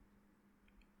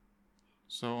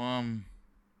So,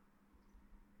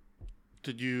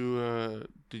 did you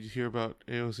hear about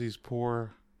AOC's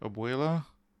poor abuela?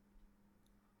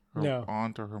 Her No.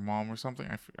 aunt or her mom or something?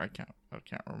 I can't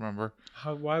remember.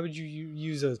 Why would you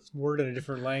use a word in a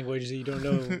different language that you don't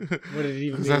know what it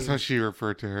even means? That's how she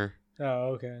referred to her. Oh,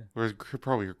 okay. Or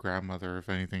probably her grandmother, if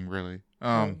anything, really.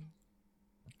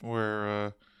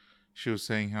 Where she was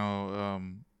saying how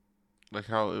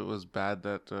how it was bad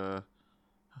that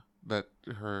that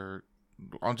her.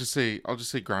 I'll just say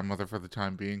grandmother for the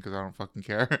time being because I don't fucking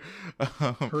care.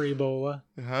 Her Ebola.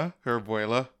 Huh? Her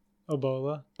abuela.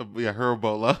 Ebola. Yeah, her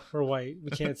Ebola. We're white.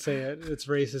 We can't say it. It's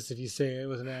racist if you say it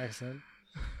with an accent.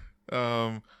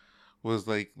 Was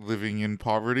like living in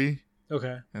poverty.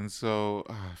 Okay. And so,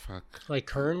 fuck. Like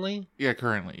currently? Yeah,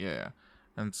 currently, yeah.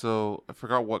 And so I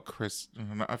forgot what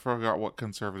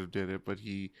conservative did it, but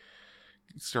he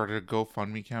started a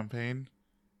GoFundMe campaign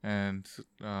and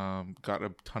got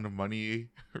a ton of money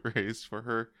raised for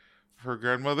her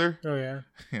grandmother. Oh yeah.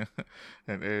 Yeah.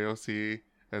 And AOC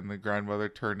and the grandmother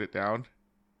turned it down.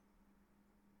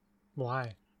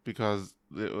 Why? Because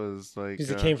it was like... Because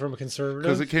it came from a conservative?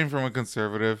 Because it came from a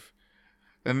conservative.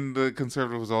 And the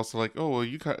conservative was also like, "Oh well,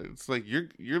 it's like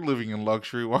you're living in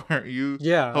luxury. Why aren't you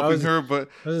helping her?" But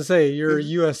I was gonna say you're a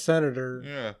U.S. senator.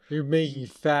 Yeah, you're making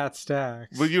fat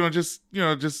stacks. But just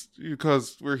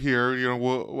because we're here,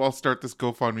 we'll start this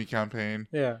GoFundMe campaign.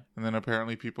 Yeah, and then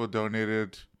apparently people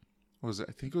donated. What was it?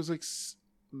 I think it was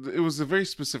it was a very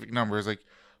specific number. It's like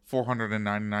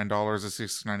 $499 or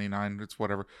 $699. It's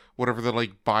whatever the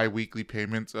like bi-weekly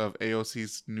payments of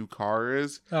AOC's new car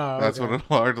is. Oh, that's okay. what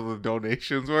a lot of the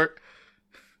donations were.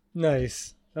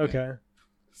 Nice. Okay. Yeah.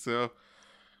 So,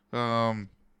 yeah,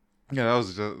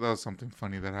 that was something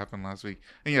funny that happened last week.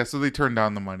 And yeah, so they turned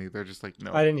down the money. They're just like,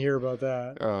 no. I didn't hear about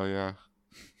that. Oh yeah.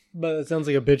 But it sounds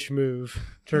like a bitch move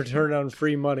to turn down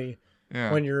free money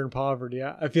when you're in poverty.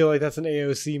 I feel like that's an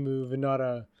AOC move and not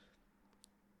a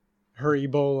her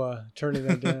Ebola turning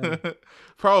that down.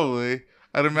 Probably.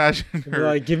 I'd imagine her...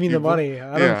 Like, give me the money.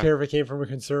 I don't care if it came from a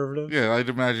conservative. Yeah, I'd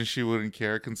imagine she wouldn't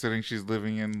care, considering she's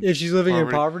living in... If she's living in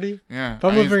poverty? Yeah. If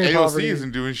I'm living in poverty... AOC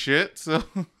isn't doing shit, so...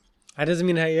 That doesn't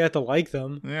mean you have to like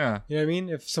them. Yeah. You know what I mean?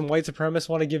 If some white supremacists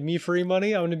want to give me free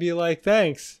money, I'm going to be like,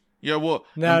 thanks. Yeah, well...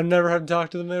 Now I never have to talk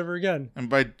to them ever again. And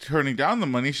by turning down the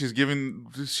money, she's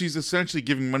essentially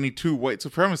giving money to white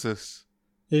supremacists.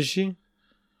 Is she?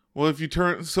 Well,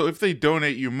 if they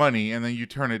donate you money and then you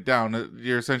turn it down,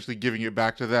 you're essentially giving it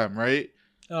back to them, right?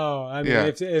 Oh, I mean,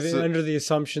 if under the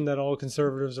assumption that all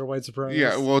conservatives are white supremacists.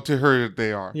 Yeah, well, to her,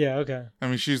 they are. Yeah, okay. I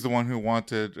mean, she's the one who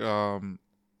wanted,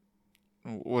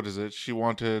 what is it? She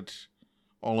wanted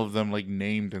all of them, like,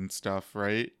 named and stuff,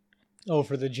 right? Oh,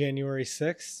 for the January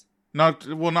 6th? Not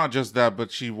just that, but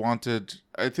she wanted,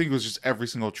 I think it was just every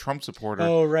single Trump supporter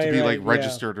to be,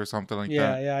 registered or something like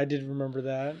that. Yeah, I did remember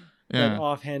that. Yeah. That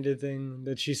offhanded thing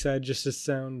that she said just to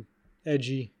sound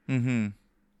edgy. Mm-hmm.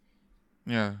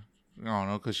 Yeah. I don't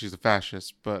know, because she's a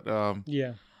fascist, but,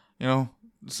 yeah.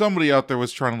 Somebody out there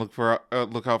was trying to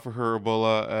look out for her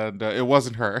Ebola, and it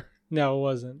wasn't her. No, it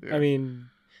wasn't. Yeah. I mean,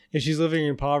 if she's living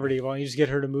in poverty, why don't you just get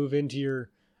her to move into your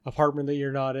apartment that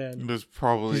you're not in? There's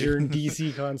probably... Because you're in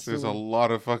D.C. constantly. There's a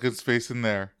lot of fucking space in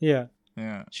there. Yeah.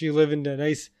 Yeah. She live in a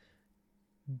nice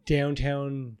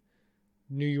downtown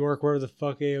New York, where the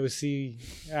fuck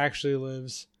AOC actually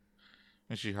lives.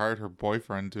 And she hired her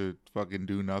boyfriend to fucking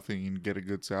do nothing and get a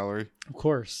good salary. Of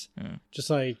course. Yeah. Just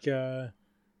like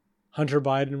Hunter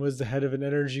Biden was the head of an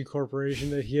energy corporation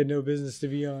that he had no business to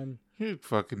be on. He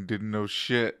fucking didn't know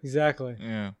shit. Exactly.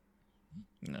 Yeah.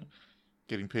 No.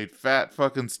 Getting paid fat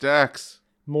fucking stacks.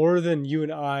 More than you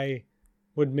and I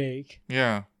would make.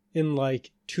 Yeah. In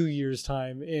like 2 years'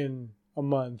 time, in a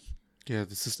month. Yeah,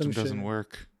 the system doesn't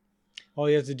work. All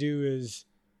you have to do is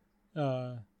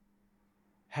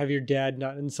have your dad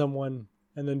not in someone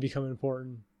and then become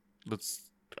important.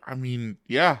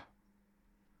 Yeah.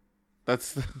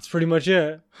 That's pretty much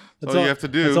it. That's all you have to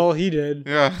do. That's all he did.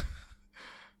 Yeah.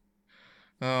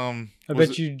 I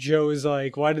bet you Joe is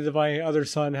like, why did my other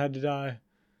son had to die?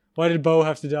 Why did Bo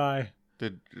have to die?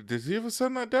 Did he have a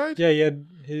son that died? Yeah,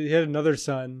 he had another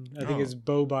son. I think it's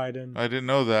Bo Biden. I didn't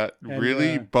know that. And,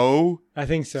 really? Bo? I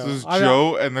think so. This is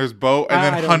Joe, and there's Bo,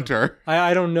 and then Hunter.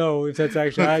 I don't know if that's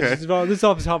actually... Okay. This is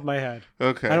off the top of my head.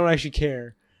 Okay. I don't actually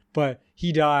care. But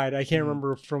he died. I can't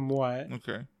remember from what.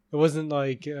 Okay. It wasn't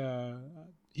like...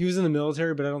 he was in the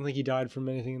military, but I don't think he died from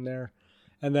anything in there.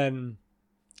 And then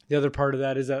the other part of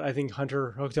that is that I think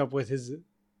Hunter hooked up with his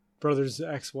brother's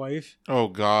ex-wife. Oh,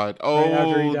 God. Right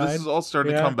after he died. This is all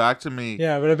starting to come back to me.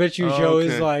 Yeah, but I bet you Joe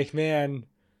is like, man,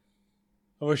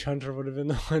 I wish Hunter would have been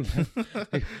the one.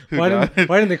 Like, Who why died?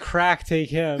 didn't the crack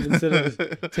take him instead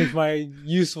of take my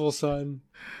useful son?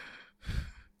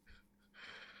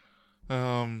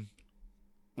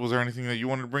 Was there anything that you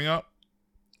wanted to bring up?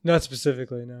 Not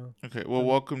specifically, no. Okay, well,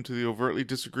 welcome to the Overtly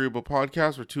Disagreeable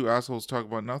podcast, where two assholes talk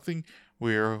about nothing.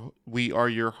 We are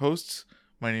your hosts.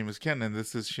 My name is Ken, and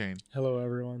this is Shane. Hello,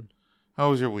 everyone.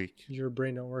 How was your week? Your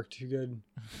brain don't work too good.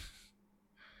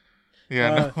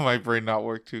 Yeah, no, my brain not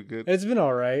work too good. It's been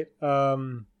all right.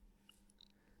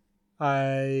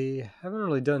 I haven't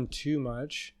really done too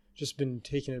much. Just been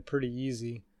taking it pretty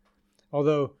easy.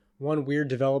 Although one weird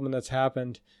development that's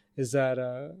happened is that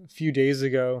a few days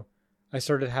ago, I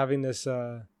started having this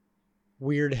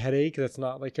weird headache that's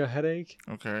not like a headache.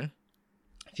 Okay.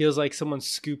 It feels like someone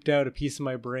scooped out a piece of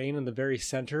my brain in the very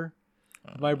center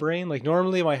of my brain. Like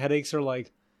normally my headaches are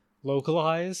like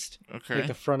localized. Okay. Like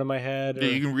the front of my head. Yeah,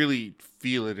 you can really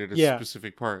feel it at a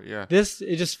specific part. Yeah.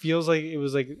 It just feels like it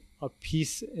was like a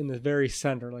piece in the very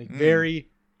center. Like very,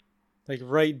 like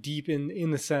right deep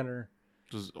in the center.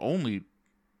 There's only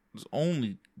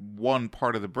one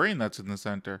part of the brain that's in the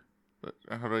center. But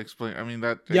how do I explain? I mean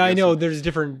that. I know there's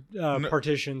different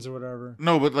partitions or whatever.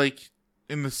 No, but like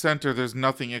in the center, there's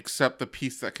nothing except the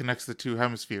piece that connects the two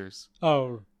hemispheres.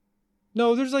 Oh,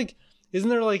 no, there's like, isn't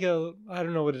there like I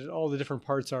don't know what all the different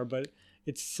parts are, but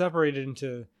it's separated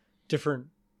into different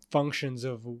functions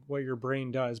of what your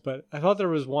brain does. But I thought there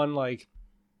was one like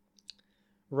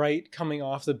right coming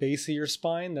off the base of your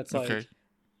spine that's like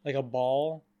a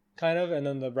ball kind of, and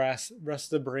then the rest of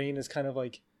the brain is kind of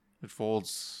like it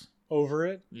folds over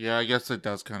it. Yeah, I guess it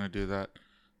does kind of do that.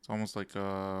 It's almost like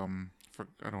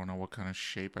I don't know what kind of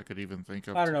shape I could even think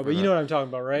of. I don't know, but you know what I'm talking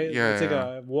about, right? Yeah, it's like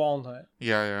a walnut.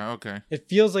 Yeah, okay. It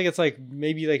feels like it's like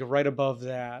maybe like right above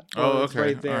that. Oh, okay.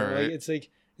 Right there. All right. Like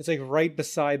it's like right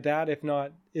beside that, if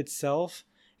not itself.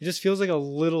 It just feels like a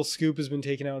little scoop has been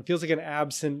taken out. It feels like an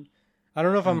absent. I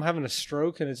don't know if I'm having a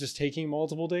stroke and it's just taking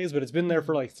multiple days, but it's been there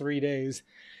for like 3 days.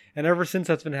 And ever since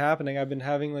that's been happening, I've been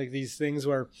having like these things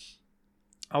where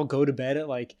I'll go to bed at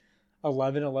like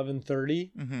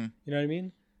 11:30. Mm-hmm. You know what I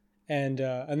mean? And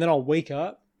then I'll wake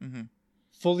up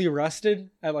fully rested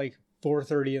at like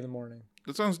 4:30 in the morning.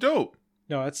 That sounds dope.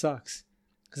 No, it sucks.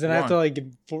 Because then I have to like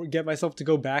get myself to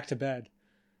go back to bed.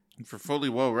 If you're fully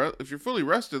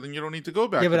rested, then you don't need to go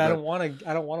back. Yeah, but to I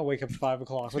bed. don't want to wake up at 5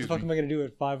 o'clock. What the fuck am I going to do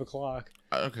at 5 o'clock?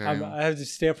 Okay. I have to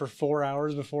stay up for 4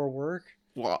 hours before work.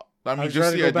 Well, I mean,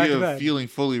 just the idea of feeling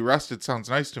fully rested sounds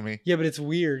nice to me. Yeah, but it's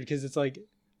weird because it's like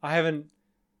I haven't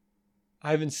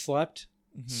slept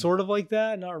sort of like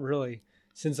that. Not really.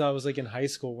 Since I was like in high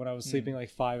school when I was sleeping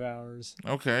like 5 hours.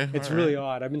 Okay. It's really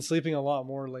odd. I've been sleeping a lot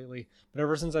more lately. But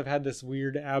ever since I've had this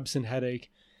weird absent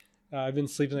headache, I've been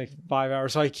sleeping like 5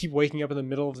 hours. So I keep waking up in the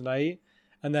middle of the night.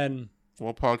 And then...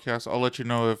 Well, podcast, I'll let you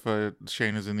know if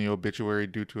Shane is in the obituary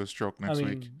due to a stroke next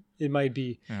week. It might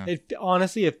be. Yeah.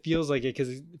 Honestly, it feels like it because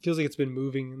it feels like it's been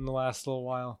moving in the last little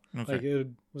while. Okay. Like it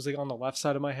was like on the left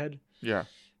side of my head. Yeah.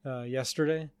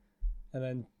 Yesterday. And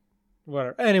then...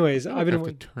 Whatever. Anyways, I have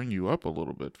to turn you up a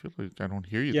little bit. I feel like I don't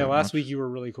hear you. Yeah, last much. week you were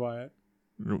really quiet.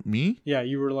 Me? Yeah,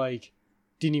 you were like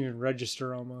didn't even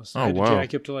register almost. Oh, I had to wow.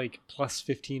 jack up to like plus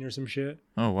 15 or some shit.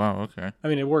 Oh wow, okay. I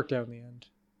mean, it worked out in the end.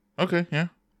 Okay, yeah.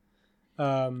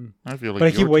 I feel like but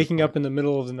I keep waking up in the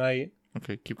middle of the night.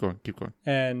 Okay, keep going.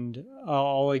 And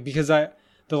I'll like because the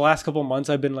last couple of months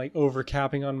I've been like over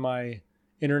capping on my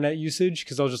internet usage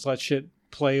because I'll just let shit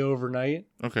play overnight.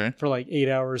 Okay. For like 8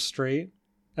 hours straight.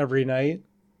 Every night,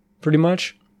 pretty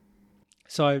much.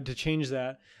 So I have to change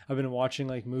that. I've been watching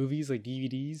like movies, like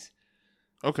DVDs.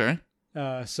 Okay.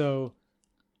 So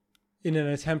in an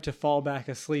attempt to fall back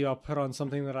asleep, I'll put on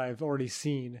something that I've already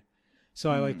seen. So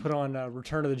I like put on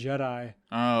Return of the Jedi.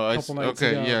 Oh, okay,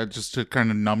 ago. Yeah, just to kind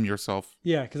of numb yourself.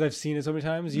 Yeah, because I've seen it so many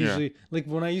times. Usually, like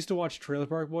when I used to watch Trailer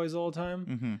Park Boys all the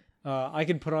time, I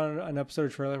could put on an episode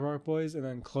of Trailer Park Boys and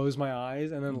then close my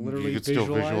eyes and then literally still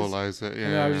visualize it. Yeah,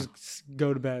 and then I would just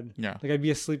go to bed. Yeah, like I'd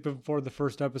be asleep before the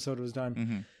first episode was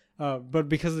done. But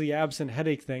because of the absent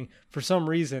headache thing, for some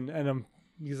reason, and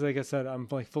because like I said, I'm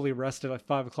like fully rested at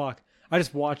 5 o'clock. I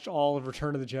just watched all of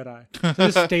Return of the Jedi. So I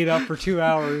just stayed up for 2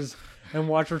 hours and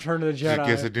watched Return of the Jedi. I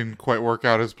guess it didn't quite work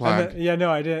out as planned.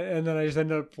 I did. And then I just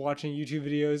ended up watching YouTube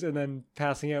videos and then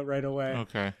passing out right away.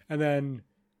 Okay. And then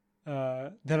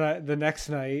the next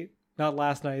night, not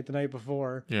last night, the night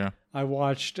before, I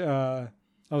watched, I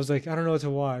was like, I don't know what to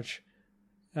watch.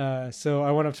 So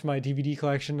I went up to my DVD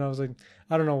collection and I was like,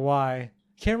 I don't know why.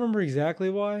 Can't remember exactly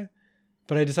why,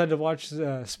 but I decided to watch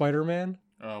Spider-Man.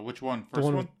 Which one? The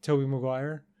one with Tobey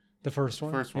Maguire. The first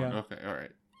one. First one. Yeah. Okay. All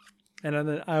right. And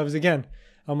then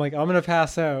I'm like, I'm going to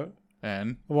pass out.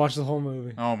 And I watched the whole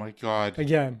movie. Oh my god.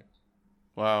 Again.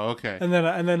 Wow, okay. And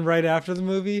then right after the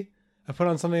movie, I put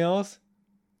on something else,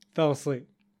 fell asleep.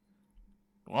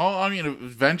 Well, I mean,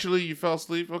 eventually you fell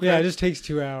asleep. Okay. Yeah, it just takes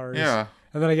 2 hours. Yeah.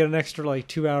 And then I get an extra like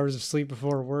 2 hours of sleep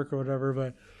before work or whatever.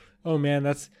 But oh man,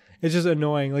 it's just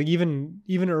annoying. Like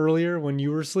even earlier when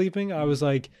you were sleeping, I was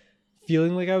like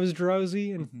feeling like I was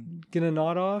drowsy and gonna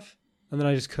nod off, and then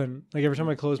I just couldn't. Like every time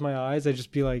I close my eyes, I'd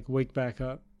just be like wake back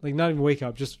up. Like not even wake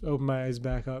up, just open my eyes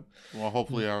back up. Well,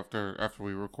 hopefully after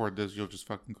we record this, you'll just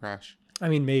fucking crash. I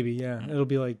mean, maybe, yeah. It'll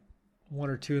be like 1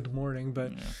 or 2 in the morning,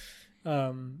 but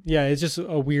yeah, it's just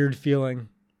a weird feeling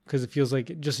because it feels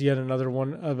like just yet another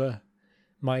one of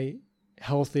my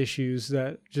health issues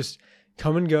that just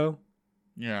come and go.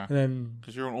 Yeah. And then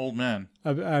because you're an old man.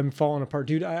 I'm falling apart,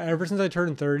 dude. Ever since I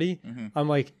turned 30, I'm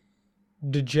like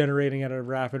degenerating at a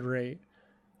rapid rate.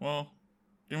 Well,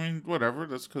 I mean, whatever.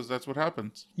 That's because that's what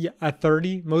happens. Yeah, at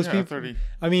 30, most people. At 30.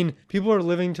 I mean, people are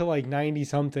living to like 90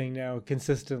 something now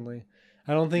consistently.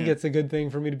 I don't think it's a good thing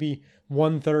for me to be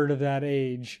 1/3 of that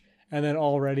age and then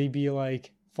already be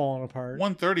like falling apart.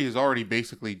 130 is already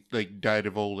basically like died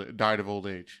of old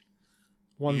age.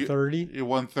 130?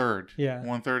 1/3. Yeah.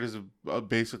 1/3 is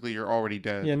basically you're already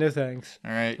dead. Yeah, no thanks. All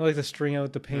right. I like to string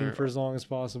out the pain for as long as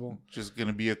possible. Just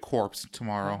gonna be a corpse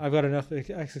tomorrow. I've got enough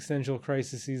existential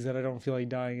crises that I don't feel like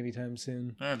dying anytime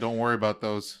soon. Don't worry about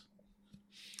those.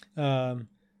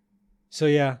 So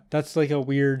yeah, that's like a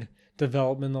weird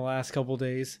development the last couple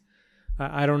days.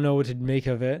 I don't know what to make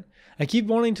of it. I keep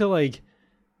wanting to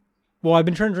I've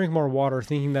been trying to drink more water,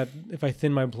 thinking that if I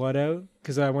thin my blood out,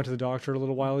 because I went to the doctor a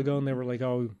little while ago and they were like,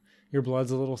 oh, your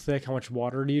blood's a little thick. How much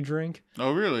water do you drink?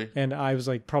 Oh, really? And I was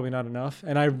like, probably not enough.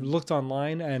 And I looked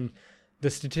online and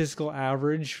the statistical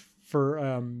average for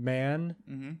a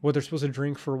man, what they're supposed to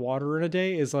drink for water in a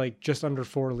day is like just under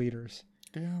 4 liters.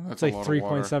 Yeah, that's it's like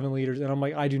 3.7 liters. And I'm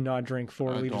like, I do not drink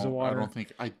 4 liters of water. I don't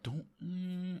think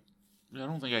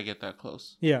I get that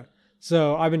close. Yeah.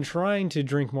 So I've been trying to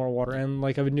drink more water, and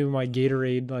like I've been doing my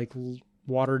Gatorade like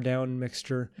watered down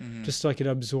mixture just so I could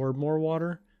absorb more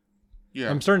water.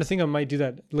 Yeah. I'm starting to think I might do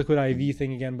that liquid IV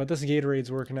thing again, but this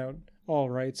Gatorade's working out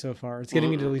all right so far. It's getting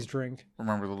me to at least drink.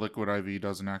 Remember, the liquid IV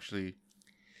doesn't actually.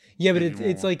 Yeah, but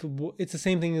it's like it's the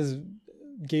same thing as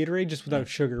Gatorade, just without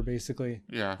sugar, basically.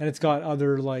 Yeah. And it's got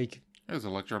other like. There's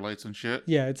electrolytes and shit.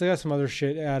 Yeah, it's got some other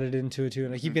shit added into it too,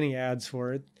 and I keep getting ads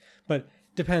for it, but.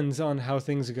 Depends on how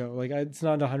things go. Like it's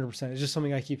not 100%. It's just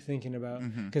something I keep thinking about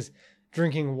because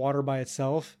drinking water by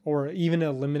itself, or even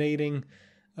eliminating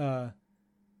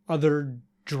other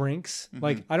drinks.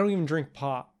 Like I don't even drink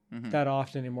pop that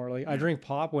often anymore. Like I drink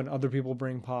pop when other people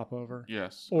bring pop over.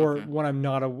 Yes. Or when I'm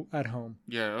not at home.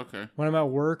 Yeah. Okay. When I'm at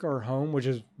work or home, which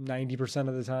is 90%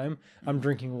 of the time, I'm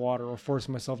drinking water or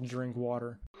forcing myself to drink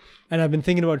water. And I've been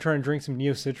thinking about trying to drink some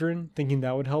Neocitrin, thinking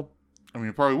that would help. I mean,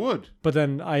 it probably would. But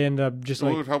then I end up just it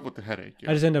would help with the headache.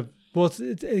 Yeah. I just end up. Well,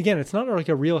 it's not like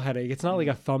a real headache. It's not like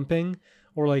a thumping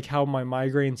or like how my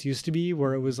migraines used to be,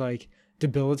 where it was like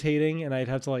debilitating and I'd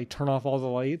have to like turn off all the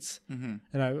lights and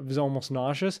I was almost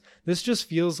nauseous. This just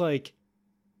feels like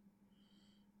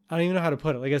I don't even know how to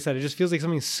put it. Like I said, it just feels like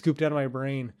something's scooped out of my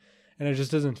brain, and it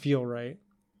just doesn't feel right.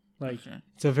 Like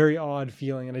it's a very odd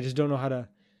feeling, and I just don't know how to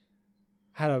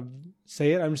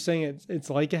say it. I'm just saying it's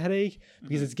like a headache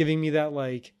because it's giving me that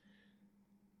like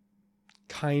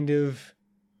kind of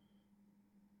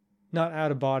not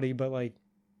out of body, but like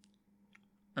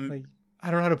I don't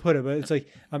know how to put it, but it's like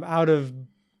I'm out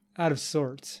of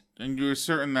sorts. And you're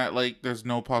certain that like there's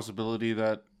no possibility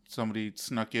that somebody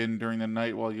snuck in during the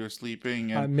night while you're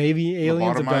sleeping and maybe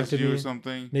aliens abducted you me or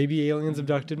something. Maybe aliens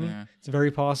abducted me. Yeah. It's very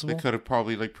possible. They could have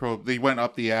probably like they went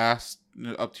up the ass,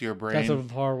 up to your brain. That's a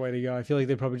far way to go. I feel like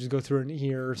they probably just go through an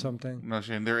ear or something. I'm not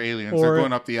saying they're aliens. They're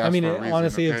going up the ass. I mean, for a reason,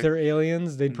 honestly, if they're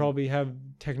aliens, they'd probably have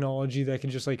technology that can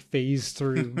just like phase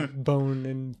through bone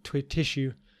and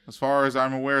tissue. As far as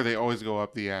I'm aware, they always go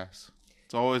up the ass.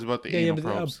 It's always about the anal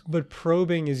probes. But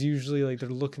probing is usually like they're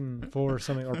looking for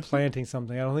something or planting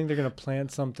something. I don't think they're going to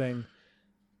plant something.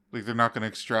 Like they're not going to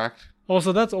extract?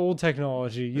 Also, that's old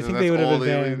technology. You think they would have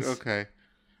advanced? Okay.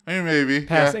 I mean, maybe.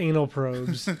 Past anal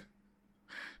probes.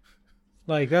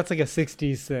 Like, that's like a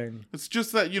 60s thing. It's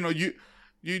just that,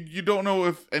 you don't know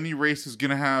if any race is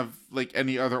going to have like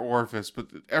any other orifice, but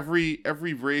every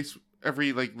race,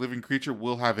 every like living creature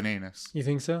will have an anus. You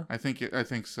think so? I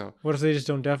think so. What if they just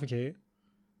don't defecate?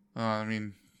 I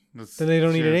mean, then they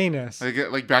don't need an anus.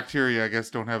 Like bacteria, I guess,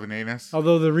 don't have an anus.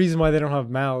 Although the reason why they don't have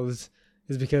mouths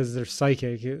is because they're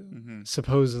psychic,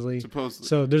 supposedly. Supposedly.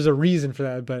 So there's a reason for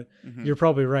that, but you're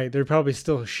probably right. They're probably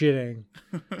still shitting.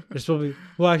 They're probably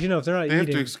well, actually, no. If they're not they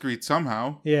eating, have to excrete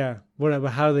somehow. Yeah. What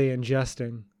about how are they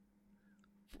ingesting?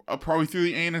 Probably through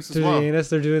the anus Through as well. the anus,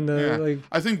 they're doing the like.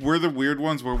 I think we're the weird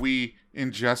ones where we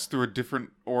ingest through a different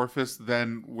orifice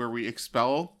than where we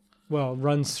expel. Well,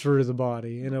 runs through the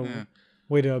body in a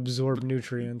way to absorb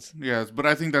nutrients. Yes, but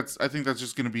I think that's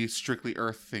just going to be a strictly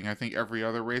Earth thing. I think every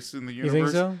other race in the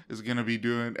universe is going to be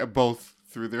doing both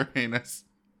through their anus.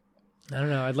 I don't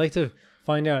know. I'd like to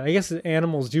find out. I guess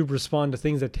animals do respond to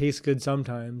things that taste good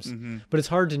sometimes, but it's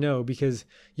hard to know because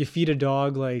you feed a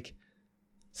dog like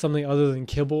something other than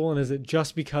kibble, and is it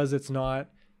just because it's not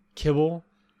kibble?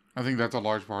 I think that's a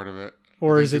large part of it.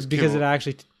 Or is it because it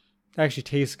actually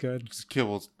tastes good?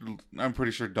 Kibble. I'm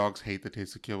pretty sure dogs hate the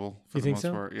taste of kibble. For you the think most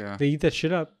so? part, yeah. They eat that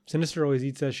shit up. Sinister always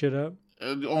eats that shit up.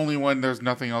 Only when there's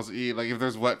nothing else to eat. Like if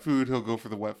there's wet food, he'll go for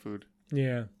the wet food.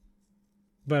 Yeah.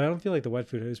 But I don't feel like the wet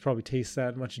food probably tastes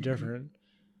that much different.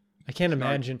 I can't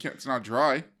imagine. It's not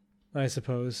dry. I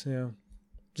suppose, yeah.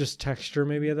 Just texture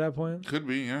maybe at that point. Could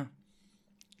be, yeah.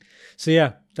 So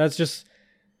yeah, that's just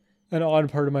an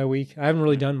odd part of my week. I haven't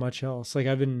really done much else. Like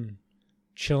I've been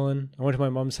chilling. I went to my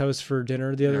mom's house for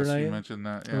dinner the other night. You mentioned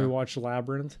that, yeah. And we watched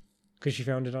Labyrinth because she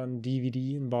found it on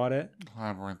DVD and bought it.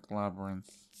 Labyrinth.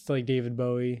 It's like David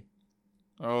Bowie.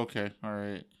 Oh, okay. All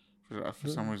right. For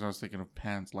some reason, I was thinking of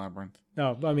Pan's Labyrinth.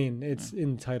 No, I mean, it's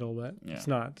in the title, but it's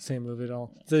not the same movie at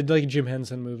all. It's like a Jim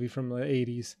Henson movie from the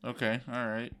 80s. Okay. All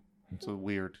right. It's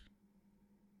weird.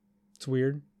 It's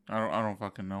weird? I don't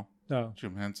fucking know. Oh.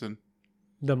 Jim Henson.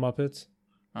 The Muppets.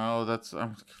 Oh, that's...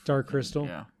 Dark Crystal.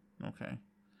 Yeah. Okay.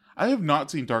 I have not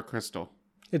seen Dark Crystal.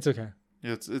 It's okay.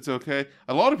 It's okay.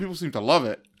 A lot of people seem to love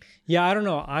it. Yeah, I don't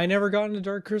know. I never got into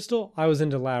Dark Crystal. I was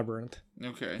into Labyrinth.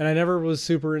 Okay. And I never was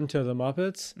super into the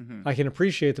Muppets. I can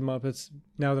appreciate the Muppets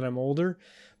now that I'm older,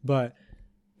 but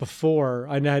before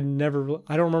I don't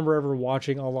remember ever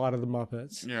watching a lot of the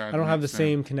Muppets. Yeah, I don't have the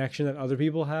same connection that other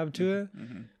people have to it.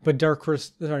 But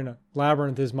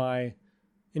Labyrinth is my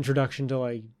introduction to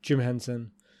like Jim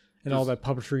Henson and all that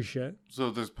puppetry shit. So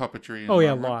there's puppetry. Oh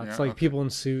yeah, lots. Yeah, like people in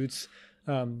suits,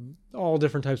 all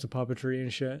different types of puppetry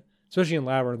and shit. Especially in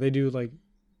Labyrinth, they do like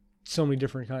so many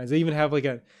different kinds. They even have like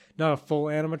not a full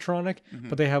animatronic,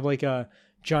 but they have like a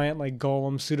giant like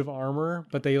golem suit of armor,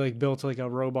 but they like built like a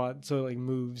robot so it like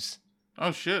moves.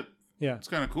 Oh shit. Yeah. It's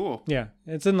kind of cool. Yeah.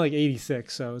 It's in like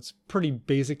 86, so it's pretty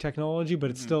basic technology, but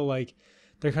it's still like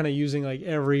they're kind of using like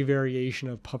every variation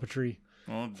of puppetry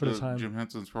for the time. Jim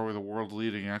Henson's probably the world's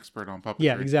leading expert on puppetry.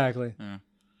 Yeah, exactly. Yeah.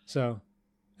 So,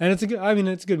 and it's a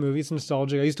good movie. It's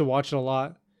nostalgic. I used to watch it a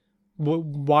lot.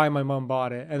 Why my mom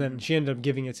bought it, and then she ended up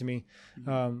giving it to me,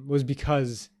 was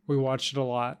because we watched it a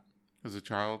lot as a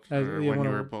child, when you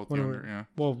were both younger. Yeah.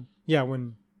 Well, yeah,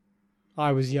 when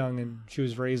I was young and she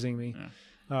was raising me.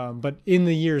 Yeah. But in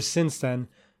the years since then,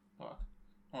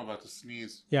 I'm about to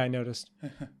sneeze. Yeah, I noticed.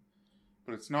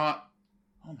 But it's not.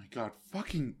 Oh my god!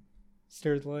 Fucking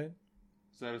stare at the light.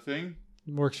 Is that a thing?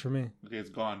 It works for me. Okay,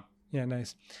 it's gone. Yeah,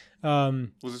 nice.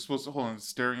 Was it supposed to hold on?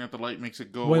 Staring at the light makes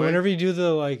it go away. Whenever you do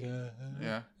the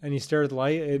yeah, and you stare at the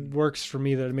light, it works for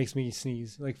me that it makes me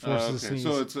sneeze, like forces a sneeze.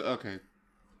 So it's okay.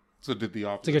 So it did the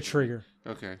opposite. It's like a trigger.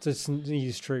 Okay. It's a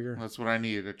sneeze trigger. That's what I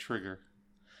needed, a trigger.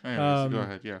 Anyways, go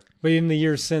ahead. Yeah. But in the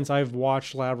years since, I've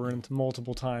watched Labyrinth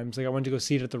multiple times. Like I went to go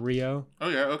see it at the Rio. Oh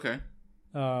yeah. Okay.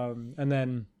 And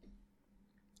then,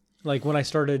 like when I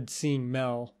started seeing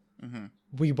Mel.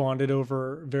 We bonded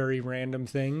over very random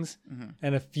things,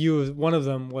 and one of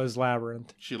them was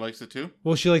Labyrinth. She likes it too?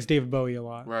 Well, she likes David Bowie a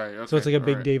lot. Right, okay. So it's like a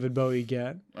big David Bowie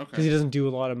get. Okay. Because he doesn't do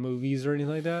a lot of movies or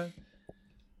anything like that.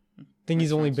 I think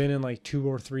he's only been in like 2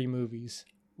 or 3 movies.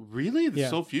 Really? Yeah.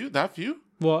 So few? That few?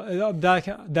 Well,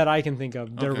 that I can think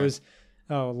of. There was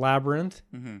Labyrinth.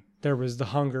 There was The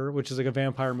Hunger, which is like a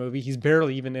vampire movie. He's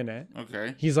barely even in it.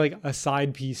 Okay. He's like a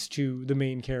side piece to the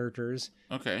main characters.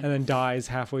 Okay. And then dies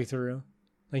halfway through.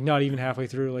 Like not even halfway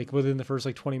through, like within the first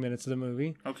like 20 minutes of the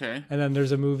movie. Okay. And then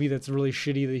there's a movie that's really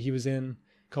shitty that he was in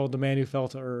called The Man Who Fell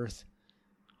to Earth.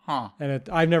 Huh. And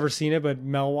I've never seen it, but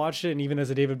Mel watched it, and even as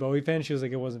a David Bowie fan, she was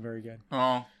like, it wasn't very good.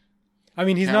 Oh. I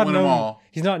mean, he's not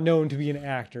known to be an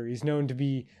actor. He's known to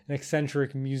be an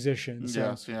eccentric musician. So,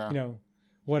 yes, yeah. You know,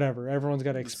 whatever. Everyone's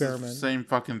got to experiment. It's the same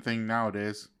fucking thing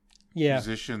nowadays. Yeah.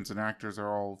 Musicians and actors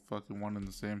are all fucking one and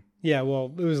the same. Yeah,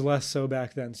 well, it was less so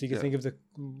back then, so you can think of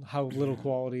how little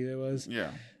quality it was.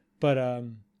 Yeah. But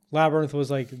Labyrinth was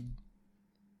like,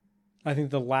 I think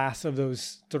the last of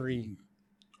those 3.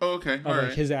 Oh, okay. All right.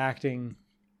 Like his acting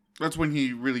That's when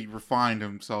he really refined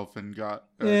himself and got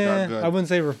good. I wouldn't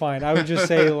say refined. I would just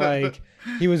say like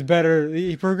he was better.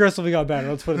 He progressively got better.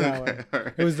 Let's put it that way.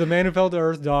 Right. It was the Man Who Fell to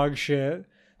Earth, dog shit.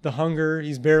 The Hunger,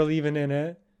 he's barely even in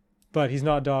it, but he's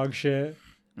not dog shit.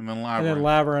 And then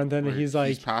Labyrinth, and he's like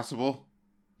he's passable.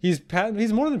 He's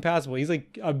more than passable. He's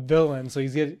like a villain, so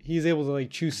he's able to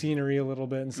like chew scenery a little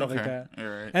bit and stuff like that. All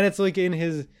right. And it's like in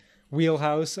his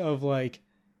wheelhouse of like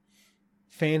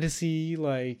fantasy,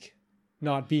 like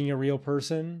not being a real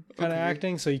person kind of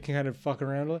acting, so you can kind of fuck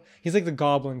around with it. He's like the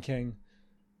Goblin King.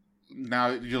 Now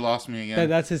you lost me again.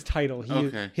 That's his title.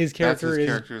 His character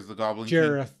is the Goblin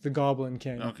Jareth, King? the Goblin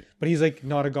King. Okay. But he's like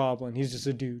not a goblin. He's just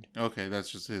a dude. Okay, that's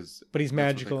just his. But he's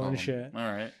magical and shit.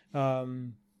 All right.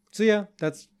 So yeah,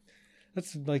 that's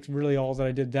like really all that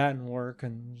I did that in work,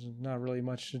 and there's not really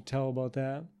much to tell about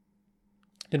that.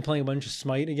 Been playing a bunch of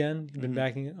Smite again. Been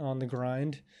backing on the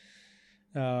grind.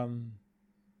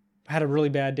 Had a really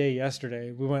bad day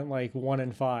yesterday. We went like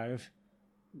 1-5.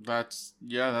 That's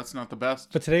not the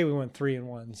best. But today we went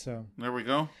 3-1. So there we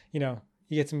go. You know,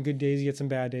 you get some good days, you get some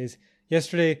bad days.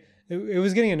 Yesterday, it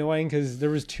was getting annoying because there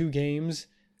was 2 games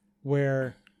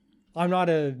where I'm not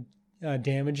a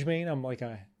damage main. I'm like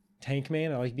a tank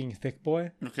main. I like being thick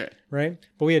boy. Okay. Right?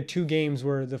 But we had 2 games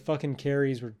where the fucking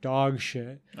carries were dog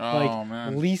shit. Oh,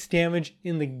 man. Least damage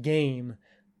in the game.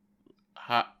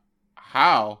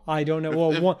 How? I don't know.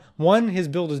 Well, one, his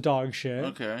build is dog shit.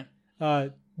 Okay.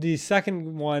 The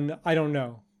second one, I don't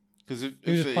know. Because if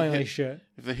he was just playing like shit.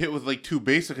 If they hit with like 2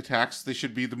 basic attacks, they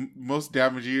should be the most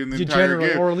damaging in the entire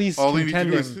game. Or at least all they need to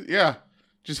do is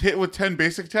just hit with 10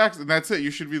 basic attacks, and that's it. You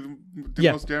should be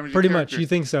the most damaging. Pretty much. You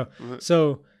think so?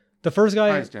 So the first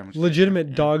guy,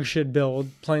 legitimate dog shit build,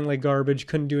 playing like garbage,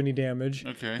 couldn't do any damage.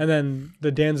 Okay. And then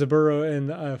the Danzaburo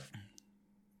in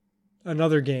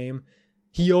another game,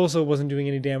 he also wasn't doing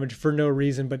any damage for no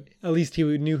reason, but at least he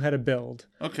knew how to build.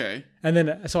 Okay. And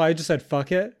then, so I just said,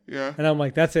 fuck it. Yeah. And I'm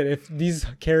like, that's it. If these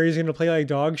carries are going to play like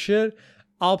dog shit,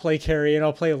 I'll play carry and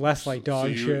I'll play less like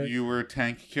dog shit. You were a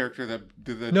tank character that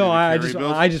did the I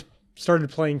build? just started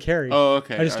playing carry. Oh,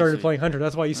 okay. I just started playing Hunter.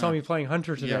 That's why you saw me playing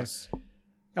Hunter today. Yes.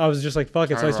 I was just like, fuck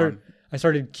it. Chiron. So I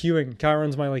started queuing.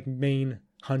 Chiron's my like main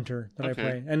Hunter that I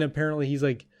play. And apparently he's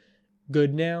like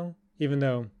good now, even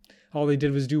though all they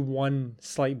did was do 1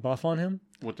 slight buff on him.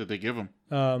 What did they give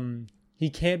him? He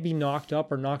can't be knocked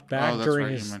up or knocked back during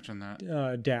his you mentioned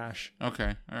that. dash.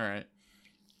 Okay, all right.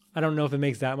 I don't know if it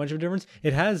makes that much of a difference.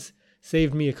 It has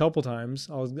saved me a couple times.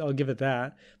 I'll give it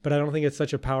that. But I don't think it's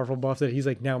such a powerful buff that he's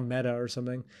like now meta or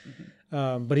something.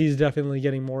 Mm-hmm. But he's definitely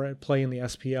getting more at play in the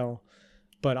SPL.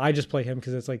 But I just play him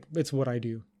because it's what I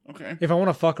do. Okay. If I want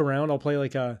to fuck around, I'll play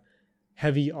like a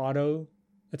heavy auto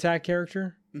attack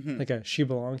character. Mm-hmm. Like a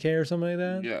Shibalanke or something like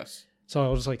that. Yes. So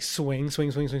I'll just like swing,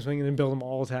 and then build them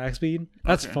all attack speed.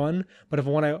 That's fun. But if I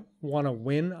want to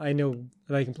win, I know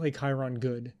that I can play Chiron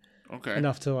good. Okay.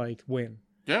 Enough to like win.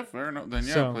 Yeah, fair enough. Then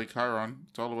play Chiron.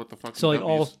 It's all about the fucking. So like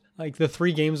W's. the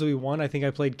 3 games that we won, I think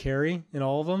I played carry in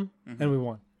all of them, and we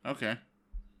won. Okay.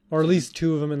 Or at least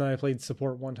 2 of them, and then I played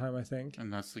support 1 time, I think.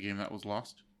 And that's the game that was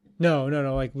lost. No.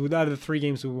 Like out of the 3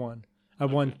 games we won, I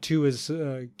won 2 as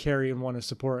carry and 1 as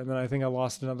support, and then I think I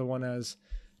lost another one as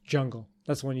jungle.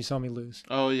 That's the one you saw me lose.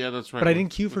 Oh yeah, that's right. But I didn't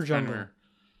queue for jungle. Fenrir.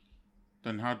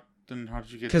 Then how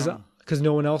did you get? Because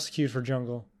no one else queued for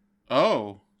jungle.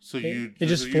 Oh, so it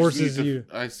just forces you.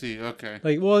 I see. Okay.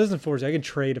 Like, well, it doesn't force you. I could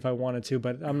trade if I wanted to,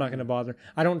 but I'm not going to bother.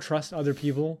 I don't trust other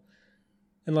people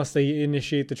unless they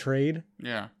initiate the trade.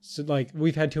 Yeah. So like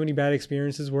we've had too many bad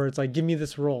experiences where it's like, give me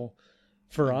this role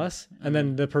for us, and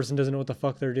then the person doesn't know what the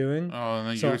fuck they're doing. Oh, and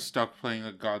then you're stuck playing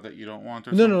a god that you don't want.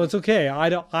 Or no, it's okay.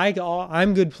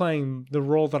 I'm good playing the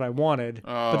role that I wanted,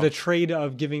 but the trade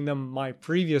of giving them my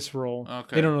previous role,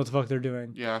 they don't know what the fuck they're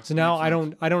doing. Yeah. So now I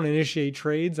don't initiate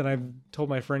trades, and I've told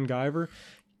my friend Guyver,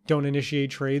 don't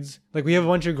initiate trades. Like we have a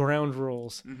bunch of ground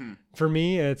rules. Mm-hmm. For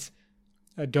me, it's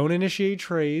don't initiate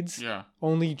trades. Yeah.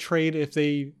 Only trade if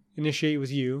they initiate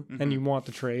with you and you want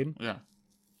the trade. Yeah.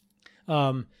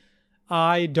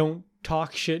 I don't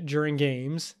talk shit during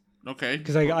games. Okay.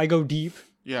 Because I go deep.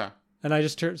 Yeah. And I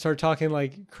just start talking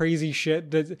like crazy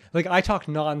shit. Like I talk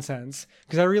nonsense.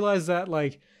 Because I realize that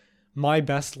like my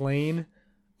best lane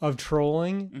of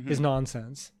trolling is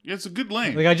nonsense. Yeah, it's a good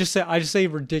lane. Like I just say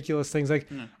ridiculous things. Like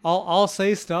I'll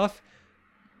say stuff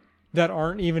that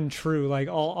aren't even true. Like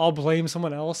I'll blame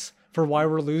someone else for why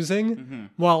we're losing.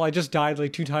 While I just died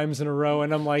like 2 times in a row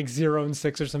and I'm like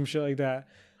 0-6 or some shit like that.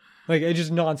 Like, it's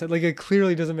just nonsense. Like, it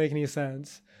clearly doesn't make any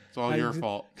sense. It's all your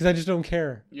fault. Because I just don't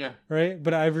care. Yeah. Right?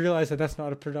 But I've realized that that's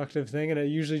not a productive thing, and it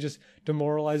usually just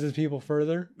demoralizes people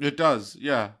further. It does.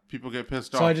 Yeah. People get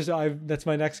pissed off. So that's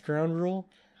my next ground rule.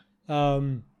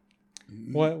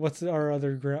 What's our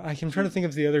other ground? I'm trying to think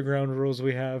of the other ground rules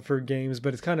we have for games,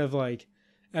 but it's kind of like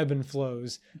ebb and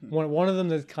flows. One of them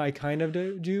that I kind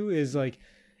of do is like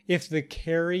if the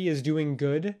carry is doing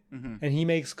good and he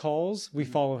makes calls, we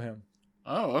follow him.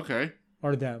 Oh, okay.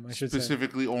 Or them, I should say.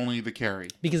 Specifically only the carry.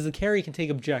 Because the carry can take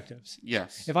objectives.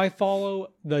 Yes. If I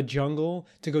follow the jungle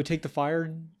to go take the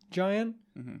fire giant,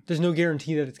 there's no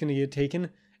guarantee that it's going to get taken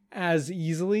as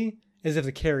easily as if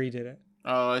the carry did it.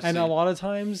 Oh, I see. And a lot of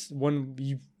times when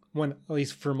at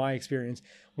least for my experience,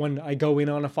 when I go in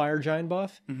on a fire giant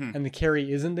buff and the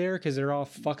carry isn't there because they're all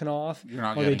fucking off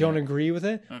or they don't agree with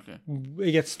it,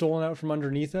 it gets stolen out from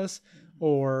underneath us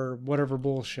or whatever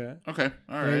bullshit. Okay,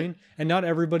 all right. You know what I mean? And not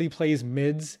everybody plays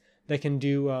mids that can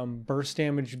do burst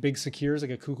damage, big secures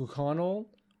like a Cuckoo Khan ult.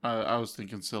 I was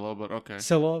thinking Scylla, but okay.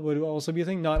 Scylla would also be a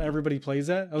thing. Not everybody plays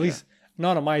that. At least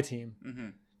not on my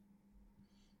team.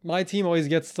 My team always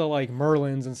gets to like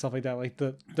Merlins and stuff like that. Like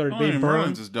they burn.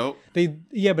 Merlins is dope.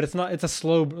 But it's not. It's a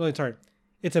slow. Sorry,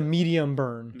 it's a medium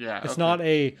burn. Yeah, it's not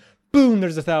a boom.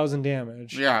 There's 1,000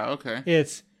 damage. Yeah, okay.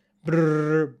 It's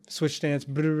switch stance.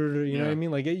 You know what I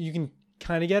mean? Like you can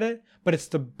kind of get it, but it's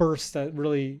the burst that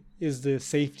really is the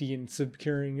safety in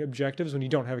securing objectives when you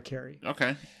don't have a carry.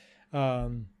 Okay.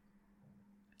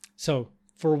 So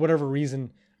for whatever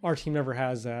reason, our team never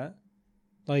has that.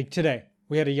 Like today,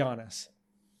 we had a Giannis.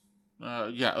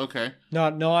 Yeah, okay.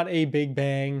 Not a big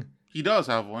bang. He does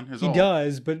have one. He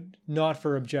does, but not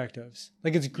for objectives.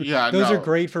 Like those are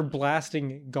great for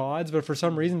blasting gods, but for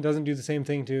some reason doesn't do the same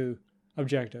thing to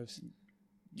objectives.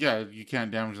 Yeah, you can't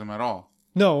damage them at all.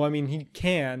 No, I mean he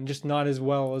can, just not as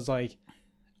well as like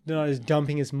not as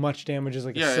dumping as much damage as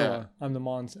like a Scylla. Yeah. I'm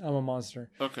a monster.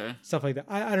 Okay. Stuff like that.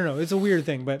 I don't know. It's a weird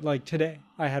thing, but like today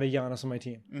I had a Giannis on my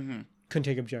team. Couldn't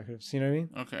take objectives. You know what I mean?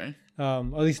 Okay.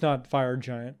 At least not fire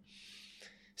giant.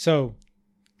 So,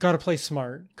 gotta play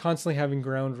smart. Constantly having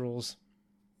ground rules.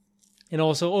 And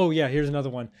also, here's another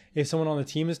one. If someone on the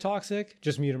team is toxic,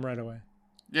 just mute them right away.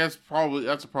 Yeah, that's probably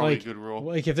a good rule.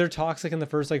 Like if they're toxic in the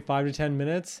first like 5 to 10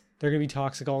 minutes, they're gonna be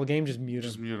toxic all game. Just mute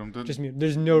them. Just mute them.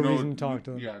 There's no reason to talk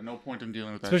to them. Yeah, no point in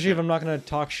dealing with that. Especially if I'm not gonna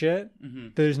talk shit.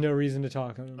 There's no reason to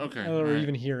talk to them. Okay. Or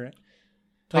even hear it.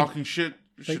 Talking shit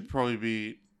should probably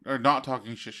be, or not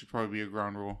talking shit should probably be a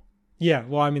ground rule. Yeah.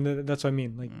 Well, I mean that's what I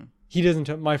mean. Like. He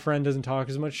doesn't. My friend doesn't talk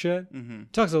as much shit.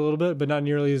 Talks a little bit, but not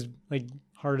nearly as like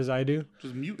hard as I do.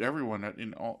 Just mute everyone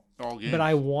in all games. But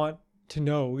I want to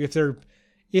know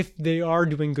if they are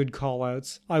doing good call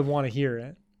outs. I want to hear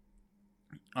it.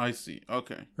 I see.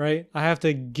 Okay. Right. I have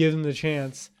to give them the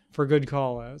chance for good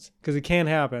call outs because it can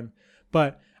happen.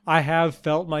 But I have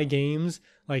felt my games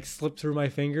like slip through my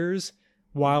fingers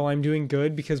while I'm doing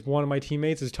good because one of my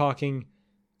teammates is talking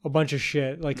a bunch of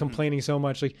shit, like complaining so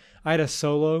much. Like I had a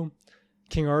solo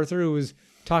King Arthur who was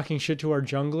talking shit to our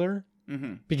jungler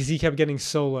because he kept getting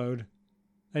soloed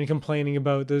and complaining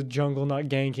about the jungle not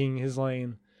ganking his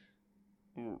lane.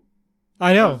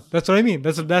 I know. That's what I mean.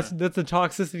 That's the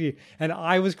toxicity. And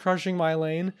I was crushing my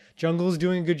lane. Jungle's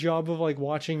doing a good job of like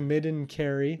watching mid and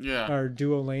carry our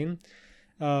duo lane.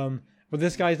 But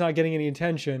this guy's not getting any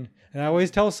attention. And I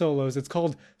always tell solos, it's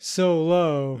called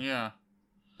solo. Yeah.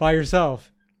 By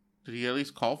yourself. Did he at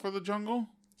least call for the jungle?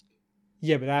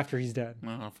 Yeah, but after he's dead.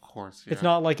 Well, of course. Yeah. It's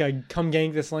not like a come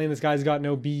gank this lane. This guy's got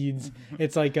no beads.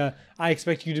 It's like I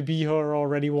expect you to be here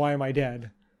already. Why am I dead?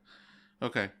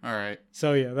 Okay. All right.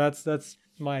 So yeah, that's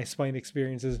my spine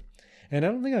experiences, and I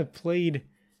don't think I've played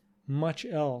much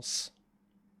else.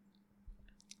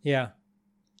 Yeah,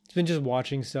 it's been just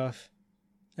watching stuff,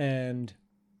 and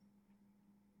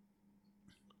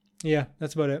yeah,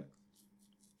 that's about it.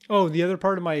 Oh, the other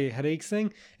part of my headaches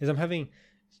thing is I'm having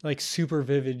like super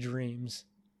vivid dreams.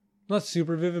 Not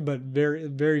super vivid, but very,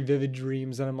 very vivid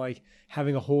dreams that I'm like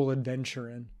having a whole adventure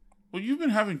in. Well, you've been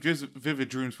having vivid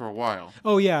dreams for a while.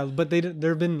 Oh, yeah, but they've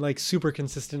been like super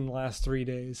consistent in the last 3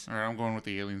 days. All right, I'm going with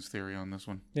the aliens theory on this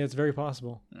one. Yeah, it's very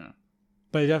possible. Yeah.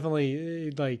 But it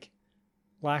definitely, like,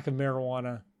 lack of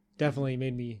marijuana definitely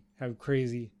made me have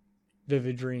crazy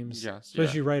vivid dreams. Yes.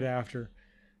 Especially right after.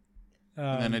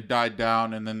 And then it died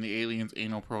down, and then the aliens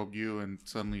anal probed you, and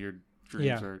suddenly your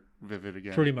dreams are vivid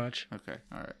again. Pretty much. Okay,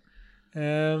 all right.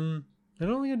 I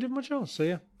don't think I did much else. So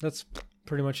yeah, that's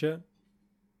pretty much it.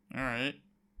 All right.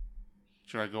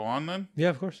 Should I go on then? Yeah,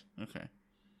 of course. Okay.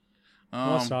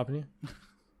 I'm not stopping you.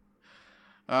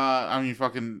 I mean,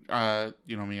 fucking,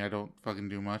 you know me, I don't fucking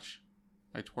do much.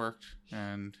 I twerked,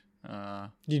 and,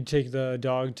 You take the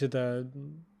dog to the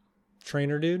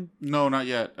trainer, dude? No, not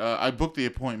yet. I booked the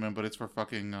appointment, but it's for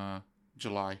fucking,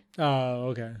 July. Oh,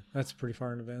 okay. That's pretty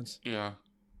far in advance. Yeah.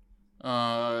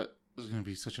 This is gonna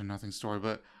be such a nothing story,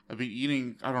 but I've been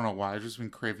eating. I don't know why. I've just been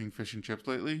craving fish and chips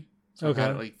lately. So Okay. I've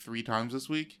had it like 3 times this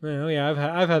week. Oh yeah,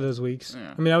 I've had those weeks.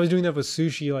 Yeah. I mean, I was doing that with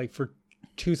sushi like for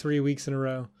 2-3 weeks in a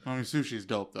row. I mean, sushi is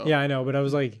dope though. Yeah, I know, but I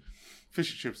was like,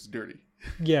 fish and chips is dirty.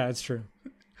 Yeah, it's true.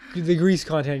 The grease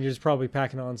content, you're just probably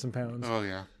packing on some pounds. Oh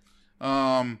yeah.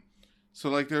 So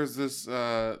like there's this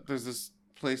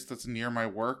place that's near my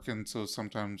work, and so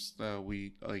sometimes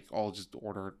we like all just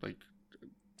order like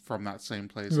from that same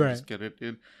place and just get it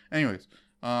in. Anyways,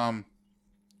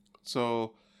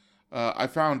 so I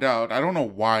found out, I don't know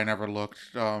why I never looked,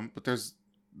 but there's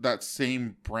that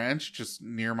same branch just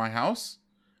near my house.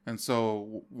 And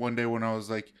so one day when I was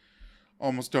like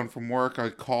almost done from work, I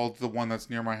called the one that's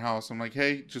near my house. I'm like,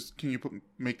 hey, just can you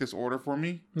make this order for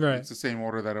me? Right. It's the same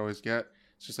order that I always get.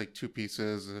 It's just like 2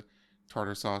 pieces,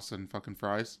 tartar sauce and fucking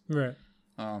fries. Right.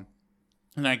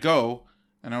 And I go,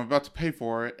 and I'm about to pay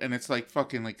for it, and it's like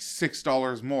fucking like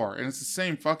 $6 more. And it's the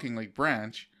same fucking like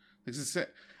branch. It's the same.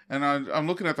 And I'm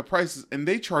looking at the prices, and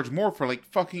they charge more for like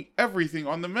fucking everything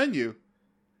on the menu.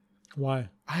 Why?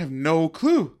 I have no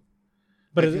clue.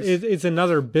 But it's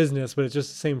another business, but it's just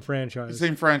the same franchise.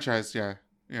 Same franchise, yeah.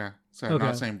 Yeah. So Okay.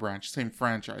 not same branch, same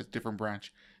franchise, different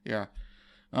branch. Yeah.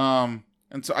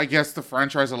 And so I guess the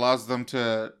franchise allows them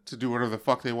to do whatever the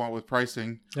fuck they want with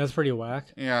pricing. That's pretty whack.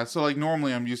 Yeah, so like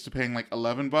normally I'm used to paying like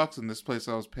 $11, and this place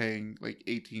I was paying like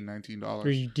 $18,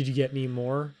 $19. Did you get any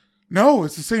more? No,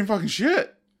 it's the same fucking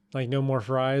shit. Like no more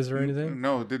fries or anything?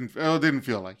 No, it didn't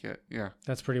feel like it. Yeah.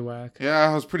 That's pretty whack. Yeah,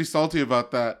 I was pretty salty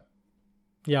about that.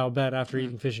 Yeah, I'll bet after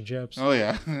eating fish and chips. Oh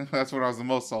yeah, that's when I was the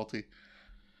most salty.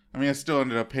 I mean, I still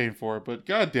ended up paying for it, but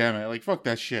god damn it, like fuck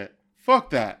that shit.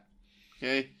 Fuck that.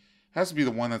 Okay? Has to be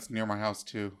the one that's near my house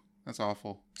too. That's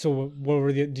awful. So what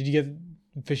were did you get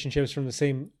fish and chips from the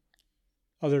same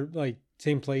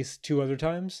place 2 other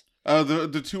times?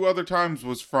 The 2 other times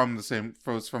was from the same.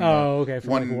 Was from okay,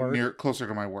 from one like work. near closer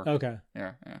to my work. Okay.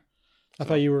 Yeah. I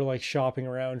thought you were like shopping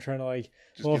around trying to like.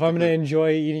 Well, if I'm gonna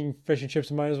enjoy eating fish and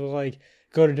chips, I might as well like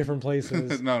go to different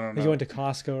places. No. Like you went to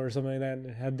Costco or something like that and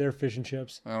had their fish and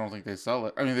chips. I don't think they sell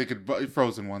it. I mean, they could buy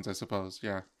frozen ones, I suppose.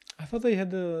 Yeah. I thought they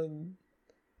had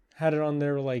it on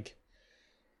their like,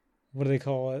 what do they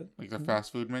call it? Like their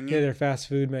fast food menu. Yeah, their fast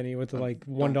food menu with the like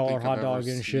 $1 hot dog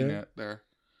and shit. There.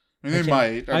 I mean, they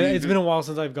might. I mean, it's been a while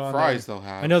since I've gone fries there. They'll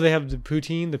have. I know they have the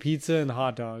poutine, the pizza, and the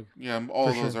hot dog. Yeah, all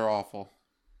of those are awful.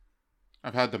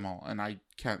 I've had them all, and I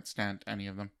can't stand any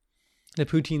of them. The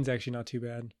poutine's actually not too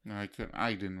bad. No, I couldn't.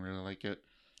 I didn't really like it.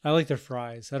 I like their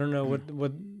fries. I don't know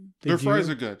what their fries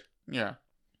are good. Yeah.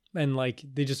 And like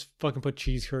they just fucking put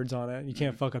cheese curds on it. You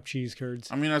can't fuck up cheese curds.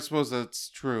 I mean, I suppose that's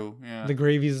true. Yeah. The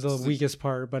gravy is the weakest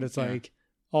part, but it's like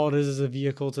all it is a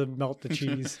vehicle to melt the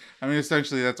cheese. I mean,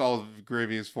 essentially, that's all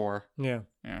gravy is for. Yeah.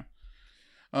 Yeah.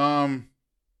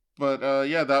 But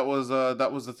yeah, that was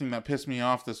the thing that pissed me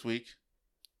off this week.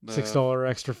 $6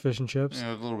 extra fish and chips.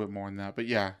 Yeah, a little bit more than that, but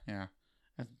yeah.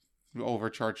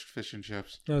 Overcharged fish and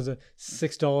chips. That was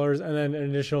 $6 and then an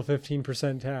additional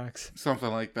 15% tax. Something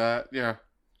like that. Yeah.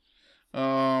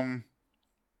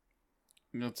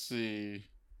 Let's see.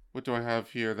 What do I have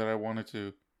here that I wanted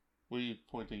to? What are you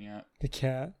pointing at? The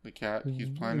cat. The cat.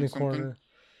 He's planning in the something. Corner.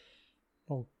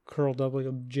 All curled up like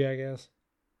a jackass.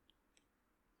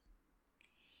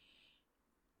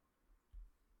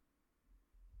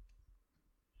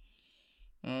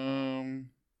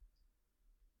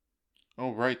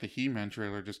 Oh right, the He-Man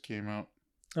trailer just came out.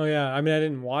 Oh yeah, I mean I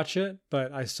didn't watch it,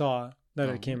 but I saw that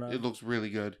it came out. It looks really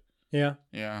good. Yeah.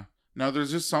 Yeah. Now there's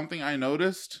just something I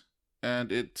noticed,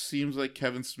 and it seems like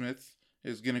Kevin Smith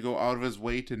is gonna go out of his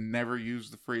way to never use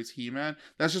the phrase He-Man.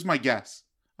 That's just my guess.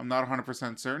 I'm not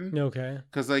 100% certain. Okay.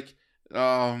 Because like,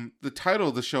 the title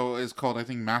of the show is called, I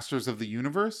think, Masters of the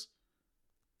Universe.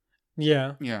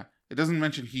 Yeah. Yeah. It doesn't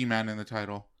mention He-Man in the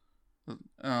title.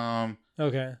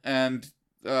 Okay. And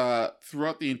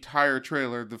throughout the entire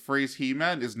trailer, the phrase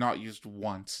He-Man is not used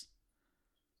once.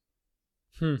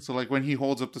 So like when he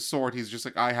holds up the sword, he's just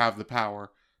like, I have the power.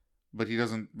 But he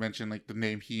doesn't mention like the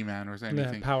name He-Man or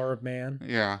anything. The power of man.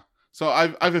 Yeah. So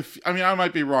I mean, I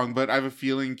might be wrong, but I have a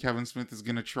feeling Kevin Smith is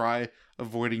going to try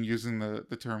avoiding using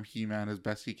the term He-Man as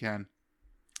best he can.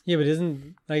 Yeah, but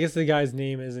I guess the guy's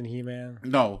name isn't He-Man.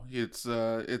 No, it's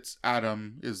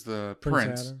Adam is the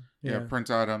prince. Adam. Yeah, Prince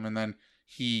Adam, and then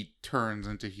he turns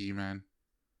into He-Man.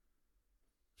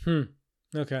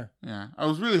 Okay. Yeah. I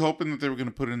was really hoping that they were going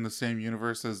to put it in the same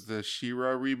universe as the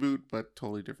She-Ra reboot, but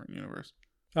totally different universe.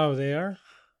 Oh, they are?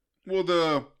 Well,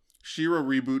 the She-Ra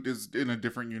reboot is in a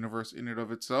different universe in and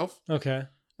of itself. Okay.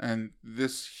 And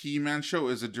this He-Man show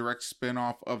is a direct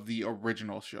spin-off of the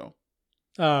original show.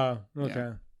 Oh,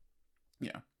 okay.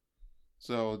 Yeah.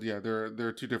 So, yeah, there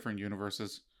are 2 different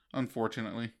universes.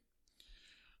 unfortunately.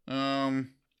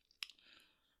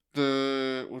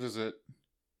 What is it?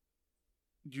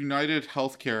 United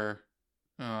Healthcare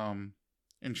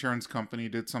insurance company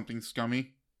did something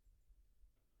scummy.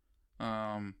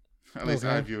 At least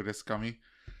I view it as scummy.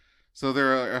 So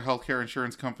they're a healthcare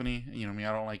insurance company. You know me,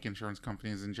 I don't like insurance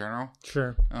companies in general.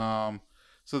 Sure.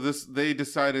 So they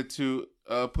decided to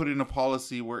put in a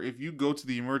policy where if you go to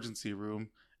the emergency room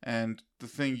and the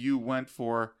thing you went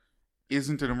for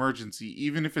isn't an emergency,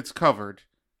 even if it's covered,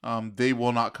 they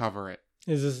will not cover it.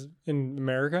 Is this in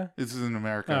America? This is in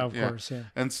America. Oh, of course, yeah.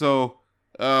 And so,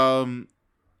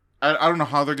 I don't know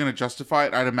how they're going to justify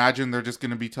it. I'd imagine they're just going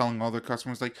to be telling all their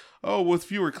customers, like, oh, with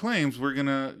fewer claims, we're going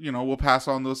to, we'll pass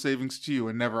on those savings to you,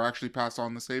 and never actually pass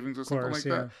on the savings or something like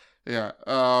that. Yeah.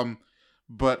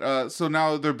 But so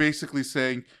now they're basically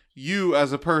saying you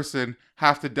as a person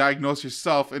have to diagnose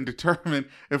yourself and determine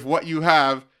if what you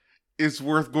have is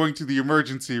worth going to the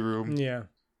emergency room. Yeah.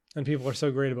 And people are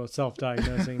so great about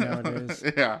self-diagnosing nowadays.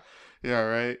 Yeah,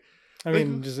 right. I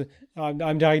mean, just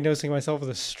I'm diagnosing myself with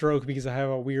a stroke because I have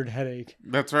a weird headache.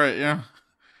 That's right, yeah.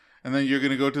 And then you're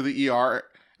going to go to the ER,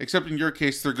 except in your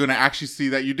case, they're going to actually see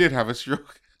that you did have a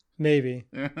stroke. Maybe.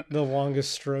 Yeah. The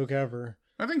longest stroke ever.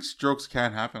 I think strokes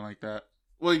can happen like that.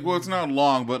 Well, it's not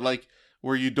long, but like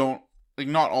where you don't, like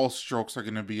not all strokes are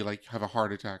going to be like have a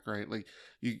heart attack, right? Like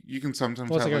you can sometimes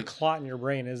it's have like a clot in your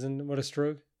brain, isn't what a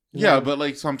stroke? Yeah, but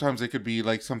like sometimes it could be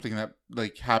like something that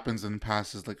like happens and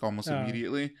passes like almost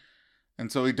immediately.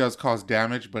 And so it does cause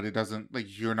damage, but it doesn't,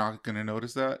 like, you're not going to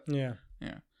notice that. Yeah.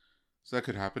 So that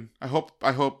could happen. I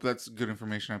hope that's good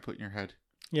information I put in your head.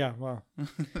 Yeah, well.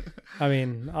 I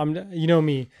mean, you know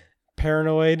me,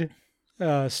 paranoid,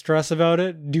 stress about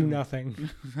it, do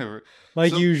nothing.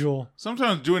 Like usual.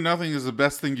 Sometimes doing nothing is the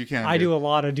best thing you can do. I do a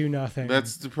lot of do nothing.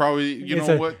 That's probably,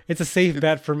 what? It's a safe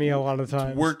bet for me a lot of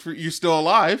times. Worked for, you're still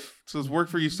alive, so it's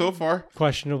worked for you so far.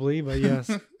 Questionably, but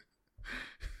yes.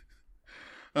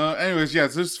 Anyways, yeah,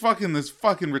 so this fucking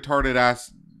retarded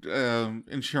ass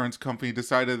insurance company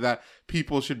decided that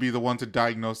people should be the one to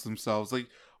diagnose themselves. Like,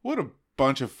 what a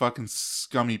bunch of fucking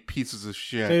scummy pieces of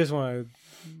shit. They just want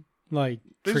to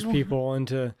trick people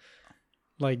into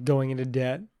like going into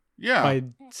debt. Yeah. By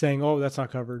saying, "Oh, that's not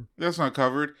covered." That's not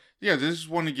covered. Yeah, they just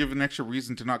want to give an extra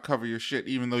reason to not cover your shit,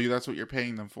 even though that's what you're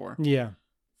paying them for. Yeah.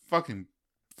 Fucking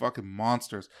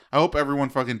monsters. I hope everyone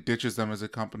fucking ditches them as a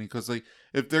company, because like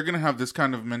if they're gonna have this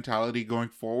kind of mentality going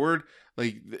forward,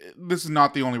 like this is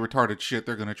not the only retarded shit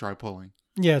they're gonna try pulling.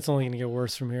 Yeah, it's only gonna get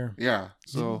worse from here. Yeah.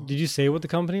 So did you say what the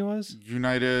company was?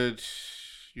 United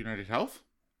Health?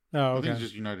 Oh, okay. I think it's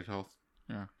just United Health.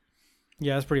 Yeah.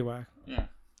 Yeah, that's pretty whack. Yeah.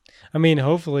 I mean,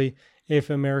 hopefully, if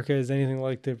America is anything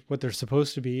like what they're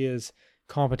supposed to be, is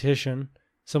competition,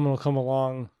 someone will come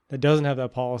along that doesn't have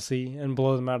that policy and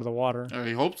blow them out of the water.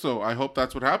 I hope so. I hope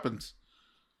that's what happens.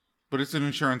 But it's an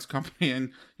insurance company,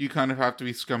 and you kind of have to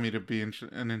be scummy to be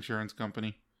an insurance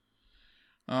company.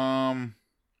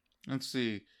 Let's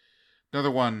see.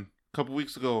 Another one. A couple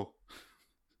weeks ago.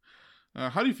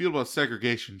 How do you feel about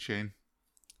segregation, Shane?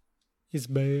 It's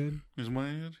bad. It's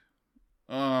bad?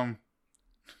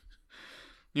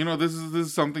 This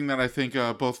is something that I think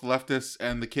both leftists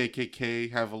and the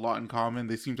KKK have a lot in common.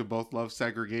 They seem to both love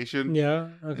segregation. Yeah,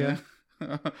 okay.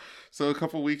 Yeah. So a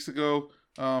couple weeks ago,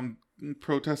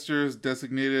 protesters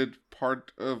designated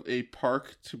part of a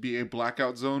park to be a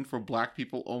blackout zone for black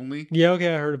people only. Yeah,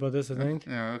 okay, I heard about this, I think.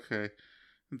 Yeah, okay.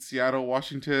 In Seattle,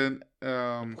 Washington.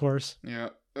 Of course. Yeah.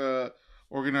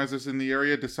 Organizers in the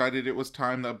area decided it was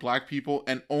time that black people,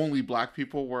 and only black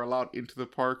people, were allowed into the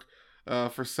park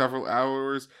for several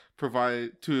hours,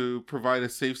 provide a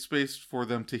safe space for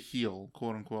them to heal,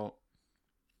 quote unquote.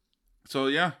 So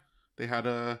yeah, they had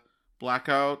a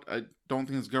blackout. I don't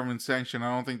think it's government sanctioned.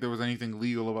 I don't think there was anything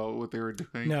legal about what they were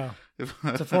doing. No, it's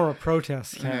a form of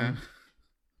protest, Ken.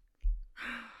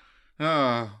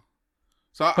 Yeah.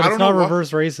 So but I don't know. It's not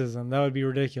reverse racism. That would be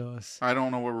ridiculous. I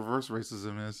don't know what reverse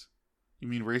racism is. You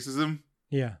mean racism?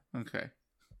 Yeah. Okay.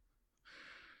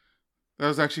 That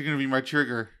was actually going to be my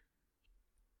trigger.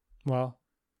 Well,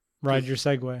 ride your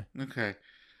segue. Okay.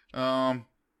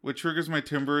 What triggers my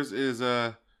timbers is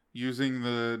using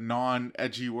the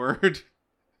non-edgy word.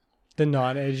 The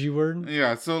non-edgy word?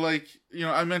 Yeah, so like,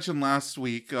 I mentioned last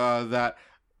week that,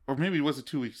 or maybe was it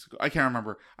 2 weeks ago? I can't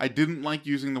remember. I didn't like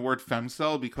using the word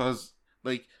femcel because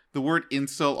like the word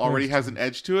incel already has an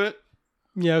edge to it.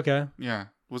 Yeah, okay. Yeah.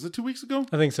 Was it 2 weeks ago?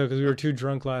 I think so, because we were too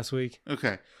drunk last week.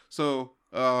 Okay. So,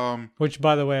 which,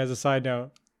 by the way, as a side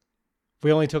note,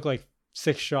 we only took like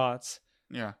 6 shots.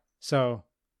 Yeah. So,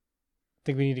 I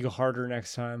think we need to go harder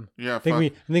next time. Yeah. I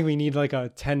think we need like a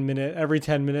 10-minute, every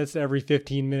 10 minutes, every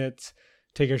 15 minutes,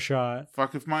 take a shot.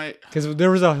 Fuck if my... Because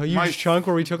there was a huge chunk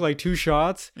where we took like 2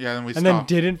 shots. Yeah, then we stopped. Then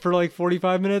didn't for like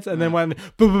 45 minutes and then went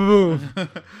boom, boom, boom.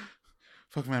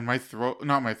 Fuck, man, my throat...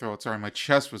 Not my throat, sorry. My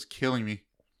chest was killing me.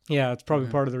 Yeah, it's probably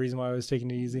part of the reason why I was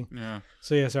taking it easy. Yeah.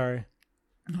 So, yeah, sorry.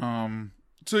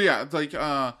 So, yeah, like,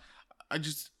 I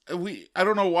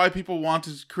don't know why people want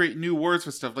to create new words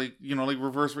for stuff like, you know, like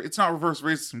reverse. It's not reverse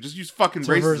racism. Just use fucking racism.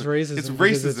 Reverse racism. It's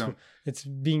racism. It's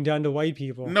being done to white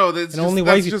people. No, that's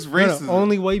just racism. No,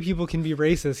 only white people can be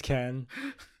racist, Ken.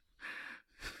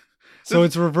 So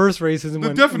it's reverse racism.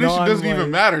 The definition doesn't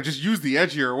even matter. Just use the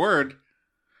edgier word.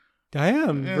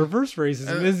 Reverse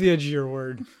racism is the edgier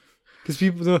word. Because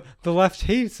people, the left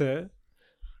hates it.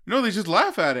 No, they just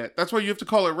laugh at it. That's why you have to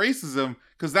call it racism,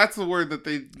 because that's the word that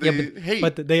they hate.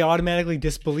 But they automatically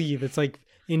disbelieve. It's like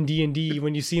in D&D,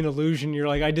 when you see an illusion, you're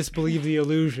like, I disbelieve the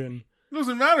illusion. It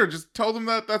doesn't matter. Just tell them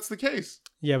that that's the case.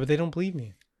 Yeah, but they don't believe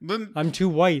me. Then, I'm too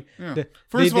white. Yeah.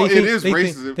 First of all, it is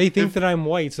racism. They think that I'm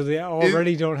white, so they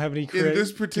already don't have any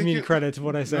credit to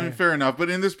what I say. I mean, fair enough. But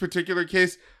in this particular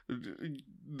case,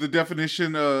 the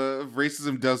definition of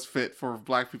racism does fit for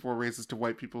black people or racist to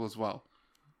white people as well.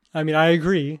 I mean, I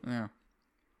agree. Yeah.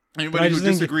 Anybody who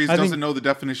disagrees doesn't know the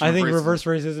definition of racism. I think reverse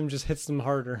racism just hits them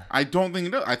harder. I don't think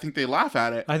it does. I think they laugh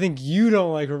at it. I think you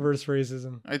don't like reverse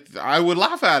racism. I would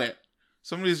laugh at it.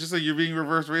 Somebody's just like, you're being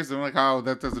reverse racist. I'm like, oh,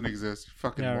 that doesn't exist.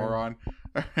 Fucking moron.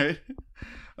 Right.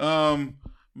 All right.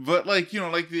 But like, you know,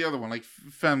 like the other one, like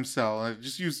femcel. I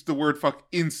just use the word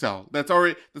incel. That's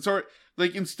already,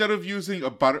 like, instead of using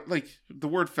the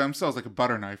word femcel is like a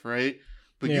butter knife, right?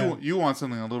 But you want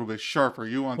something a little bit sharper.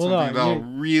 You want something that'll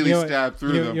really stab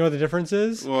through them. You know what the difference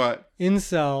is? What?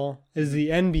 Incel is the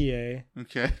NBA.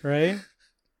 Okay. Right?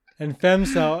 And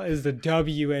femcel is the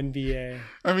WNBA.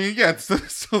 I mean, yeah,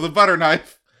 so the butter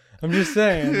knife. I'm just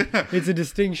saying, it's a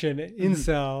distinction.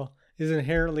 Incel is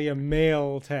inherently a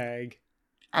male tag.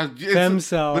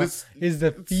 Femcel is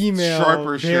the female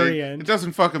sharper variant. Shade. It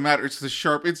doesn't fucking matter. It's the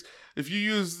sharp. If you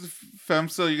use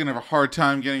femcel, you're gonna have a hard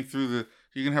time getting through the.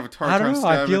 You're gonna have a hard time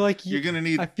stabbing. I feel like you're gonna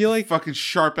need. Fucking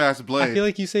sharp ass blade. I feel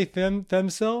like you say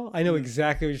femcel. I know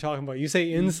exactly what you're talking about. You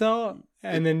say incel,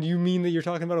 and then you mean that you're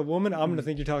talking about a woman. I'm gonna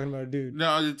think you're talking about a dude.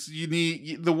 No,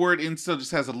 the word incel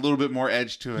just has a little bit more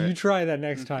edge to it. You try that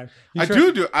next time. I do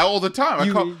it all the time.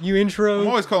 I'm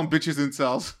always calling bitches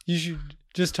incels. You should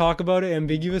just talk about it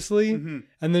ambiguously,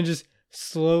 and then just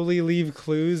slowly leave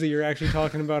clues that you're actually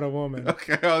talking about a woman.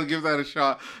 Okay, I'll give that a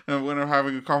shot when I'm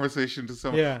having a conversation to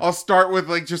someone. Yeah. I'll start with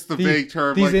like just the vague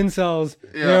term. These incels,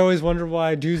 they always wonder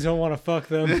why dudes don't want to fuck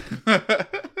them.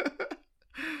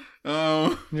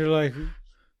 You're like,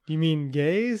 you mean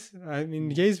gays? I mean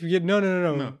gays.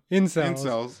 No.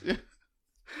 Incels. Yeah.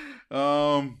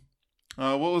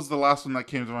 What was the last one that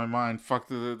came to my mind? Fuck,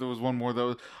 there was one more that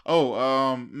was.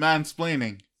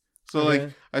 Mansplaining. So,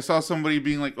 like, I saw somebody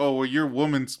being like, oh, well, you're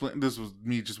woman-splaining. This was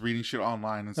me just reading shit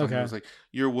online. And somebody was like,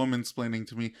 you're woman-splaining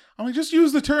to me. I'm like, just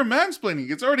use the term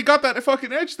mansplaining. It's already got that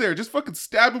fucking edge there. Just fucking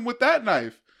stab him with that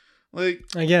knife. Like,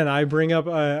 again, I bring up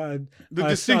the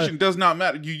distinction does not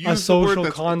matter. You use a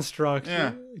social construct.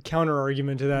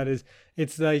 Counter-argument to that is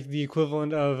it's like the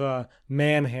equivalent of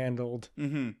manhandled.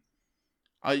 Mm-hmm.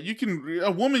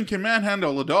 A woman can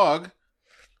manhandle a dog.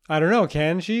 I don't know,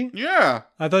 can she? Yeah.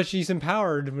 I thought she's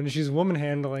empowered when she's woman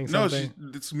handling something.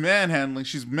 No, it's manhandling.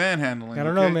 She's manhandling. I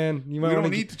don't know, man. We don't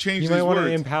need to change these words. You might want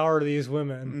to empower these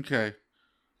women. Okay.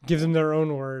 Give them their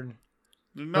own word.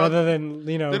 Rather than,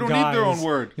 they don't need their own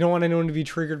word. You don't want anyone to be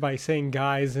triggered by saying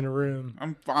guys in a room.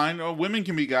 I'm fine. Oh, women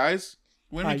can be guys.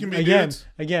 Women can be dudes.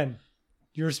 Again,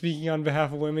 you're speaking on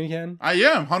behalf of women, Ken? I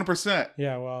am, 100%.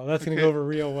 Yeah, well, that's going to go over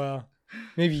real well.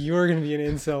 Maybe you're going to be an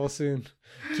incel soon.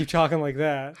 Keep talking like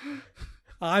that.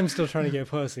 I'm still trying to get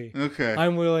pussy. Okay.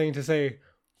 I'm willing to say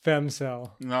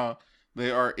femcel. No, they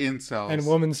are incels. And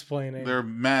womansplaining. They're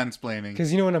mansplaining.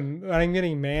 Because when I'm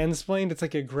getting mansplained, it's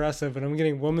like aggressive. And I'm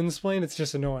getting womansplained, it's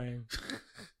just annoying.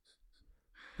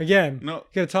 Again, you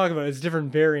got to talk about it. It's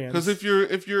different variants. Because if you're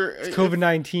it's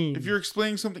COVID-19. If you're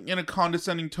explaining something in a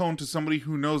condescending tone to somebody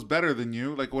who knows better than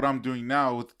you, like what I'm doing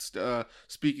now with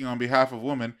speaking on behalf of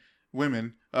women,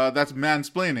 that's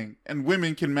mansplaining, and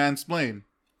women can mansplain.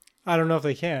 I don't know if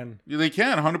they can. Yeah, they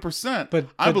can, 100%. But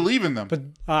I believe in them. But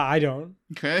I don't.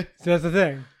 Okay. So that's the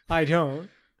thing. I don't.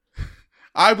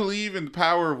 I believe in the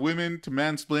power of women to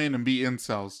mansplain and be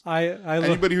incels.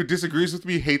 Anybody who disagrees with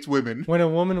me hates women. When a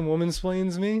woman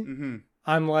womansplains me,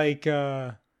 I'm like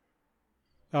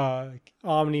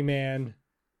Omni-Man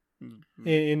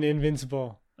in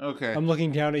Invincible. Okay. I'm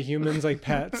looking down at humans like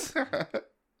pets.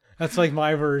 That's like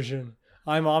my version.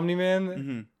 I'm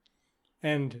Omni-Man,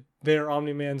 and they're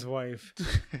Omni-Man's wife.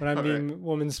 When I'm being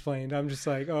woman-splained, I'm just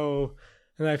like, oh,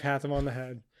 and I pat them on the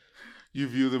head. You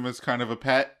view them as kind of a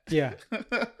pet? Yeah.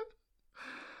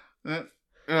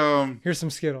 Here's some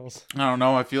Skittles. I don't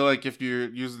know. I feel like if you're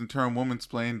using the term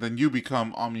woman-splained, then you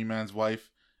become Omni-Man's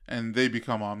wife, and they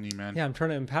become Omni-Man. Yeah, I'm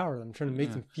trying to empower them. I'm trying to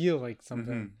make them feel like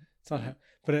something. It's not,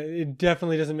 but it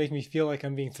definitely doesn't make me feel like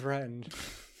I'm being threatened.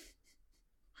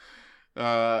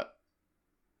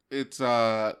 It's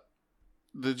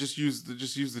they just use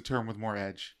the term with more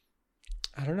edge.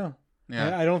 I don't know.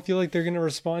 Yeah, I don't feel like they're gonna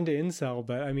respond to incel,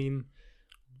 but I mean,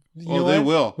 they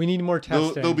will. We need more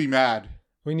testing. They'll be mad.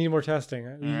 We need more testing.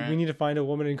 Right. We need to find a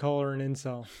woman and call her an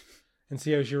incel, and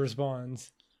see how she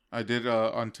responds. I did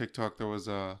on TikTok. There was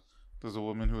a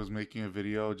woman who was making a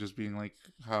video just being like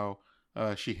how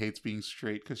she hates being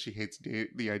straight because she hates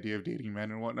the idea of dating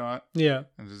men and whatnot. Yeah,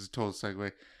 and this is a total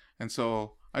segue. And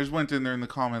so I just went in there in the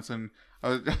comments and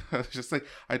I was just like,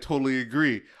 I totally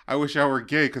agree. I wish I were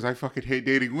gay because I fucking hate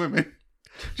dating women.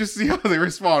 Just see how they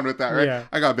respond with that, right? Yeah.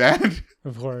 I got banned.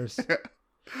 Of course. Did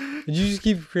you just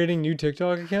keep creating new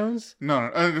TikTok accounts? No,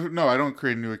 I don't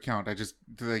create a new account. I just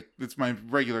it's my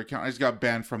regular account. I just got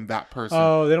banned from that person.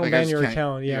 Oh, they don't ban your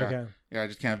account. Yeah, okay. Yeah, I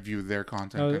just can't view their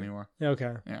content anymore.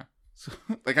 Okay. Yeah. So,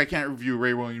 I can't review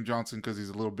Ray William Johnson because he's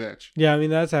a little bitch. Yeah, I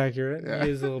mean that's accurate. Yeah. He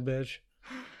is a little bitch.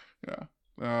 Yeah.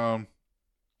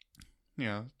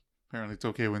 Yeah. Apparently it's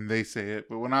okay when they say it,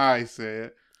 but when I say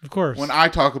it, of course, when I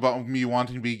talk about me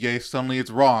wanting to be gay, suddenly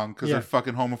it's wrong because they're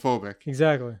fucking homophobic.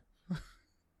 Exactly.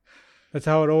 That's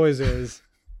how it always is.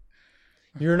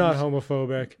 You're not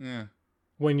homophobic. Yeah.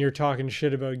 When you're talking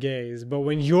shit about gays, but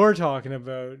when you're talking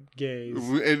about gays,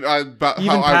 and about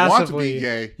how I want to be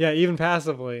gay, even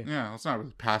passively, it's not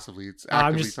really passively. It's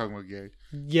actively talking about gay.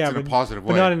 Yeah, in a positive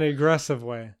way, but not in an aggressive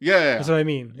way. Yeah, that's what I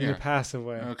mean. In a passive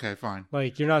way. Okay, fine.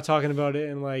 Like you're not talking about it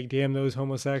in like, damn those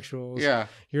homosexuals. Yeah,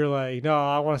 you're like, no,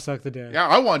 I want to suck the dick. Yeah,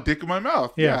 I want dick in my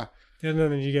mouth. Yeah. And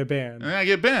then you get banned. And I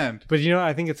get banned. But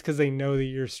I think it's because they know that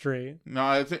you're straight. No,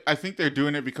 I think they're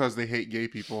doing it because they hate gay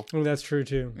people. Oh, that's true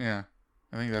too. Yeah.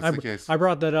 I think that's the case. I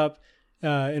brought that up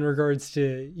in regards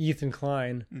to Ethan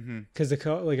Klein because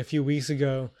like a few weeks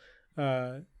ago,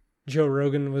 Joe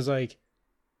Rogan was like,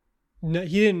 no,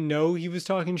 he didn't know he was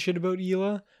talking shit about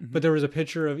Hila, but there was a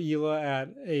picture of Hila at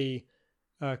a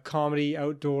comedy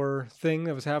outdoor thing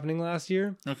that was happening last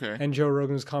year. Okay. And Joe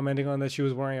Rogan was commenting on that she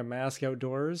was wearing a mask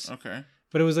outdoors. Okay.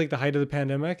 But it was like the height of the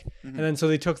pandemic. And then so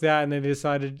they took that and they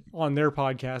decided on their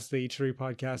podcast, the H3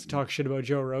 podcast, to talk shit about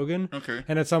Joe Rogan. Okay.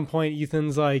 And at some point,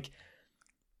 Ethan's like,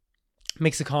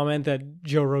 makes a comment that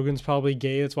Joe Rogan's probably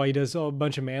gay. That's why he does a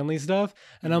bunch of manly stuff.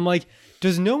 And I'm like,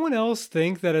 does no one else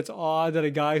think that it's odd that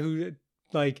a guy who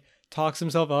like talks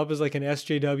himself up as like an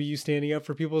SJW standing up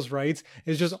for people's rights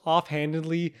is just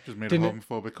offhandedly just made a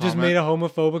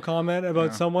homophobic comment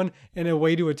about someone in a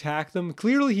way to attack them?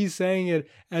 Clearly he's saying it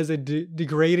as a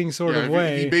degrading sort of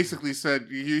way. He basically said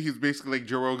he's basically like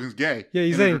Joe Rogan's gay. Yeah,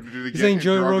 he's saying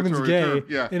Joe Rogan's gay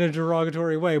in a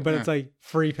derogatory way, but it's like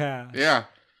free pass. Yeah.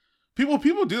 People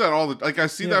do that all the like I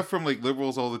see that from like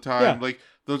liberals all the time. Yeah. Like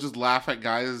they'll just laugh at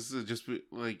guys. Just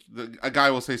like a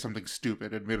guy will say something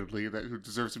stupid, admittedly, who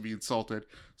deserves to be insulted.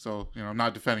 So I'm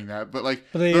not defending that, but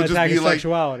they they'll just be like,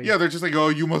 sexuality. Yeah, they're just like, oh,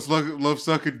 you must love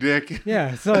sucking dick.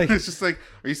 Yeah, it's like it's just like,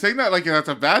 are you saying that like that's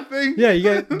a bad thing?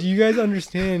 Yeah, do you guys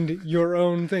understand your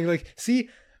own thing? Like, see,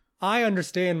 I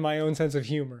understand my own sense of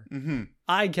humor. Mm-hmm.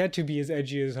 I get to be as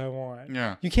edgy as I want.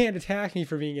 Yeah. You can't attack me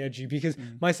for being edgy because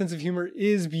my sense of humor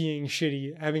is being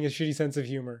shitty, having a shitty sense of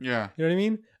humor. Yeah. You know what I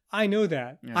mean? I know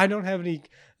that. Yeah. I don't have any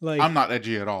I'm not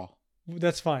edgy at all.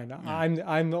 That's fine. Yeah.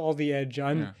 I'm all the edge.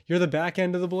 You're the back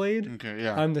end of the blade. Okay,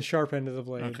 yeah. I'm the sharp end of the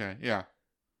blade. Okay, yeah.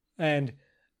 And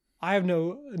I have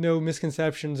no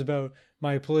misconceptions about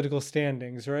my political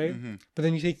standings, right? Mm-hmm. But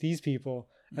then you take these people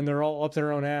and they're all up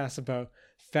their own ass about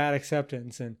fat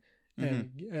acceptance and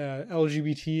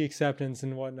LGBT acceptance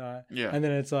and whatnot. Yeah. And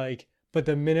then it's like, but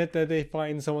the minute that they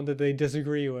find someone that they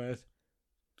disagree with,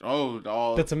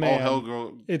 that's a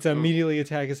man. It's immediately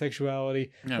attack his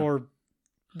sexuality or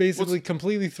basically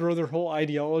completely throw their whole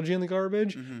ideology in the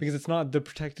garbage because it's not the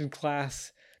protected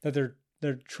class that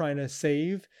they're trying to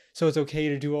save. So it's okay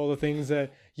to do all the things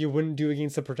that you wouldn't do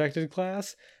against the protected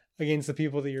class against the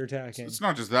people that you're attacking. It's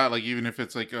not just that. Like even if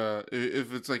it's like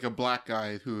a black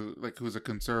guy who's a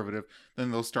conservative,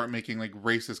 then they'll start making like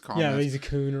racist comments. Yeah, he's a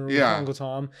coon or Uncle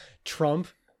Tom. Trump,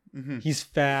 he's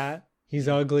fat. He's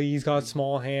ugly. He's got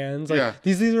small hands. Like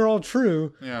these are all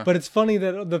true. Yeah. But it's funny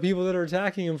that the people that are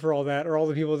attacking him for all that are all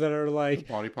the people that are like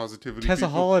body positivity. Tessa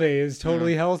Holiday is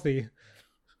totally healthy.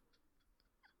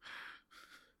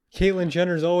 Caitlyn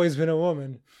Jenner's always been a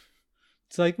woman.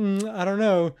 It's like, I don't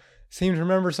know. Seem to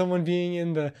remember someone being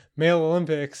in the male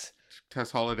Olympics.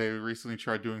 Tess Holliday recently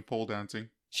tried doing pole dancing.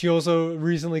 She also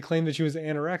recently claimed that she was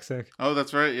anorexic. Oh,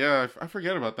 that's right. Yeah, I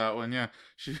forget about that one. Yeah,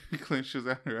 she claimed she was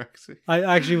anorexic. I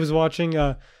actually was watching.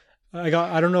 I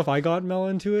don't know if I got Mel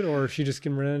into it or if she just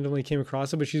randomly came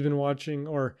across it, but she's been watching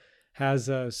or has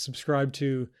subscribed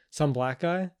to Some Black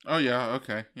Guy. Oh yeah,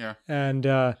 okay, yeah.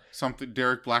 And something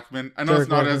Derek Blackman. I know Derek it's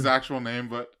not Blackman. His actual name,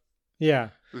 but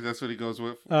yeah, that's what he goes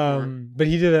with. But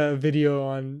he did a video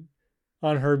on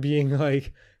her being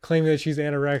like claiming that she's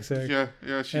anorexic. Yeah,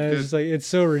 she and did. It's just like it's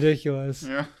so ridiculous.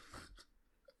 Yeah.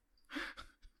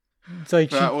 It's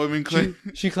like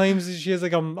she claims that she has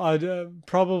like a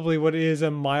probably what is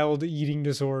a mild eating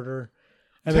disorder,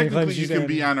 and then claims you can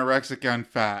be anorexic and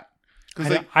fat.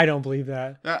 Because I don't believe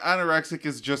that. Anorexic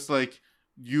is just like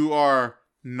you are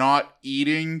not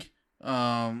eating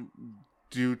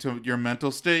due to your mental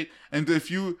state, and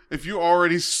if you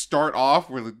already start off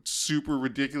with a super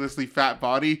ridiculously fat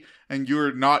body and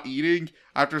you're not eating,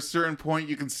 after a certain point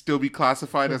you can still be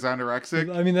classified as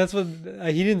anorexic. I mean, that's what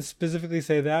he didn't specifically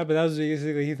say that, but that was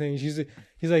basically he thinks.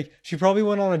 He's like, she probably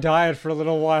went on a diet for a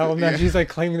little while and then she's like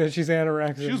claiming that she's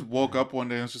anorexic. She just woke up one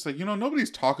day and was just like,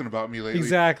 nobody's talking about me lately.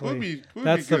 Exactly.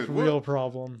 That's the real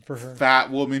problem for her.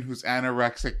 Fat woman who's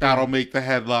anorexic, that'll make the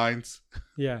headlines.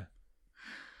 Yeah.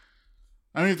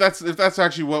 I mean, if that's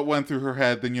actually what went through her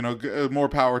head, then more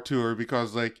power to her,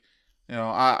 because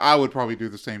I would probably do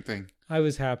the same thing. I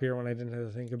was happier when I didn't have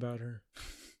to think about her.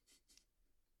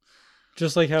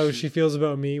 Just like how she feels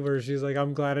about me, where she's like,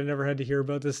 "I'm glad I never had to hear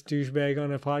about this douchebag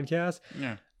on a podcast."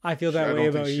 Yeah, I feel that way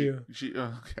about you.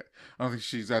 Okay. I don't think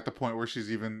she's at the point where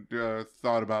she's even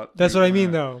thought about. That's what I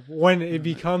mean, though. When it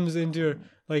becomes into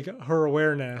like her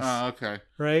awareness. Okay.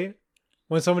 Right.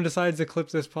 When someone decides to clip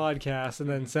this podcast and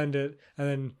then send it and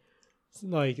then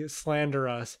like slander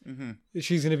us,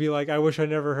 she's going to be like, I wish I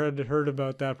never heard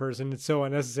about that person. It's so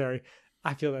unnecessary.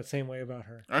 I feel that same way about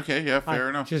her. Okay. Yeah. Fair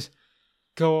enough. Just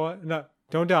go on.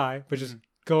 Don't die, but just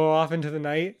go off into the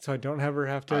night so I don't ever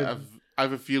have to. I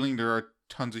have a feeling there are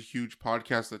tons of huge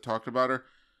podcasts that talked about her.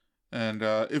 And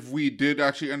if we did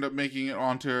actually end up making it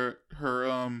onto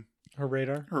her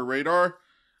radar,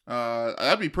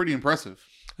 that'd be pretty impressive.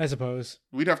 I suppose.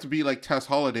 We'd have to be like Tess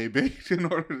Holliday big in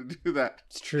order to do that.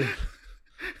 It's true.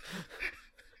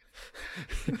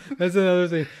 That's another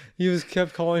thing. He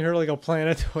kept calling her like a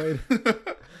planetoid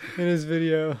in his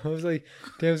video. I was like,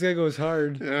 damn, this guy goes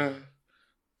hard. Yeah.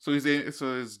 So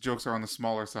his jokes are on the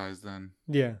smaller size then.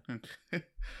 Yeah. Okay.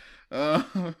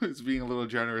 He's being a little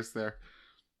generous there.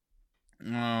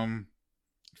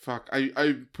 Fuck.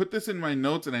 I put this in my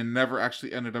notes and I never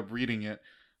actually ended up reading it.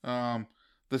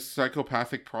 The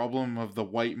psychopathic problem of the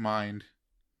white mind.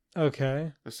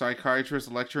 Okay. A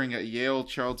psychiatrist lecturing at Yale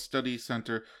Child Study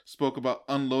Center spoke about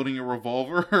unloading a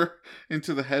revolver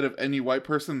into the head of any white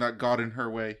person that got in her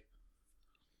way.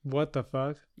 What the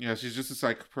fuck? Yeah, she's just a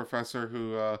psych professor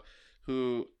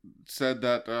who said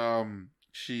that I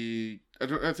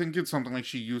think it's something like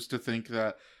she used to think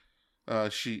that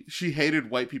she hated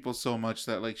white people so much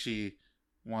that like she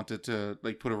wanted to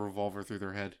like put a revolver through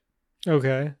their head.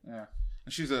 Okay. Yeah.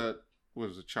 She's a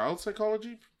child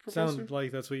psychology professor? Sounds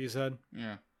like that's what you said.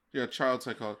 Yeah, child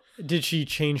psychology. Did she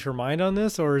change her mind on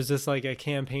this, or is this like a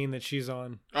campaign that she's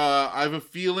on? I have a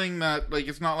feeling that like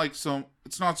it's not so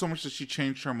much that she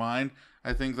changed her mind.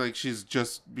 I think like she's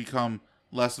just become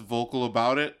less vocal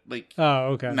about it. Like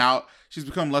okay. Now she's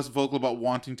become less vocal about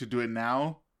wanting to do it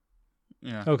now.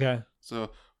 Yeah. Okay.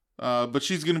 So but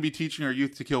she's going to be teaching our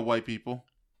youth to kill white people.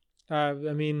 I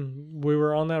mean, we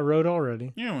were on that road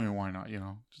already. Yeah, I mean, why not?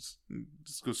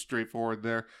 Just go straight forward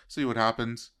there. See what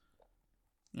happens.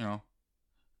 And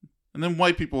then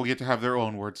white people will get to have their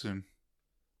own word soon.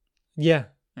 Yeah.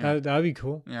 That'd be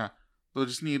cool. Yeah, they'll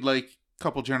just need like a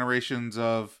couple generations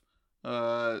of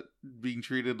being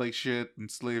treated like shit and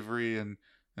slavery and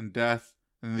death,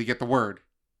 and then they get the word.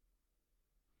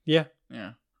 Yeah.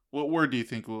 Yeah. What word do you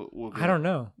think will get? I don't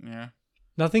know. Yeah.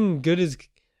 Nothing good is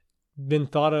been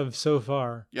thought of so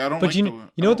far. Yeah, I don't. But you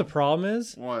know what the problem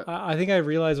is? What? I think I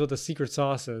realized what the secret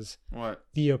sauce is. What?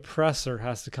 The oppressor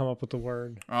has to come up with the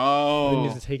word. Oh, they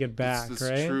need to take it back, that's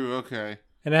right? True. Okay.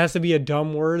 And it has to be a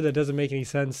dumb word that doesn't make any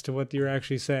sense to what you're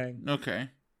actually saying. Okay.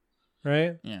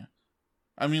 Right? Yeah.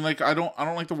 I mean, like I don't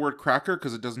like the word cracker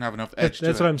because it doesn't have enough edge.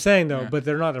 That's what I'm saying, though. Yeah. But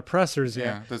they're not oppressors yet.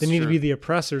 Yeah, that's they need true. to be the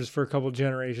oppressors for a couple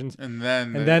generations, and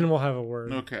then we'll have a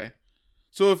word. Okay.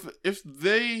 So if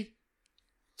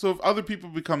other people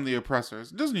become the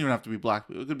oppressors, it doesn't even have to be black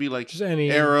people. It could be like just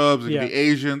any Arabs. It could be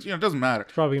Asians. It doesn't matter.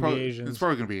 It's probably gonna be Asians. It's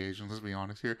probably gonna be Asians. Let's be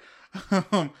honest here.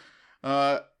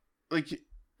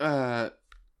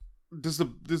 does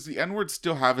the N-word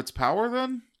still have its power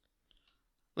then?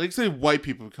 Like, say white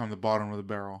people become the bottom of the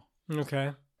barrel.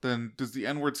 Okay. Then does the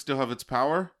N-word still have its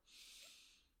power?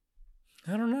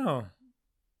 I don't know.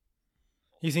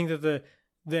 You think that the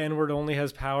N-word only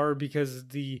has power because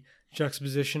the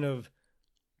juxtaposition of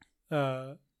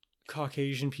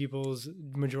Caucasian people's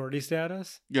majority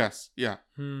status? Yes, yeah.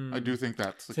 I do think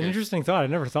that's the It's case. an interesting thought. I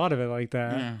never thought of it like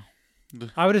that. Yeah.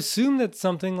 I would assume that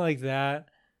something like that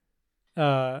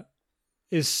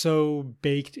is so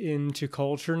baked into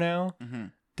culture now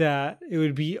that it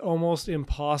would be almost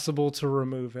impossible to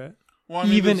remove it. Well, I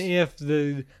mean, even if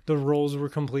the roles were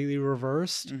completely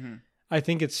reversed, I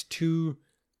think it's too,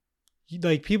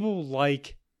 like, people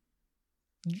like,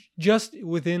 just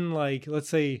within, like, let's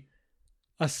say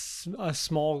a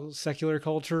small secular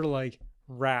culture like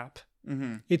rap.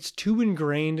 It's too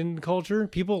ingrained in culture.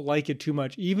 People like it too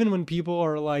much. Even when people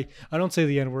are like, I don't say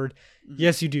the N-word.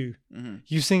 Yes, you do.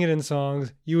 You sing it in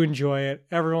songs. You enjoy it.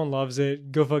 Everyone loves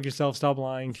it. Go fuck yourself. Stop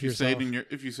lying to yourself.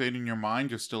 If you say it in your mind,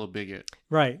 you're still a bigot.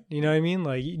 Right. You know what I mean?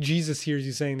 Like, Jesus hears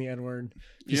you saying the N-word.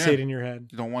 If you say it in your head.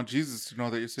 You don't want Jesus to know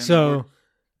that you're saying the N-word. So,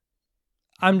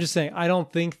 I'm just saying, I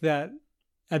don't think that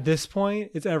at this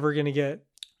point it's ever going to get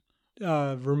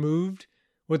removed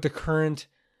with the current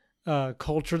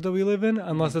culture that we live in,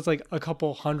 unless it's like a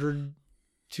couple hundred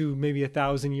to maybe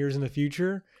 1,000 years in the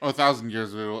future. 1,000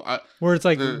 years where it's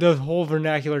like the whole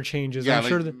vernacular changes. Yeah, I'm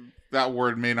sure that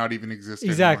word may not even exist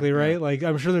exactly anymore. Right. Yeah. Like,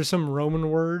 I'm sure there's some Roman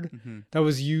word that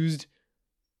was used,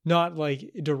 not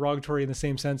like derogatory in the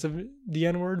same sense of the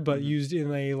N-word, but used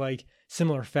in a like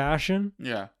similar fashion.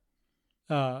 Yeah.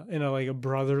 In a like a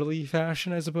brotherly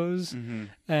fashion, I suppose.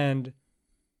 And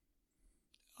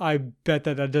I bet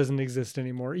that doesn't exist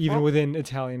anymore, even within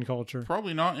Italian culture.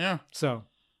 Probably not, yeah. So,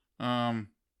 well,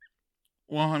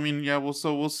 I mean, yeah. We'll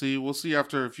see. We'll see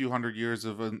after a few hundred years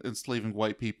of enslaving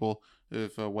white people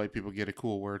if white people get a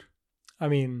cool word. I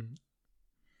mean,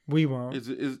 we won't.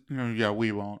 Yeah,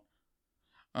 we won't.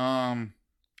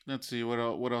 Let's see what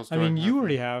else. I mean, you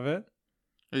already have it.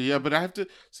 Yeah, but I have to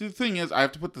see. The thing is, I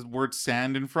have to put the word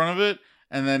 "sand" in front of it,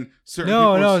 and then certain.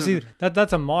 No. See,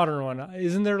 that's a modern one.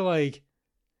 Isn't there like?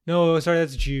 No, sorry,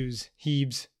 that's Jews.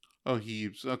 Hebes. Oh,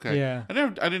 Hebes. Okay. Yeah. I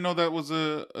didn't know that was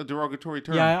a derogatory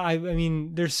term. Yeah, I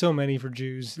mean, there's so many for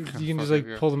Jews. You can just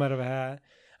like pull them out of a hat.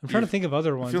 I'm trying to think of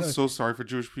other ones. I feel so sorry for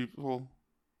Jewish people.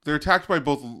 They're attacked by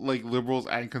both like liberals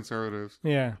and conservatives.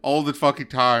 Yeah. All the fucking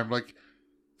time. Like,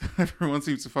 everyone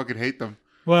seems to fucking hate them.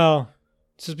 Well,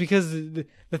 it's just because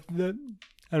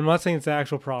I'm not saying it's the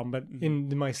actual problem, but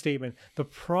in my statement, the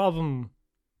problem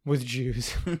with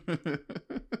Jews,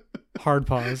 hard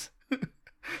pause.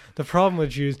 The problem with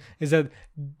Jews is that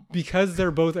because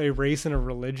they're both a race and a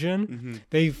religion,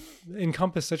 they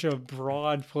encompass such a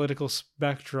broad political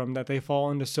spectrum that they fall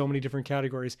into so many different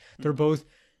categories. They're both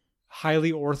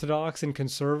highly orthodox and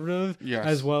conservative,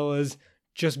 as well as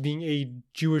just being a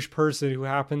Jewish person who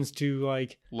happens to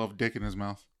like love dick in his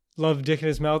mouth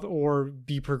or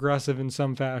be progressive in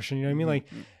some fashion. You know what I mean? Like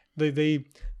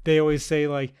they always say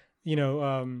like, you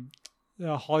know,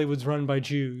 Hollywood's run by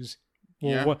Jews.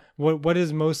 Well, what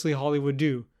does mostly Hollywood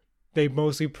do? They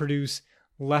mostly produce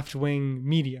left-wing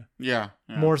media. Yeah.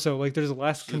 More so, like there's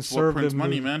less conservative. It's what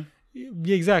prints money, man.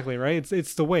 Yeah, exactly, right?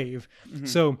 It's the wave.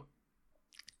 So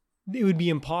it would be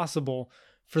impossible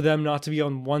for them not to be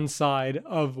on one side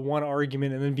of one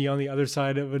argument and then be on the other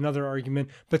side of another argument,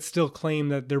 but still claim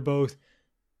that they're both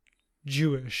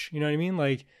Jewish. You know what I mean?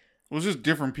 Like, well, it's just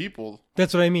different people.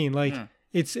 That's what I mean. Like. Yeah.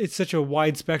 It's such a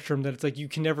wide spectrum that it's like you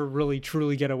can never really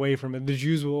truly get away from it. The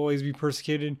Jews will always be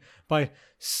persecuted by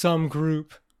some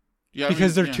group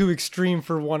because they're too extreme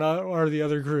for one or the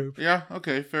other group. Yeah,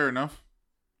 okay, fair enough.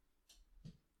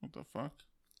 What the fuck?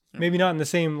 Yeah. Maybe not in the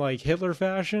same like Hitler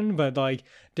fashion, but like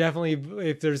definitely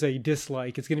if there's a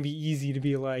dislike, it's going to be easy to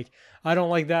be like, I don't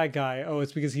like that guy. Oh,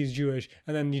 it's because he's Jewish.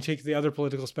 And then you take the other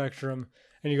political spectrum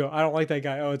and you go, I don't like that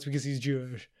guy. Oh, it's because he's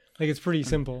Jewish. Like, it's pretty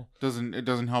simple. It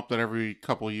doesn't help that every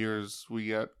couple of years we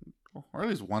get, or at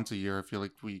least once a year, I feel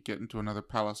like we get into another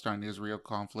Palestine-Israel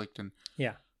conflict, and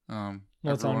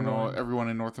everyone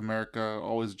in North America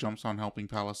always jumps on helping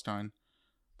Palestine,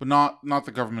 but not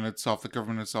the government itself. The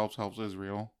government itself helps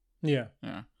Israel. Yeah.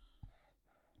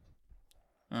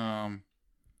 There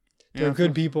are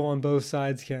good people on both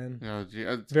sides, Ken.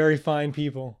 Yeah. Very fine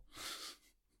people.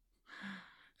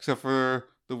 Except for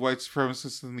the white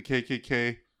supremacists and the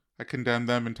KKK. I condemn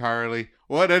them entirely.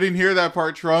 What? I didn't hear that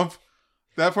part, Trump.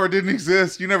 That part didn't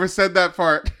exist. You never said that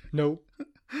part. Nope.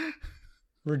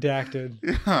 Redacted.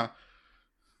 Yeah.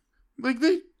 Like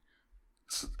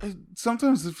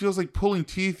sometimes it feels like pulling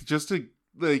teeth just to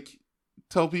like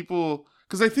tell people,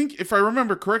 Because I think, if I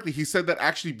remember correctly, he said that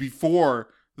actually before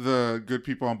the good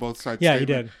people on both sides. Yeah, statement.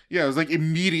 he did. Yeah, it was like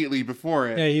immediately before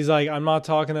it. Yeah, he's like, I'm not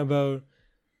talking about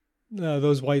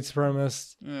those white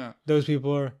supremacists. Yeah. Those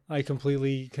people I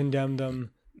completely condemn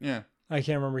them. Yeah. I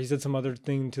can't remember. He said some other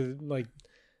thing to like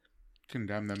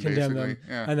condemn them basically.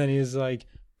 Yeah. And then he's like,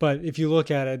 but if you look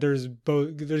at it, there's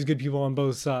good people on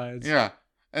both sides. Yeah.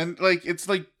 And like it's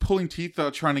like pulling teeth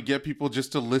out trying to get people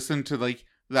just to listen to like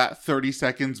that 30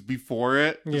 seconds before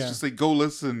it. It's just like go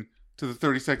listen to the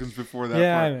 30 seconds before that.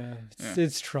 Yeah, part. I know.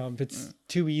 It's Trump. It's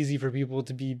too easy for people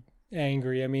to be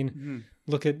angry. I mean,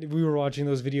 we were watching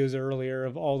those videos earlier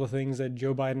of all the things that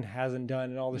Joe Biden hasn't done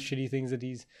and all the shitty things that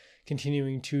he's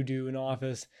continuing to do in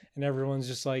office, and everyone's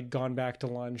just like gone back to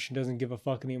lunch and doesn't give a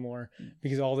fuck anymore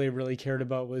because all they really cared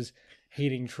about was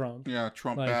hating Trump. Yeah,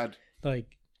 Trump bad.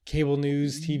 Like cable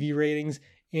news, TV ratings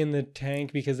in the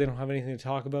tank because they don't have anything to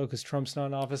talk about because Trump's not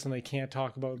in office and they can't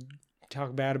talk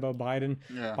bad about Biden.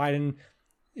 Yeah. Biden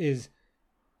is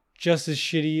just as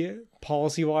shitty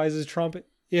policy-wise as Trump,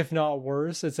 if not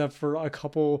worse, except for a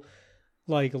couple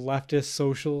like leftist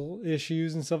social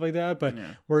issues and stuff like that. But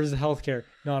where's the healthcare?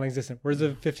 Non-existent. Where's the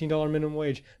 $15 minimum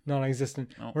wage?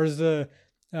 Non-existent. Oh. Where's the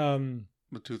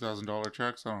 $2,000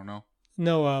 checks? I don't know.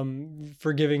 No,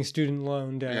 forgiving student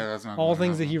loan debt. Yeah, that's not all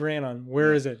things that he ran on.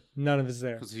 Where is it? None of it's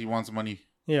there. Because he wants money.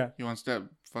 Yeah. He wants that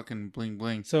fucking bling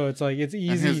bling. So it's like it's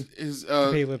easy his to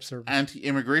pay lip service.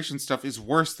 Anti-immigration stuff is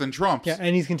worse than Trump's. Yeah,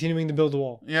 and he's continuing to build the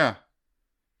wall. Yeah.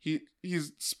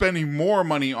 He's spending more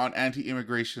money on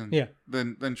anti-immigration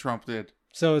than Trump did.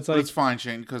 So it's like... But it's fine,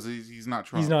 Shane, because he's not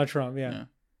Trump. He's not Trump, yeah.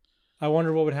 I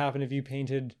wonder what would happen if you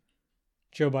painted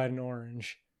Joe Biden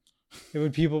orange.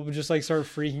 People would just like start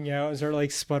freaking out and start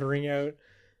like sputtering out.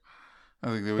 I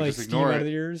think they would like just ignore steam it. Out of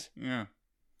the ears. Yeah.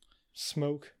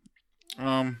 Smoke.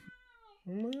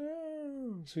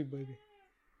 Sweet baby.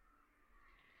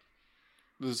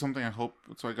 This is something I hope...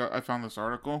 So I found this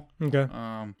article. Okay.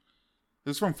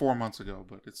 This is from 4 months ago,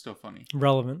 but it's still funny.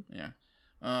 Relevant. Yeah.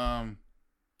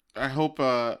 I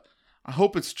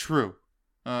hope it's true.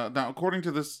 Now, according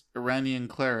to this Iranian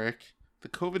cleric, the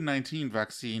COVID-19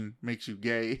 vaccine makes you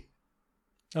gay.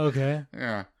 Okay.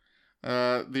 Yeah.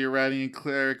 The Iranian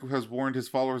cleric has warned his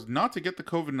followers not to get the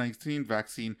COVID-19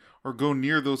 vaccine or go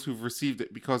near those who've received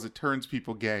it because it turns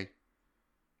people gay.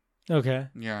 Okay.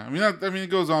 Yeah. I mean,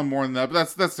 it goes on more than that,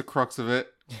 but that's the crux of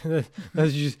it.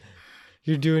 That's just...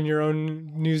 You're doing your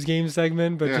own news game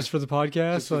segment, but just for the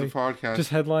podcast? Just for the podcast. Just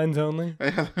headlines only?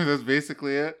 That's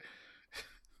basically it.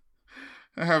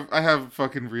 I have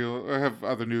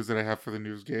other news that I have for the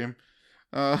news game.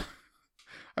 I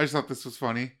just thought this was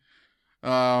funny.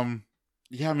 Yeah,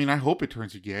 I mean, I hope it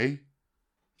turns you gay.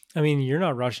 I mean, you're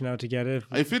not rushing out to get it.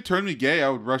 If it turned me gay, I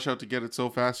would rush out to get it so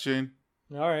fast, Shane.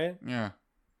 All right. Yeah.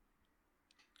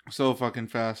 So fucking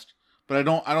fast. But I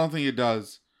don't think it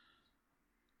does.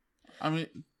 I mean,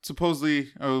 supposedly,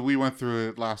 we went through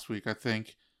it last week, I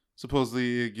think.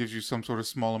 Supposedly, it gives you some sort of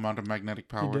small amount of magnetic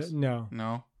powers. No.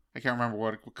 No? I can't remember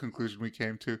what conclusion we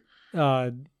came to.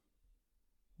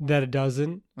 That it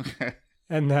doesn't. Okay.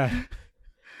 And that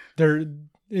there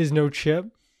is no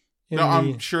chip.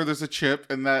 I'm sure there's a chip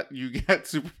and that you get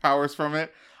superpowers from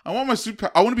it. I want to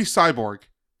be cyborg.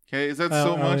 Okay, is that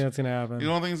so much? I don't think that's going to happen. You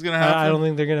don't think it's going to happen? I don't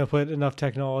think they're going to put enough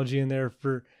technology in there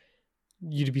for...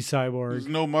 you to be cyborg. There's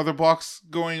no mother box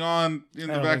going on in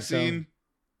the vaccine.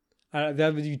 So.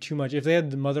 That would be too much. If they had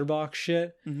the mother box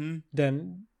shit,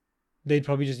 then they'd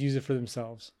probably just use it for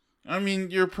themselves. I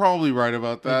mean, you're probably right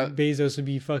about that. Like Bezos would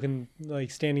be fucking like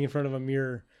standing in front of a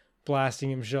mirror, blasting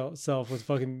himself with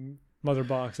fucking mother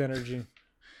box energy.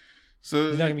 So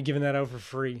he's not gonna be giving that out for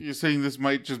free. You're saying this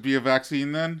might just be a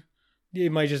vaccine then?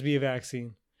 It might just be a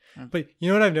vaccine. But you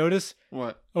know what I've noticed?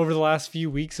 What? Over the last few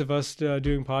weeks of us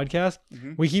doing podcasts,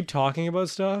 we keep talking about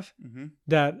stuff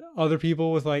that other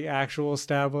people with like actual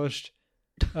established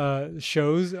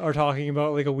shows are talking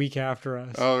about like a week after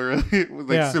us. Oh, really?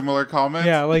 Like similar comments?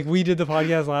 Yeah, like we did the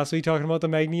podcast last week talking about the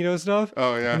Magneto stuff.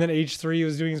 Oh, yeah. And then H3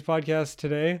 was doing his podcast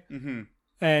today.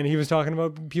 And he was talking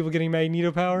about people getting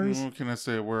Magneto powers. What can I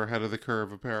say? We're ahead of the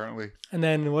curve, apparently. And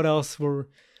then what else? There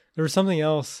was something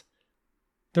else.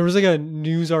 There was like a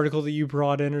news article that you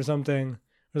brought in or something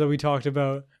or that we talked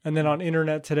about. And then on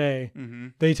Internet Today,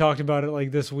 they talked about it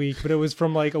like this week. But it was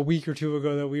from like a week or two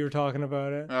ago that we were talking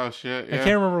about it. Oh, shit. Yeah. I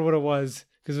can't remember what it was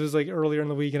because it was like earlier in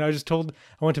the week. And I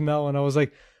went to Mel and I was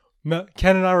like,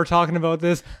 Ken and I were talking about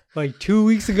this like 2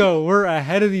 weeks ago. We're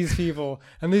ahead of these people.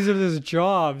 And these are those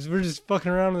jobs. We're just fucking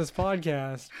around on this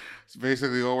podcast. It's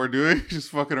basically all we're doing.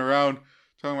 Just fucking around.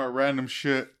 Talking about random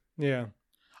shit. Yeah.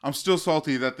 I'm still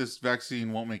salty that this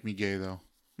vaccine won't make me gay, though.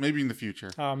 Maybe in the future.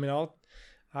 I mean,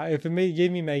 If it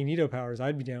gave me Magneto powers,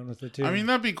 I'd be down with it too. I mean,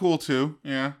 that'd be cool too.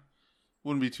 Yeah.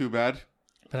 Wouldn't be too bad.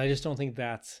 But I just don't think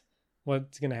that's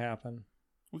what's going to happen.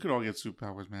 We could all get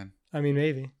superpowers, man. I mean,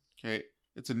 maybe. Okay.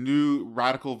 It's a new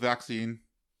radical vaccine.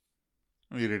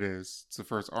 I mean, it is. It's the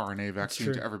first RNA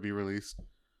vaccine to ever be released.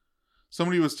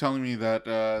 Somebody was telling me that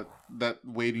that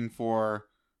waiting for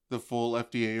the full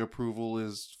FDA approval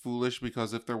is foolish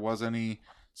because if there was any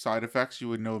side effects, you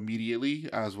would know immediately,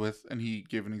 as with, and he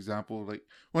gave an example, like,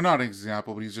 well, not an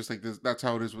example, but he's just like, this, that's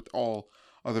how it is with all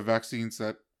other vaccines,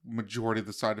 that majority of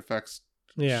the side effects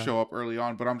show up early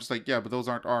on. But I'm just like, yeah, but those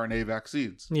aren't RNA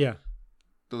vaccines. Yeah.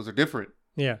 Those are different.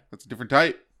 Yeah. That's a different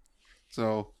type.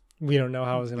 So we don't know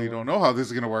how it's we don't know how this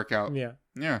is going to work out. Yeah.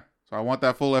 Yeah. So I want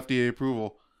that full FDA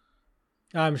approval.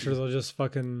 I'm sure they'll just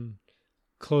fucking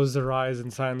close their eyes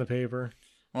and sign the paper.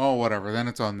 Oh, whatever. Then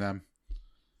it's on them.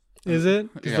 Is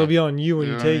it? Because it'll be on you when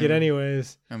you take it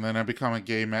anyways. And then I become a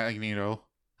gay Magneto.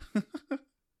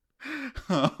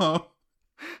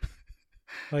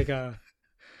 Like a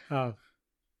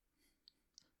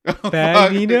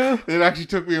Magneto? It actually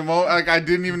took me a moment. Like, I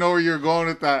didn't even know where you were going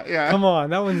with that. Yeah. Come on,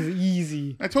 that one's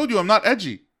easy. I told you I'm not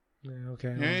edgy. Yeah,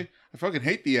 okay. Yeah, I fucking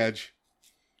hate the edge.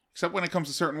 Except when it comes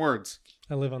to certain words.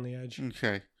 I live on the edge.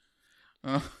 Okay.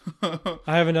 I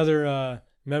have another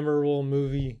memorable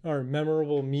movie or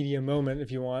memorable media moment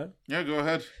if you want. Yeah, go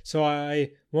ahead. So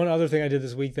one other thing I did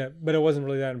this week but it wasn't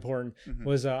really that important,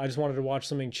 was I just wanted to watch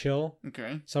something chill.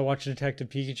 Okay. So I watched Detective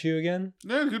Pikachu again.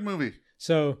 Yeah, good movie.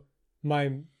 So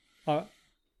my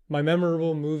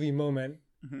memorable movie moment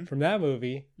from that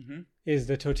movie is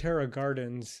the Totara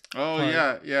Gardens. Oh,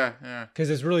 part. Yeah. Because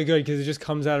it's really good because it just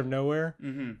comes out of nowhere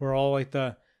where all like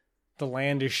the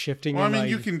land is shifting. Well, I mean, like,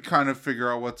 you can kind of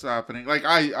figure out what's happening. Like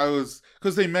I was,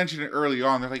 because they mentioned it early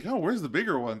on. They're like, oh, where's the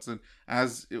bigger ones? And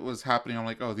as it was happening, I'm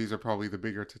like, oh, these are probably the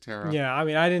bigger Totara. Yeah, I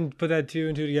mean, I didn't put that two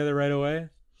and two together right away.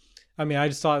 I mean, I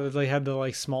just thought that they had the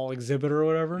like small exhibit or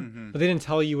whatever, but they didn't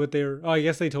tell you what they were. Oh, I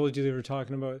guess they told you they were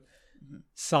talking about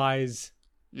size,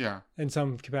 in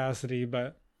some capacity,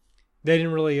 but they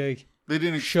didn't really like. They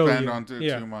didn't expand onto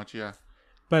it too much,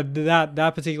 But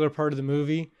that particular part of the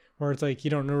movie where it's like you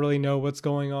don't really know what's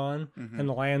going on and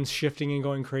the land's shifting and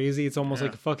going crazy, it's almost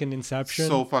like a fucking Inception.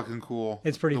 So fucking cool.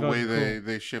 It's pretty. The fucking way cool.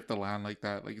 they shift the land like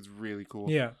that, like it's really cool.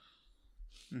 Yeah.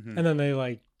 And then they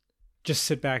like just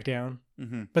sit back down.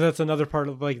 But that's another part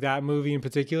of like that movie in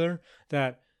particular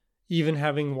that even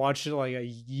having watched it like a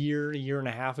year and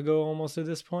a half ago almost at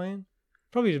this point,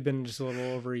 probably have been just a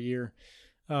little over a year.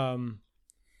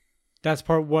 That's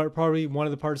probably one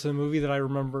of the parts of the movie that I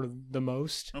remember the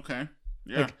most. Okay.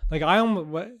 Yeah. Like I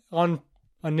almost on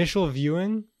initial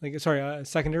viewing,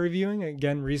 secondary viewing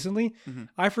again recently,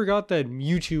 I forgot that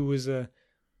Mewtwo was a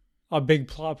big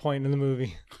plot point in the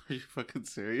movie. Are you fucking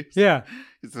serious? Yeah.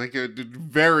 It's like a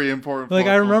very important like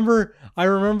I remember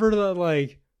that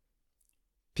like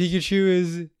Pikachu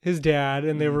is his dad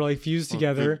and they were like fused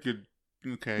together. Good.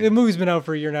 Okay. The movie's been out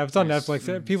for a year now. It's on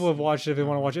Netflix. People have watched it if they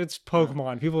want to watch it. It's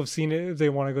Pokemon. People have seen it if they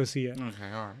want to go see it.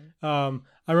 Okay, all right.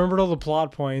 I remembered all the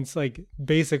plot points, like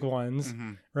basic ones,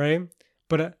 right?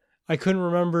 But I couldn't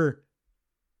remember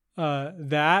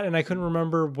that, and I couldn't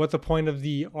remember what the point of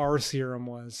the R serum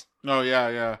was. Oh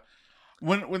yeah.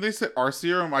 When they said R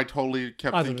serum, I totally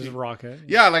kept thinking it was Rocket.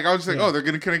 Yeah, like I was just like, oh, they're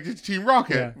gonna connect it to Team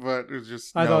Rocket, but it was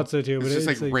just I thought so too. It's but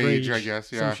just like rage, I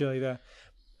guess. Yeah, some shit like that.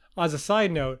 As a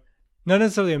side note, not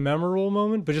necessarily a memorable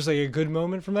moment, but just like a good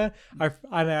moment from that.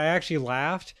 I actually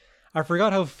laughed. I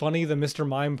forgot how funny the Mr.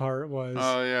 Mime part was.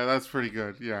 Oh yeah, that's pretty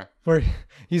good. Yeah, where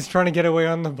he's trying to get away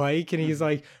on the bike and he's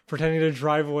like pretending to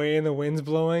drive away and the wind's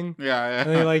blowing. Yeah. And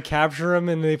they like capture him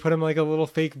and they put him like a little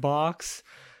fake box.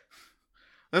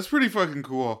 That's pretty fucking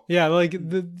cool. Yeah, like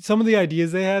some of the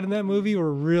ideas they had in that movie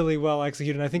were really well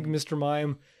executed. And I think Mr.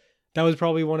 Mime, that was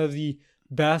probably one of the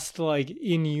best like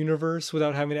in universe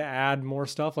without having to add more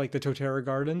stuff, like the Totara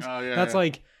Gardens. Oh yeah, that's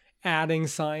like adding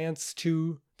science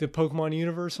to the Pokemon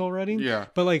universe already. Yeah,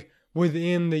 but like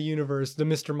within the universe, the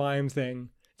Mr. Mime thing,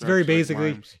 it's very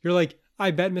basically like, you're like,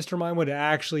 I bet Mr. Mime would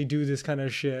actually do this kind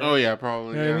of shit. Oh yeah,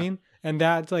 probably. You know what I mean? And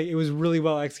that's like, it was really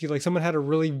well executed. Like someone had a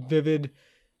really vivid,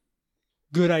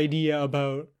 good idea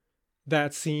about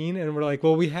that scene, and we're like,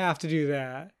 well, we have to do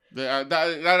that.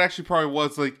 That actually probably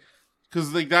was like,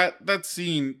 because like that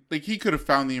scene, like he could have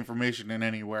found the information in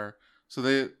anywhere.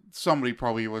 So somebody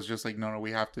probably was just like, no,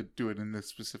 we have to do it in this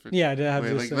specific to have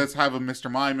way. Like, let's have a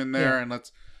Mr. Mime in there, and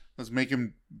let's make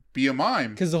him be a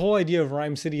mime. Because the whole idea of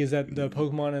Rhyme City is that the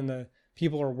Pokemon and the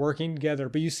people are working together,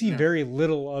 but you see very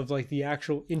little of like the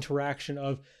actual interaction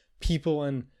of people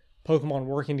and Pokemon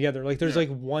working together. Like there's like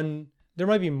one, there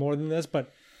might be more than this, but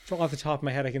off the top of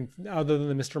my head I can, other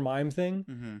than the Mr. Mime thing,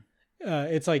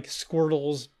 Mm-hmm. It's like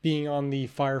Squirtle's being on the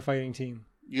firefighting team.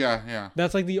 Yeah.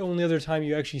 That's like the only other time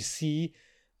you actually see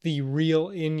the real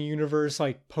in-universe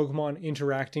like Pokemon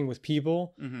interacting with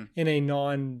people in a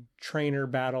non-trainer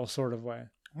battle sort of way.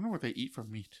 I wonder what they eat for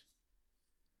meat.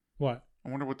 What? I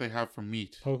wonder what they have for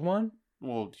meat. Pokemon?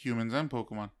 Well, humans and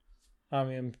Pokemon. I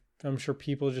mean, I'm sure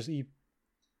people just eat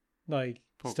like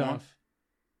Pokemon? stuff,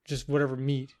 just whatever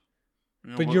meat.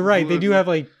 You know, But you're right. They do have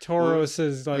like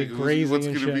Taurus's like grazing what's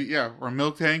and gonna shit. Be, or a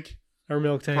milk tank. Or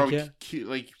milk tank, Probably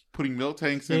like putting milk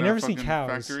tanks in never a see fucking cows.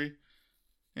 factory.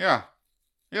 Yeah,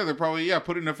 they're probably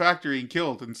put in a factory and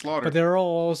killed and slaughtered. But they're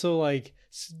all also like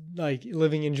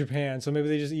living in Japan, so maybe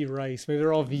they just eat rice. Maybe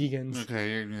they're all vegans.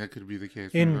 Okay, that could be the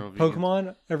case. In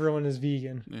Pokemon, everyone is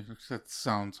vegan. That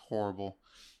sounds horrible.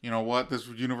 You know what? This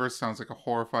universe sounds like a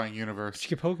horrifying universe. Just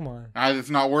get Pokemon.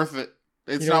 It's not worth it.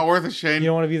 It's not worth it, Shane. You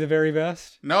don't want to be the very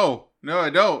best? No,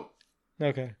 I don't.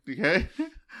 Okay. Okay.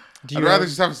 I'd rather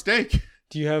just have a steak.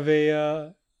 Do you have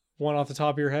a one off the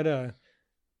top of your head, a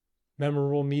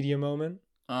memorable media moment?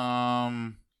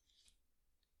 I'm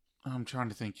trying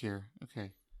to think here.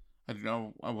 Okay. I don't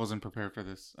know. I wasn't prepared for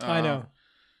this. I know.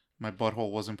 My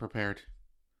butthole wasn't prepared.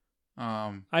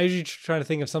 I usually try to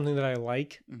think of something that I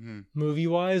like movie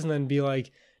wise and then be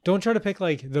like, don't try to pick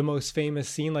like the most famous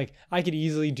scene. Like I could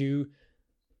easily do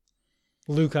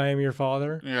Luke, I am your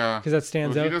father. Yeah. Because that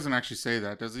stands out. He doesn't actually say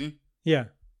that, does he? Yeah.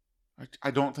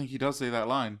 I don't think he does say that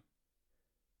line.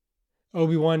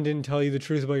 Obi-Wan didn't tell you the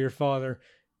truth about your father.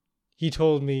 He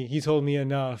told me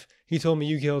enough. He told me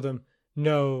you killed him.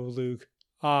 No, Luke,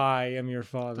 I am your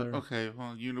father. Okay,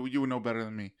 well, you would know better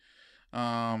than me.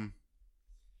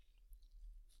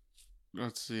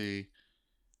 Let's see.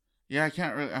 Yeah, I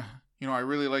can't really... I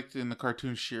really liked in the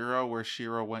cartoon She-Ra, where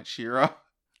She-Ra went She-Ra.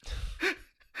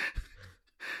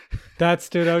 That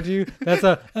stood out to you? That's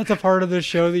a part of the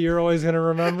show that you're always going to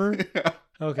remember? Yeah.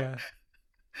 Okay.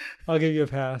 I'll give you a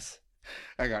pass.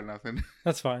 I got nothing.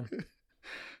 That's fine.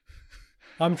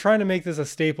 I'm trying to make this a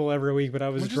staple every week, but I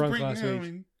was drunk last week. I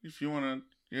mean, if you want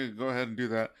to, go ahead and do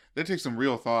that. That takes some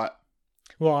real thought.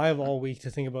 Well, I have all week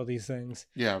to think about these things.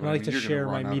 Yeah, but I like to share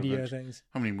my media things.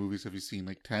 How many movies have you seen?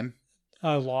 Like 10?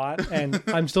 A lot, and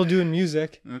I'm still doing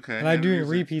music. Okay. And I'm doing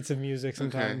repeats of music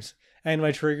sometimes. Okay. And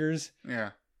my triggers.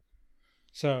 Yeah.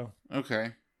 So.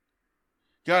 Okay.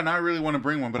 God, now I really want to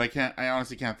bring one, but I can't. I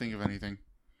honestly can't think of anything.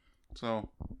 So,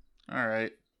 all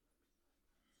right.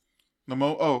 The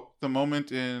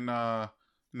moment in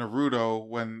Naruto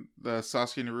when the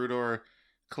Sasuke and Naruto are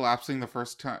collapsing the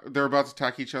first time. They're about to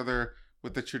attack each other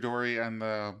with the Chidori and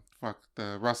the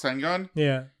Rasengan.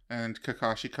 Yeah. And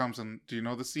Kakashi comes and do you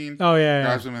know the scene? Oh yeah.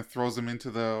 Grabs him and throws him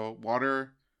into the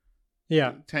water.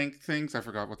 Yeah. Tank things. I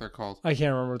forgot what they're called. I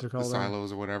can't remember what they're called. The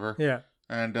silos or whatever. Yeah.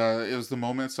 And it was the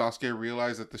moment Sasuke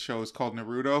realized that the show is called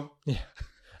Naruto. Yeah.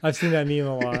 I've seen that meme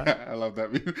a lot. Yeah, I love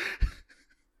that meme.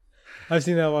 I've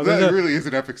seen that a lot. That really is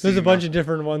an epic scene. There's a bunch of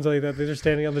different ones like that. They're just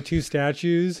standing on the two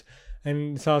statues,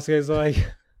 and Sasuke's like,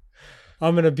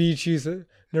 I'm going to beat you,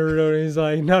 Naruto. And he's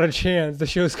like, not a chance. The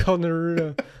show's called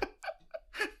Naruto.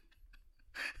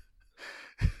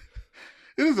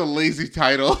 It is a lazy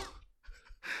title.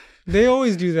 They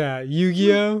always do that.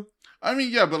 Yu-Gi-Oh! I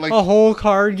mean, yeah, but like... a whole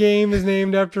card game is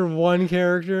named after one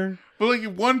character. But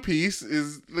like One Piece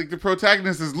is, like, the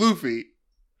protagonist is Luffy.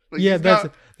 Like, yeah,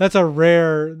 that's a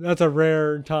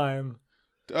rare time.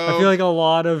 I feel like a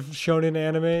lot of shonen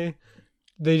anime,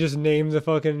 they just name the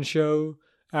fucking show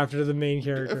after the main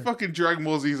character. Fucking Dragon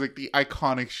Ball Z is like the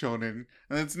iconic shonen,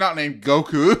 and it's not named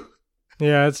Goku.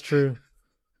 Yeah, that's true.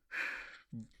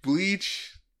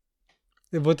 Bleach.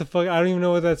 What the fuck? I don't even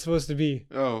know what that's supposed to be.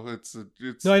 Oh, it's.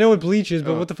 No, I know what Bleach is,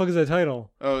 but what the fuck is that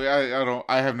title? Oh, I don't.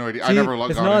 I have no idea. See, I never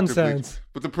got nonsense. into Bleach.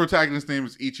 But the protagonist's name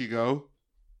is Ichigo.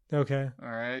 Okay. All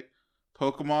right.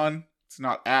 Pokemon. It's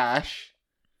not Ash.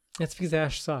 That's because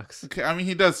Ash sucks. Okay, I mean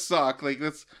he does suck. Like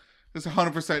that's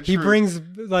 100% true. He brings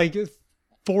like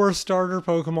 4 starter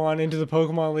Pokemon into the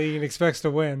Pokemon League and expects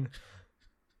to win.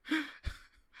 I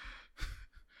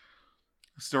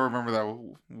still remember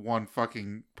that one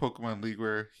fucking Pokemon League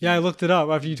where... Yeah, I looked it up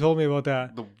after you told me about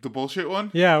that. The bullshit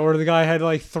one? Yeah, where the guy had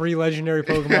like 3 legendary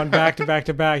Pokemon back to back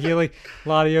to back. He had like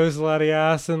Latios,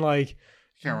 Latias, and like... I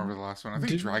can't remember the last one. I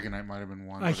think Dragonite might have been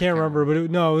one. I can't remember, but it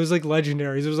was like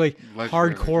legendaries. It was like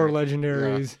hardcore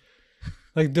legendaries. Yeah.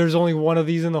 Like there's only one of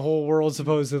these in the whole world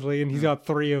supposedly, and he's got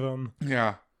 3 of them.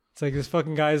 Yeah. It's like this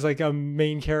fucking guy is like a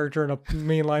main character in a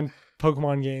mainline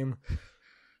Pokemon game.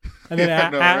 And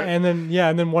then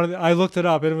and then one of I looked it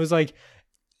up and it was like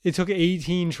it took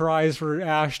 18 tries for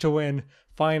Ash to win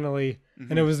finally,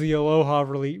 and it was the Aloha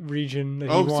region that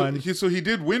he won. So he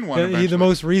did win one. The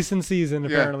most recent season,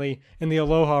 apparently, in the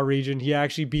Aloha region, he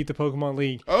actually beat the Pokemon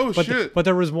League. Oh, shit. But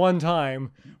there was one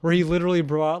time where he literally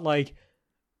brought, like,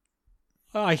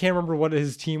 I can't remember what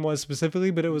his team was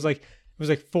specifically, but it was like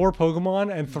 4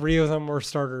 Pokemon and 3 of them were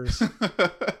starters.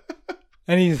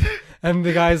 and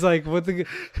the guy's like, what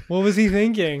was he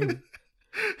thinking?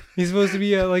 He's supposed to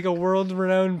be a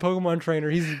world-renowned Pokemon trainer.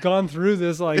 He's gone through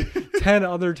this like 10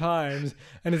 other times,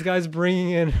 and this guy's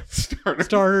bringing in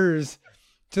starters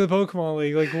to the Pokemon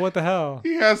League. Like, what the hell?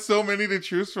 He has so many to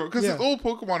choose from because his old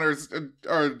Pokemon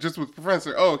are just with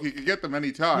Professor Oak. He could get them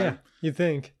anytime. Yeah, you'd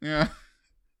think. Yeah.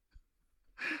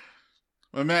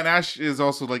 But man, Ash is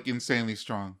also like insanely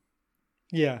strong.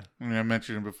 Yeah. I mean, I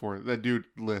mentioned him before. That dude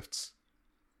lifts.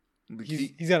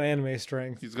 He's got anime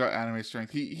strength. He's got anime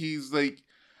strength. He's like,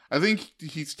 I think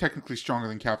he's technically stronger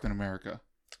than Captain America.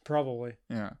 Probably.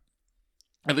 Yeah.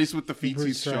 At least with the feats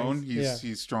he's shown,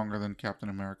 he's stronger than Captain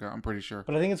America. I'm pretty sure.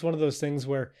 But I think it's one of those things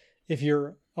where if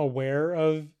you're aware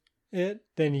of it,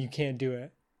 then you can't do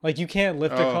it. Like, you can't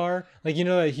lift a car. Like, you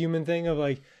know that human thing of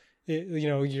like,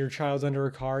 your child's under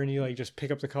a car and you like just pick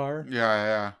up the car.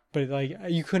 Yeah. But like,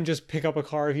 you couldn't just pick up a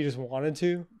car if you just wanted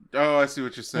to. Oh, I see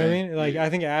what you're saying. You know what I mean? Like, I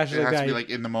think Ash is like that. It has to be like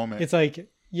in the moment. It's like,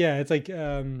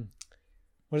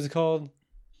 what is it called?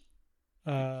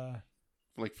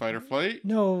 Like fight or flight?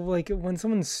 No, like when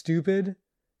someone's stupid,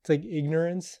 it's like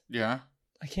ignorance. Yeah.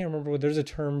 I can't remember there's a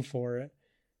term for it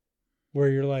where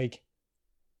you're like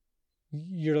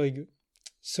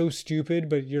so stupid,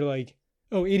 but you're like,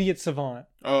 oh, idiot savant.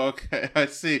 Oh, okay. I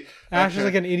see. Ash is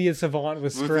like an idiot savant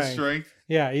with strength. With strength?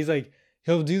 Yeah, he's like,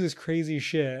 he'll do this crazy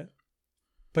shit,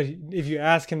 but if you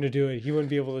ask him to do it, he wouldn't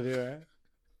be able to do it.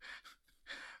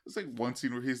 There's like one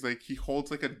scene where he's like, he holds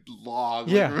like a log.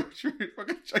 Yeah. Like,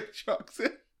 fucking chucks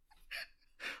it.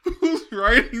 Who's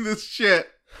writing this shit?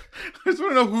 I just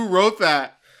want to know who wrote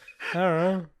that. I don't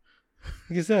know.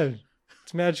 Like I said,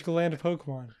 it's magical land of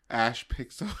Pokemon. Ash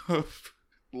picks up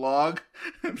log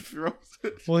and throws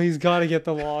it. Well, he's got to get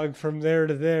the log from there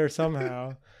to there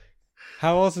somehow.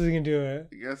 How else is he going to do it?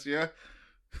 I guess, yeah.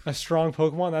 A strong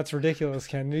Pokemon? That's ridiculous,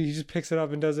 Ken. He just picks it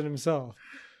up and does it himself.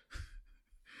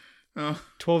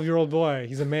 12-year-old boy.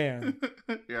 He's a man.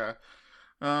 Yeah.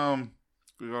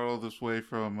 We got all this way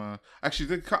from...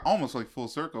 actually, almost like full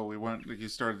circle. We went... Like, you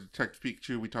started Detective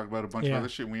Pikachu. We talked about a bunch of other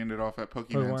shit. And we ended off at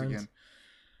Pokemon's again.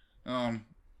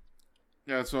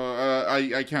 Yeah, so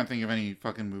I can't think of any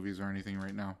fucking movies or anything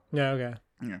right now. Yeah, okay.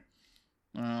 Yeah.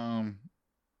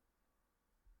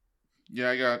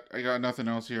 Yeah, I got nothing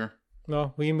else here.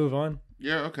 Well, we can move on.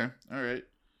 Yeah, okay. All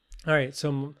right.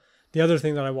 So the other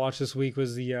thing that I watched this week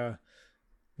was the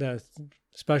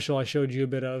special I showed you a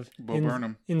bit of. Bo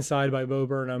Burnham. Inside by Bo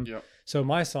Burnham. Yep. So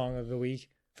my song of the week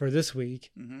for this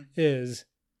week is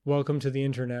Welcome to the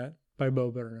Internet by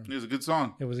Bo Burnham. It was a good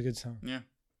song. It was a good song. Yeah.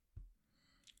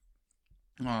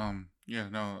 Yeah,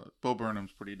 no, Bo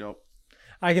Burnham's pretty dope.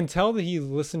 I can tell that he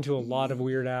listened to a lot of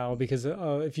Weird Al because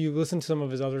if you listen to some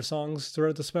of his other songs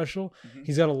throughout the special,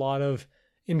 he's got a lot of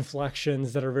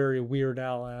inflections that are very Weird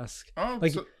Al-esque. Oh,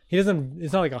 like he doesn't.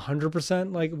 It's not like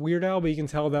 100% like Weird Al, but you can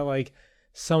tell that like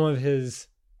some of his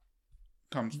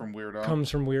comes from Weird Al.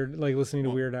 Like listening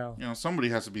to Weird Al. You know, somebody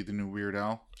has to be the new Weird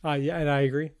Al. Yeah, and I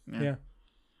agree. Yeah.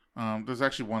 There's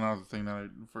actually one other thing that I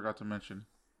forgot to mention.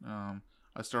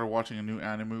 I started watching a new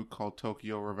anime called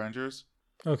Tokyo Revengers.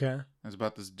 Okay. It's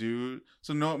about this dude.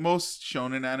 So most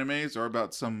shonen animes are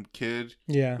about some kid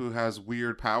who has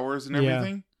weird powers and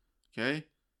everything. Yeah. Okay.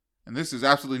 And this is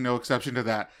absolutely no exception to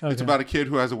that. Okay. It's about a kid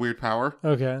who has a weird power.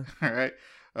 Okay. All right.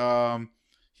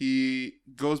 He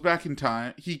goes back in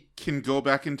time. He can go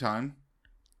back in time.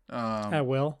 At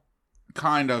will?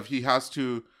 Kind of. He has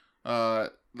to,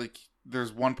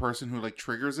 there's one person who,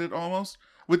 triggers it almost.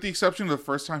 With the exception of the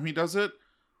first time he does it,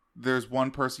 there's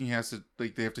one person he has to,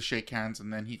 they have to shake hands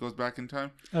and then he goes back in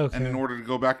time. Okay. And in order to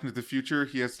go back into the future,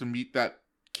 he has to meet that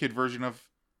kid version of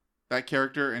that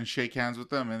character and shake hands with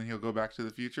them and he'll go back to the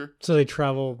future. So they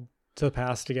travel to the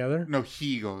past together? No,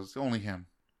 he goes. Only him.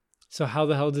 So how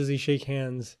the hell does he shake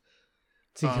hands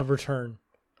to return?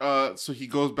 So he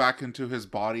goes back into his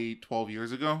body 12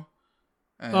 years ago.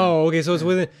 Okay. So it's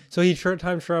within. So he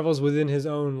time travels within his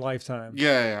own lifetime.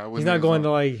 Yeah. He's not going to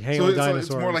hang with dinosaurs.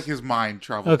 It's more like his mind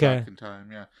travels back in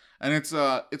time. Yeah, and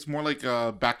it's more like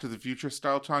Back to the Future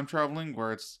style time traveling,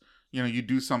 where it's you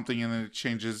do something and then it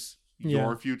changes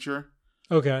your future.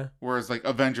 Okay. Whereas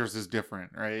Avengers is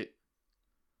different, right?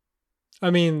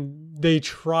 I mean, they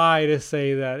try to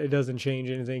say that it doesn't change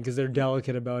anything because they're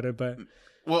delicate about it, but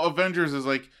Avengers is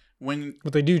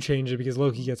But they do change it because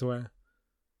Loki gets away.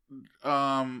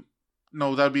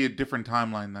 No, that'd be a different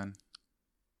timeline then.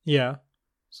 Yeah.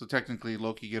 So technically,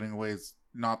 Loki getting away is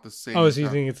not the same. Oh, so you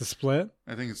think it's a split?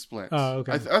 I think it's split. Oh,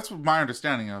 okay. That's my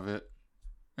understanding of it.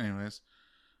 Anyways,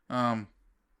 that's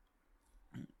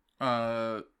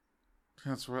the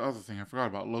other thing I forgot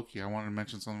about Loki. I wanted to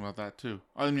mention something about that too.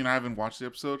 I mean, I haven't watched the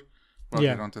episode, but I'll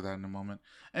get onto that in a moment.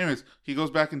 Anyways, he goes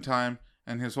back in time,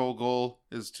 and his whole goal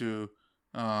is to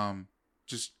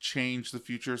just change the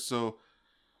future so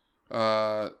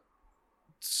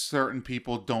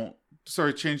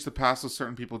change the past so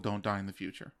certain people don't die in the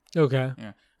future. Okay.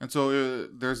 Yeah. And so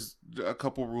there's a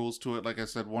couple rules to it. Like I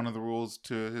said, one of the rules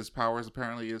to his powers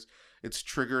apparently is it's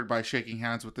triggered by shaking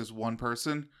hands with this one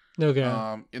person.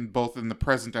 Okay. In both in the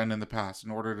present and in the past.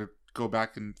 In order to go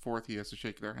back and forth, he has to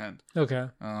shake their hand. Okay.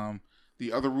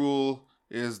 The other rule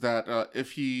is that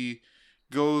if he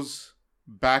goes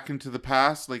back into the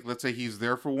past, like let's say he's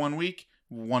there for 1 week,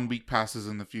 1 week passes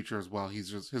in the future as well.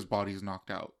 His body's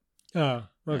knocked out. Oh,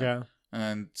 okay. Yeah.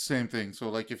 And same thing. So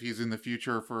like if he's in the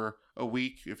future for a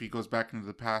week, if he goes back into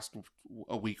the past,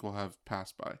 a week will have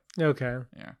passed by. Okay.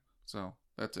 Yeah. So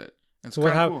that's it. It's so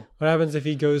cool. What happens if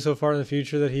he goes so far in the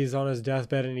future that he's on his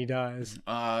deathbed and he dies?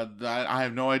 I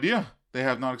have no idea. They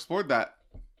have not explored that.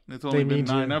 It's only been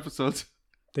 9 episodes.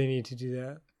 They need to do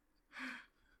that.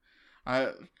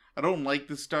 I don't like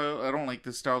this style. I don't like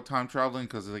this style of time traveling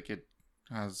because like it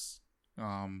has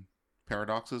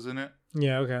paradoxes in it.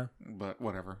 Yeah. Okay. But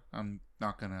whatever. I'm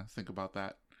not gonna think about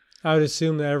that. I would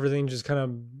assume that everything just kind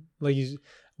of like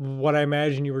what I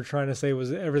imagine you were trying to say was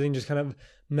that everything just kind of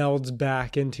melds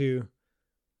back into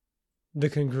the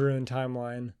congruent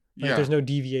timeline. Like yeah. There's no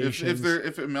deviations.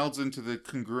 If it melds into the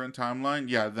congruent timeline,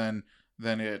 yeah, then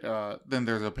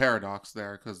there's a paradox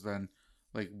there because then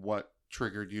like what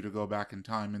triggered you to go back in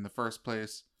time in the first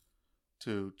place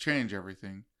to change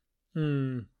everything?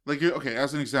 Like okay,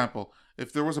 as an example,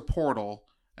 if there was a portal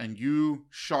and you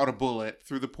shot a bullet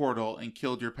through the portal and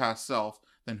killed your past self,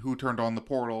 then who turned on the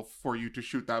portal for you to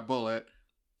shoot that bullet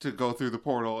to go through the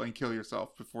portal and kill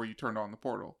yourself before you turned on the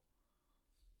portal?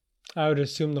 I would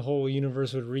assume the whole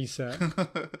universe would reset.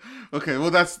 Okay,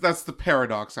 well that's the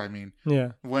paradox, I mean.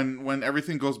 Yeah. When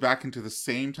everything goes back into the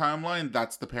same timeline,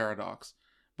 that's the paradox.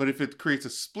 But if it creates a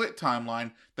split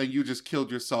timeline, then you just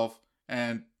killed yourself,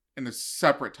 and in a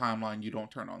separate timeline you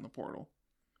don't turn on the portal.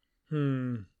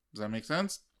 Does that make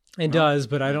sense? It does,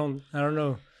 but I don't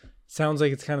know. Sounds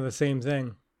like it's kind of the same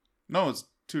thing. No, it's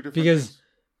two different things.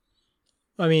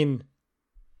 I mean,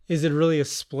 is it really a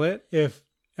split if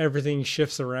everything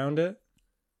shifts around it?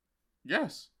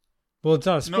 Yes. Well, it's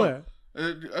not a split.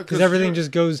 Because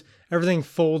everything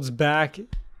folds back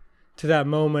to that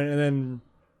moment and then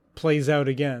plays out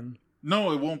again.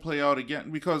 No, it won't play out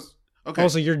again because, okay.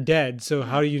 Also, you're dead, so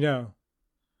how do you know?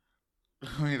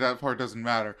 I mean, that part doesn't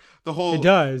matter. The whole... It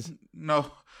does.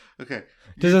 No. Okay.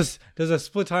 Does a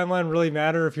split timeline really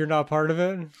matter if you're not part of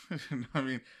it? I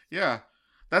mean, yeah.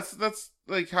 That's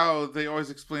like how they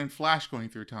always explain Flash going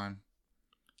through time.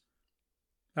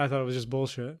 I thought it was just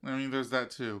bullshit. I mean, there's that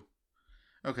too.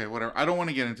 Okay, whatever. I don't want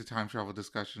to get into time travel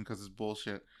discussion because it's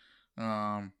bullshit.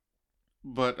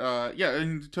 But yeah,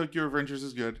 and Tokyo Revengers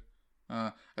is good.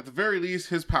 At the very least,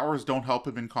 his powers don't help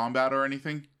him in combat or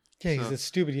anything. Yeah, because it's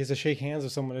stupid. He has to shake hands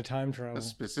with someone to time travel. A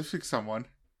specific someone.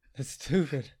 That's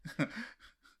stupid.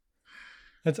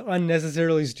 That's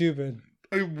unnecessarily stupid.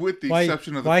 With the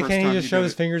exception of the first time. Why can't he just shove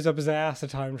his fingers up his ass to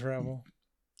time travel?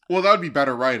 Well, that would be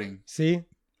better writing. See?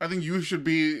 I think you should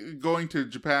be going to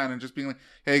Japan and just being like,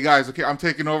 "Hey guys, okay, I'm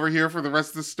taking over here for the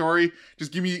rest of the story.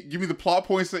 Just give me the plot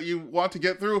points that you want to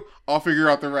get through. I'll figure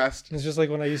out the rest." It's just like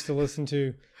when I used to listen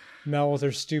to Mel with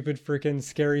her stupid freaking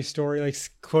scary story, like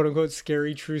quote unquote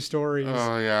scary true stories.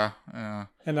 Oh yeah, yeah.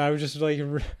 And I would just like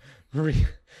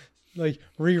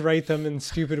rewrite them in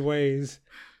stupid ways.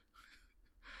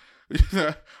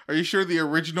 Are you sure the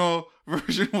original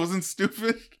version wasn't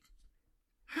stupid?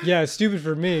 Yeah, it's stupid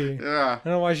for me. Yeah. I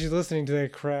don't know why she's listening to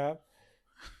that crap.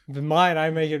 But mine, I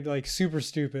make it like super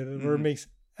stupid, where it makes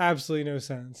absolutely no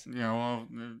sense. Yeah, well,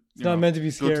 it's not meant to be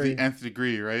scary. Go to the nth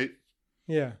degree, right?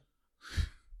 Yeah.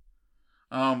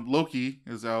 Loki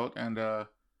is out, and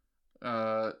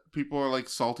people are like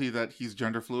salty that he's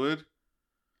gender fluid.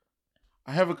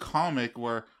 I have a comic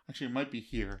where actually it might be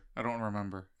here. I don't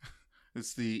remember.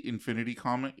 It's the Infinity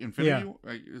comic. Infinity?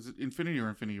 Yeah. Is it Infinity or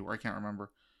Infinity War? I can't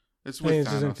remember. It's with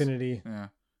Thanos. Just Infinity. Yeah,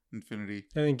 Infinity.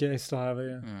 I think I still have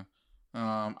it. Yeah.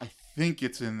 I think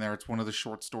it's in there. It's one of the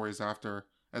short stories at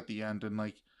the end, and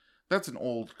like that's an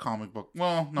old comic book.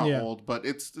 Well, not old, but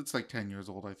it's like 10 years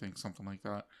old. I think something like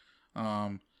that.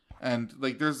 And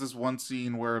like, there's this one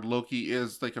scene where Loki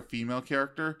is like a female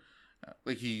character,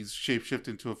 like he's shapeshifted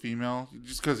into a female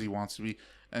just because he wants to be.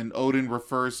 And Odin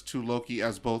refers to Loki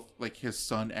as both like his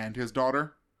son and his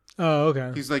daughter. Oh,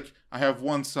 okay. He's like, I have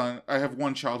one son. I have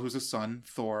one child who's a son,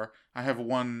 Thor. I have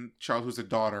one child who's a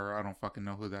daughter. I don't fucking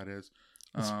know who that is.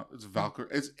 It's Valkyrie.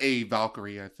 It's a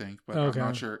Valkyrie, I think, but I'm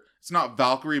not sure. It's not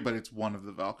Valkyrie, but it's one of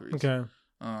the Valkyries. Okay.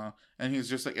 And he's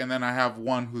just like, and then I have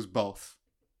one who's both.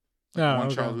 Like one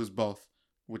child who's both,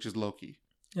 which is Loki.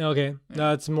 Okay, Yeah.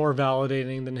 That's more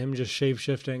validating than him just shape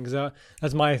shifting. Because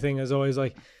that's my thing. Is always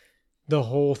like the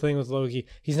whole thing with Loki.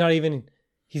 He's not even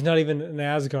an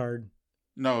Asgard.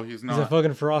 No, he's not. He's a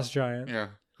fucking frost giant. Yeah,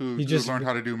 who just learned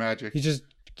how to do magic. You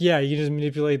can just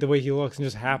manipulate the way he looks and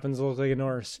just happens to look like a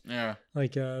Norse. Yeah,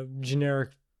 like a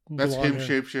generic. That's him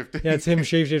shapeshifting. Yeah, it's him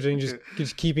shapeshifting,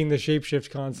 just keeping the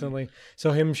shapeshift constantly.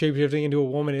 So him shapeshifting into a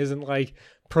woman isn't like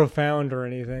profound or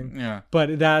anything. Yeah,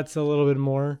 but that's a little bit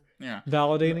more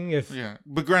validating.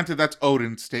 But granted, that's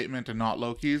Odin's statement and not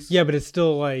Loki's. Yeah, but it's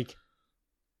still like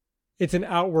it's an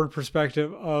outward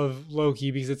perspective of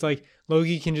Loki because it's like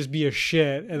Loki can just be a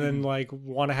shit and then like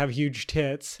want to have huge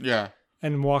tits. Yeah.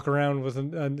 And walk around with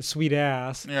a sweet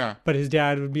ass. Yeah. But his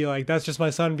dad would be like, that's just my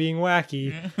son being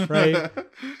wacky. Right?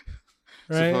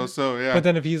 Right? Suppose so, yeah. But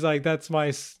then if he's like, that's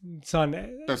my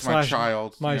son. That's my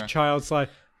child. My child son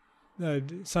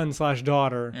 /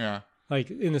 daughter. Yeah.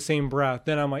 Like in the same breath.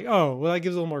 Then I'm like, oh, well, that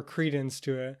gives a little more credence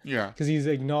to it. Yeah. Because he's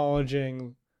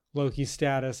acknowledging Loki's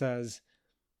status as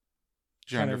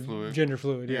gender fluid. Gender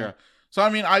fluid, yeah. So,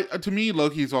 I mean, to me,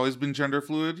 Loki's always been gender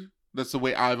fluid. That's the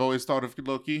way I've always thought of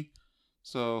Loki.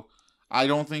 So I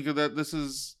don't think that this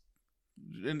is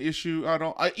an issue.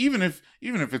 Even if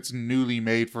it's newly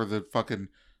made for the fucking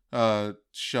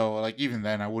show, like even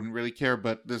then I wouldn't really care.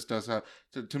 But this does have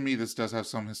to me this does have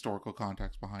some historical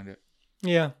context behind it.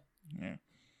 Yeah. Yeah.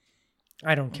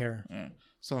 I don't care. Yeah.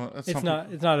 So it's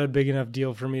not a big enough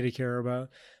deal for me to care about.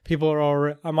 People are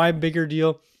already my bigger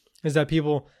deal is that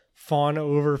people fawn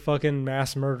over fucking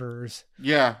mass murderers.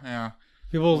 Yeah. Yeah.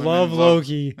 People love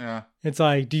Loki. Yeah. It's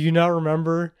like, do you not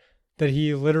remember that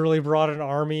he literally brought an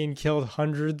army and killed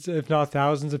hundreds, if not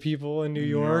thousands, of people in New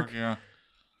York? Yeah.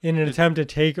 In an attempt to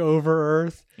take over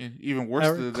Earth. Even worse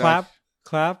than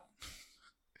clap.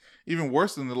 Even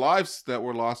worse than the lives that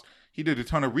were lost, he did a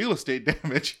ton of real estate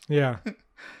damage. Yeah.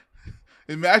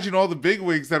 Imagine all the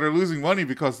bigwigs that are losing money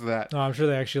because of that. Oh, I'm sure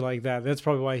they actually like that. That's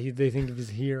probably why they think of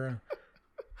his hero.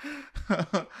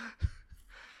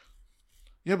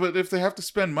 Yeah, but if they have to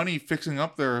spend money fixing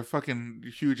up their fucking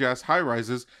huge ass high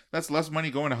rises, that's less money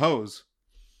going to hose.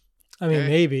 I mean,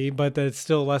 maybe, but that's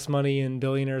still less money in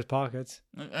billionaires' pockets.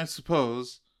 I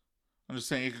suppose. I'm just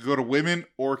saying it could go to women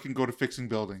or it can go to fixing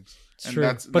buildings. It's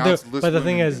true. But the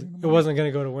thing is, it wasn't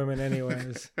going to go to women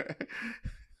anyways.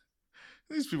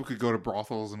 These people could go to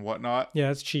brothels and whatnot.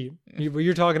 Yeah, it's cheap. What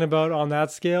you're talking about on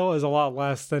that scale is a lot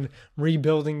less than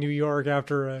rebuilding New York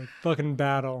after a fucking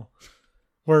battle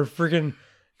where freaking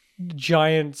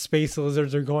giant space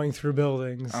lizards are going through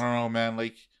buildings. I don't know, man.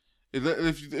 Like,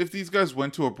 if these guys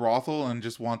went to a brothel and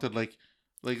just wanted like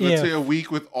let's say a week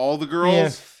with all the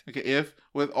girls,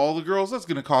 with all the girls, that's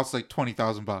gonna cost like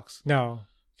 $20,000. No,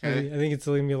 okay, I think it's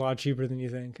gonna be a lot cheaper than you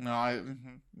think. No,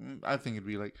 I think it'd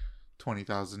be like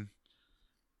 20,000.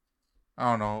 I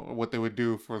don't know what they would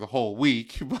do for the whole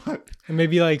week, but and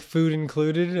maybe like food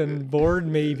included and board,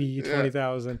 maybe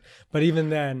 20,000. But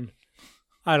even then,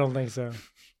 I don't think so.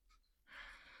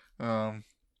 All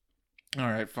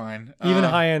right, fine. Even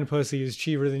high-end pussy is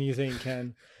cheaper than you think,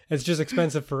 Ken. It's just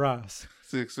expensive for us.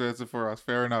 It's expensive for us.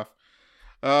 Fair enough.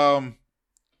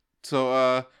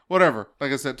 So whatever.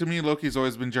 Like I said, to me, Loki's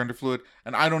always been gender fluid,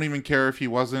 and I don't even care if he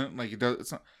wasn't. Like, he does.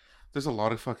 It's not. There's a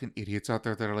lot of fucking idiots out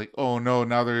there that are like, oh no,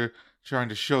 now they're trying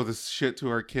to show this shit to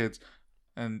our kids,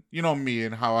 and you know me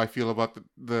and how I feel about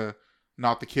the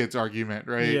not the kids argument,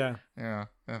 right? Yeah. Yeah.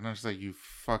 And I'm just like, you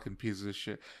fucking pieces of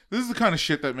shit. This is the kind of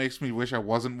shit that makes me wish I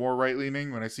wasn't more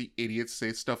right-leaning when I see idiots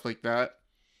say stuff like that.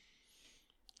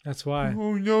 That's why.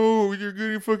 Oh no, you're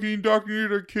getting fucking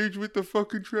indoctrinated our kids with the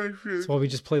fucking trash shit. That's why we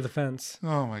just play the fence.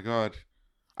 Oh my god.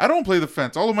 I don't play the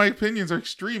fence. All of my opinions are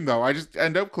extreme though. I just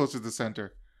end up close to the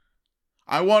center.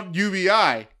 I want UBI.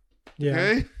 Yeah.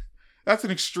 Okay? That's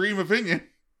an extreme opinion.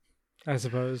 I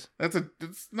suppose. It's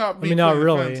not. I mean, not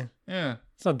really. Fence. Yeah.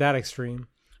 It's not that extreme.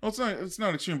 Well, it's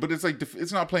not extreme, but it's like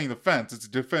it's not playing the fence. It's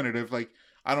definitive. Like,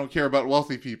 I don't care about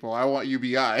wealthy people. I want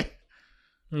UBI.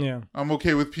 Yeah. I'm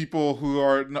okay with people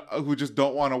who just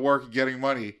don't want to work getting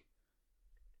money.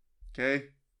 Okay?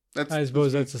 I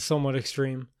suppose that's a somewhat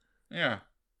extreme. Yeah.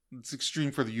 It's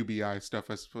extreme for the UBI stuff,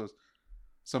 I suppose.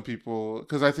 some people,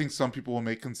 because I think some people will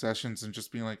make concessions and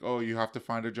just being like, oh, you have to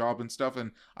find a job and stuff.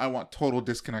 And I want total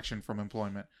disconnection from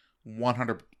employment.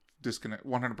 100%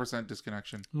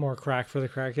 disconnection. More crack for the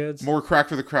crackheads. More crack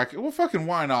for the crack. Well, fucking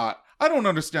why not? I don't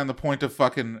understand the point of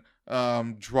fucking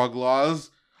drug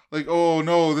laws. Like, oh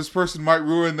no, this person might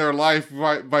ruin their life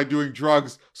by doing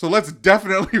drugs, so let's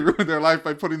definitely ruin their life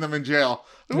by putting them in jail.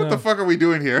 What the fuck are we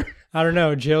doing here? I don't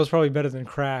know. Jail's probably better than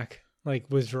crack, like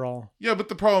withdrawal. Yeah, but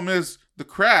the problem is the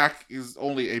crack is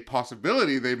only a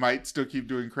possibility. They might still keep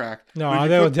doing crack. No,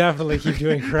 they will definitely keep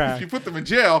doing crack. If you put them in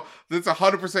jail, there's a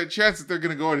 100% chance that they're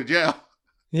going to go into jail.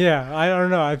 Yeah, I don't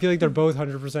know. I feel like they're both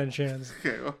 100% chance.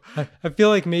 Okay, well, I feel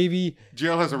like maybe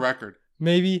jail has a record.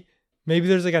 Maybe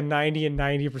there's like a 90 and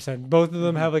 90%. Both of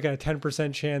them have like a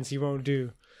 10% chance you won't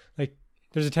do. Like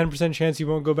there's a 10% chance you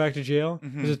won't go back to jail.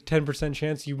 There's a 10%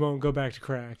 chance you won't go back to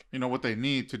crack. You know what they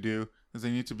need to do is they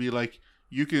need to be like,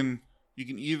 you can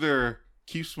either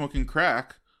keep smoking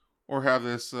crack or have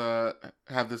this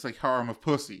like harem of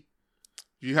pussy.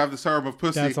 If you have this harem of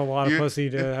pussy, that's a lot of pussy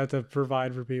to have to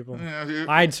provide for people. Yeah,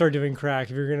 I'd start doing crack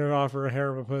if you're going to offer a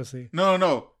harem of pussy.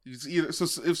 No. It's either,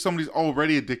 so if somebody's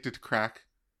already addicted to crack.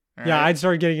 Yeah, right? I'd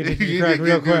start getting addicted to crack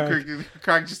real quick.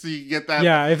 Crack just so you get that.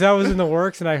 Yeah, if that was in the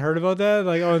works and I heard about that,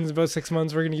 like, oh, in about 6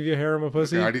 months we're going to give you a harem of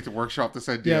pussy. Okay, I need to workshop this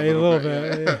idea. Yeah, a little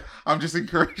bit. Yeah. I'm just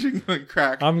encouraging like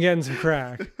crack. I'm getting some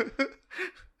crack.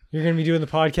 You're going to be doing the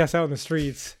podcast out in the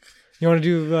streets. You want to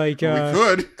do like we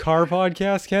could. Car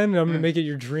podcast, Ken? I'm going to make it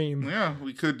your dream. Yeah,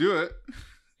 we could do it.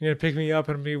 You're going to pick me up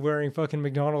and be wearing fucking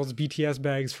McDonald's BTS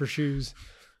bags for shoes.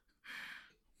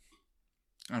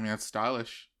 I mean, that's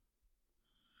stylish.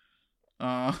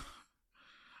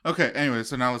 Okay, anyway,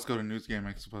 so now let's go to news game,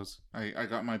 I suppose. I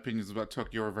got my opinions about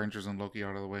Tokyo Revengers and Loki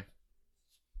out of the way.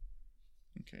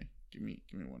 Okay, give me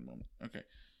one moment. Okay.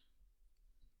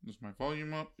 Is my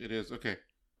volume up? It is. Okay.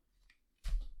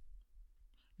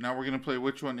 Now we're going to play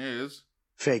Which One Is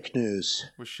Fake News.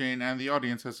 Where Shane and the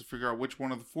audience has to figure out which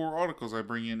one of the 4 articles I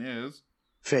bring in is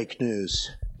Fake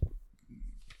News.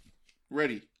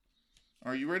 Ready.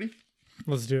 Are you ready?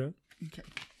 Let's do it. Okay.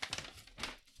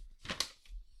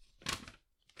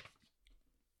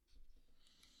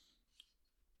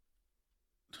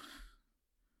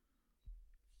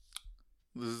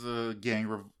 This is a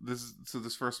gang.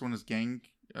 This first one is gang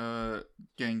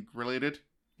related.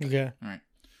 Okay. All right.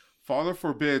 Father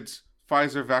forbids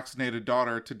Pfizer vaccinated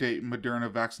daughter to date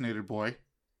Moderna vaccinated boy.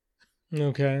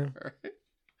 Okay. All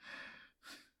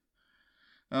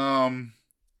right.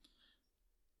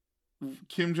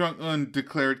 Kim Jong-un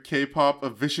declared K-pop a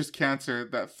vicious cancer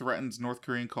that threatens North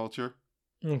Korean culture.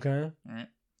 Okay. All right.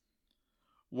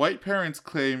 White parents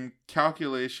claim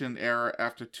calculation error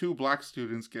after 2 black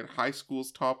students get high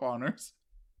school's top honors.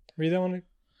 Read that one.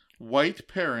 White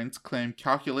parents claim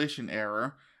calculation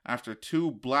error after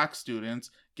 2 black students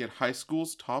get high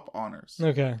school's top honors.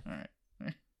 Okay. All right.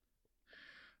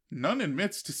 Nun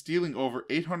admits to stealing over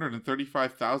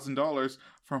 $835,000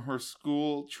 from her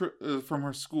school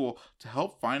to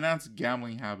help finance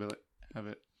gambling habit.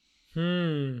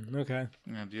 Okay.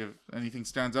 Yeah, do you have anything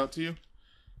stands out to you?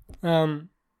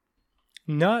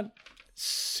 Not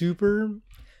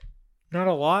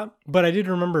a lot, but I did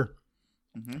remember.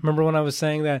 Mm-hmm. Remember when I was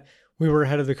saying that we were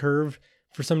ahead of the curve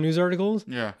for some news articles?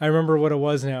 Yeah. I remember what it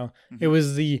was now. Mm-hmm. It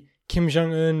was the Kim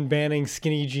Jong-un banning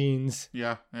skinny jeans.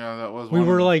 Yeah, that was We one.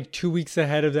 were like 2 weeks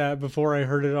ahead of that before I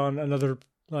heard it on another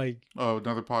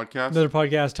another podcast? Another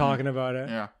podcast talking about it.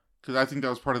 Yeah. Because I think that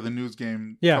was part of the news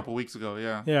game a couple weeks ago.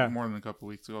 Yeah. Yeah. More than a couple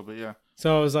weeks ago, but yeah.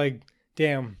 So I was like,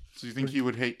 damn. So you think he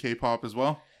would hate K-pop as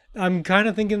well? I'm kind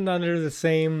of thinking under the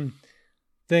same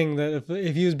thing that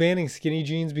if he was banning skinny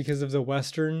jeans because of the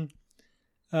Western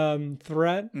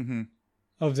threat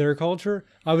of their culture,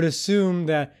 I would assume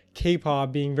that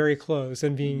K-pop being very close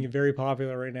and being very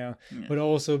popular right now would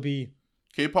also be...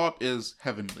 K-pop is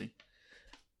heavenly.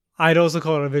 I'd also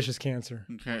call it a vicious cancer.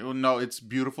 Okay. Well, no, it's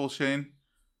beautiful, Shane.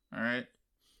 All right.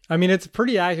 I mean, it's a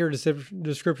pretty accurate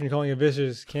description calling it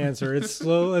vicious cancer. It's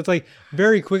slow. It's like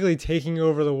very quickly taking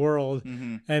over the world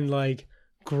and like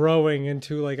growing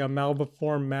into like a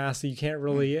malformed mass that you can't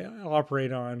really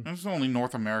operate on. It's only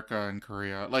North America and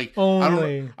Korea. Like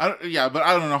only. But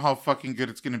I don't know how fucking good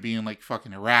it's gonna be in like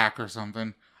fucking Iraq or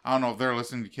something. I don't know if they're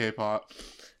listening to K-pop.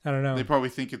 I don't know. They probably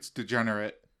think it's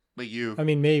degenerate, like you. I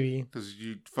mean, maybe because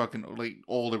you fucking like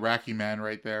old Iraqi man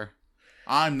right there.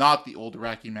 I'm not the old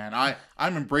Iraqi man.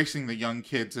 I'm embracing the young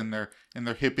kids and their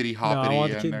hippity hoppity. No, I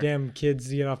want the damn kids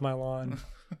to get off my lawn.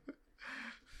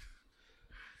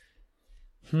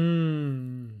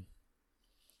 Then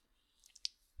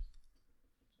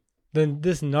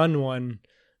this nun one,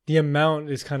 the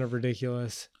amount is kind of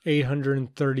ridiculous.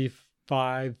 $835,000.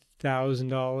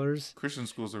 $5,000. Christian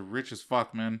schools are rich as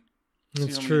fuck, man.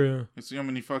 That's true. You see how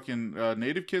many fucking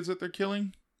native kids that they're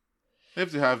killing? They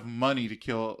have to have money to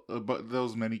kill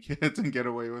those many kids and get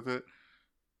away with it.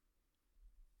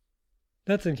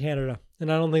 That's in Canada.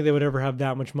 And I don't think they would ever have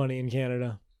that much money in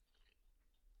Canada.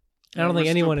 I don't think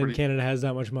anyone in Canada has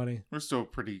that much money. We're still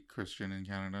pretty Christian in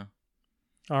Canada.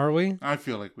 Are we? I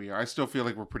feel like we are. I still feel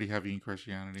like we're pretty heavy in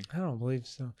Christianity. I don't believe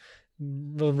so.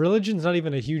 The religion's not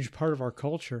even a huge part of our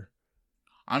culture.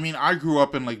 I mean, I grew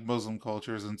up in like Muslim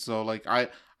cultures, and so like I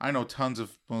know tons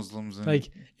of Muslims. And like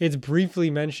it's briefly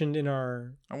mentioned in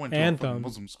our I went to anthem. a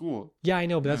Muslim school. Yeah, I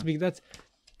know, but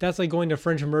that's like going to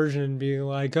French immersion and being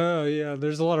like, oh yeah,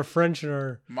 there's a lot of French in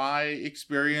our. My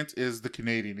experience is the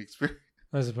Canadian experience,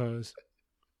 I suppose.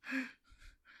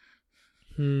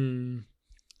 I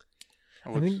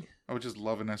would just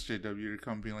love an SJW to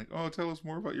come being like, oh, tell us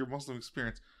more about your Muslim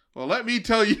experience. Well, let me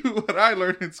tell you what I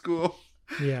learned in school.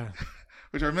 Yeah.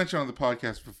 Which I mentioned on the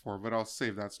podcast before, but I'll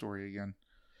save that story again.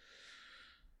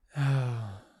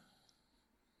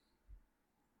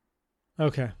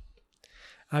 Okay.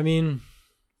 I mean,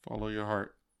 follow your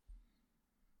heart.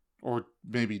 Or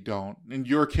maybe don't. In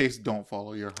your case, don't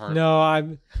follow your heart. No,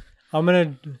 I'm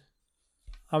gonna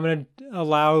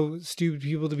allow stupid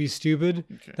people to be stupid.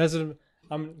 Okay. That's what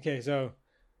okay, so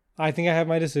I think I have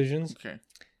my decisions. Okay.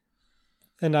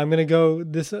 And I'm gonna go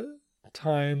this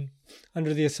time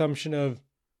under the assumption of.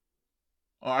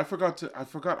 Oh, I forgot.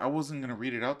 I wasn't gonna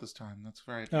read it out this time. That's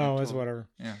right. Oh, it's whatever.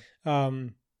 Yeah.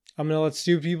 I'm gonna let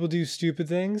stupid people do stupid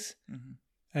things,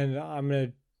 and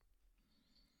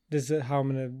this is how I'm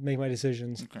gonna make my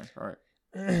decisions. Okay. All right.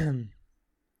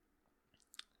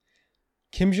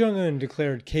 Kim Jong-un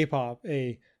declared K-pop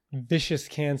a vicious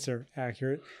cancer,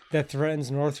 accurate, that threatens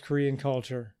North Korean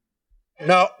culture.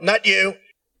 No, not you.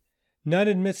 Nun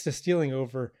admits to stealing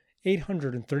over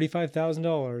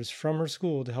 $835,000 from her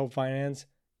school to help finance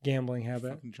gambling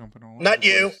habit. Not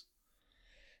you.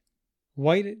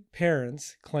 White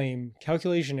parents claim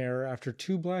calculation error after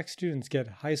 2 black students get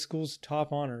high school's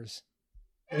top honors.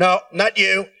 No, not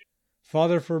you.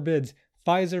 Father forbids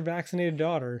Pfizer vaccinated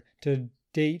daughter to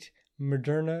date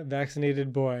Moderna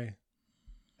vaccinated boy.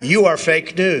 You are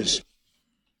fake news.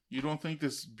 You don't think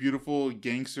this beautiful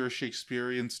gangster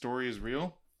Shakespearean story is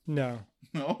real? No.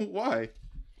 No? Why?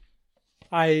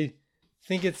 I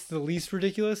think it's the least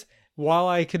ridiculous. While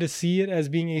I could see it as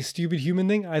being a stupid human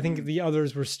thing, I think the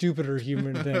others were stupider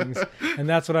human things. And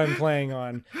that's what I'm playing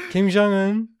on. Kim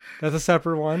Jong-un, that's a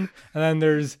separate one. And then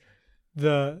there's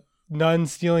the nun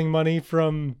stealing money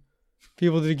from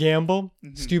people to gamble.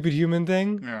 Stupid human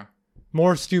thing. Yeah.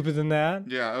 More stupid than that.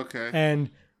 Yeah, okay. And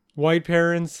white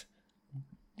parents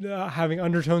having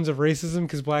undertones of racism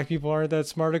because black people aren't that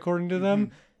smart according to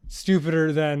them.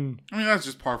 Stupider than... I mean, that's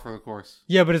just par for the course.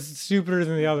 Yeah, but it's stupider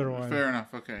than the other one. Fair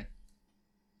enough, okay.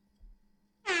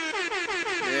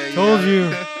 Yeah, Told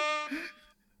you.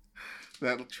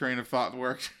 That train of thought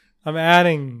worked. I'm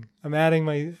adding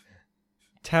my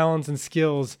talents and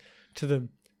skills to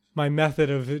my method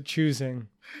of choosing.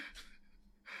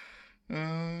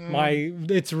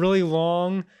 It's really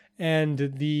long, and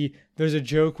there's a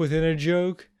joke within a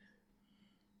joke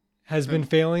has been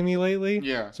failing me lately.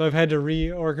 Yeah. So I've had to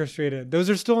reorchestrate it. Those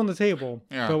are still on the table.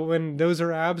 Yeah. But when those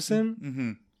are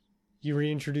absent, you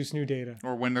reintroduce new data.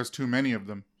 Or when there's too many of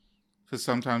them. Because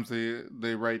sometimes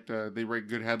they write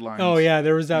good headlines. Oh yeah,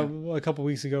 there was that a couple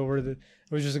weeks ago where it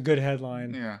was just a good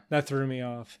headline. Yeah. That threw me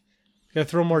off. Got to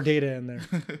throw more data in there.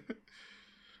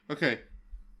 Okay.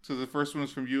 So the first one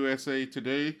is from USA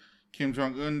Today. Kim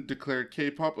Jong-un declared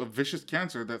K-pop a vicious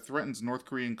cancer that threatens North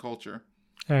Korean culture.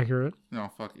 Accurate. No,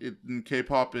 fuck.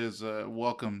 K-pop is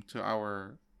welcome to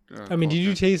our I mean, culture. did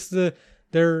you taste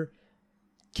their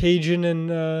Cajun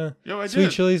and sweet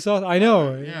did. chili sauce? I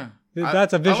know. Yeah.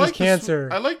 That's a vicious cancer.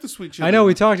 I like the sweet chili. I know,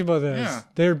 we talked about this. Yeah.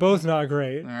 They're both not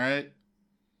great. All right.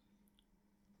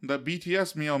 That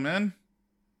BTS meal, man.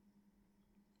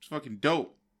 It's fucking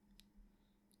dope.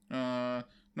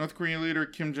 North Korean leader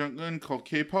Kim Jong-un called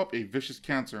K-pop a vicious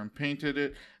cancer and painted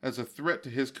it as a threat to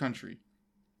his country.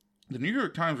 The New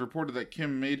York Times reported that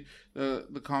Kim made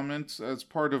the comments as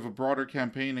part of a broader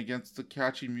campaign against the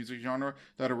catchy music genre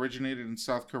that originated in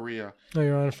South Korea. Oh,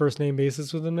 you're on a first-name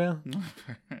basis with him now?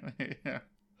 Yeah.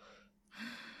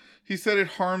 He said it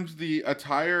harmed the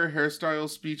attire, hairstyle,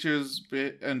 speeches,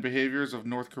 and behaviors of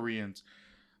North Koreans.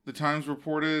 The Times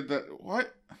reported that...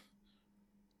 What?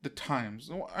 The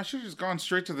Times? I should have just gone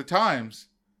straight to the Times.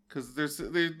 Because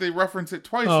they reference it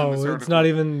twice in this article. Oh, it's not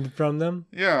even from them?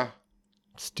 Yeah.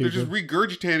 Stupid. They're just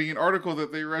regurgitating an article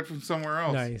that they read from somewhere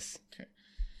else. Nice. Okay.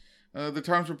 The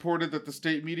Times reported that the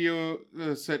state media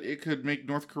said it could make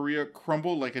North Korea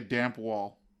crumble like a damp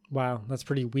wall. Wow, that's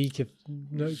pretty weak if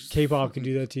K-pop could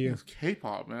do that to you. It's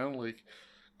K-pop, man. Like,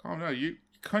 calm down. Your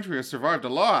country has survived a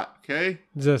lot, okay?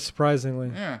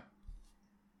 Surprisingly. Yeah.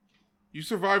 You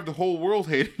survived the whole world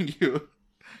hating you.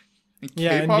 And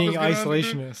and being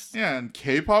isolationist. And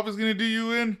K-pop is gonna do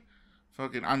you in.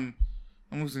 Fucking, I'm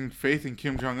losing faith in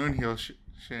Kim Jong Un here,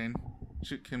 Shane.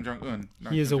 Kim Jong Un.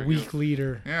 He is a weak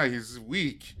leader. Yeah, he's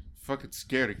weak. Fucking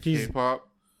scared of K-pop.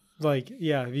 Like,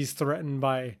 yeah, he's threatened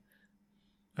by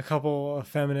a couple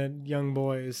effeminate young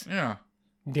boys. Yeah.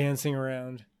 Dancing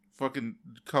around. Fucking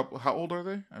couple. How old are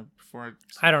they?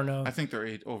 I don't know. I think they're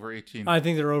over 18. I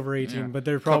think they're over 18, but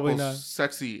they're probably not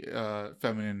sexy,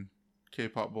 feminine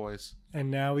K-pop boys. And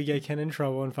now we get Ken in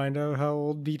trouble and find out how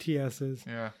old BTS is.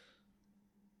 Yeah.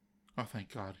 Oh,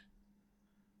 thank God.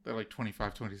 They're like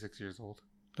 25, 26 years old.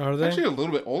 Are they? Actually, a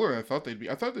little bit older than I thought they'd be.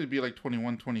 I thought they'd be like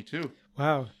 21, 22.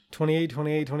 Wow. 28,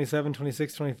 27,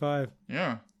 26, 25.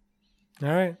 Yeah. All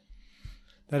right.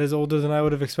 That is older than I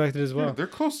would have expected as well. Yeah, they're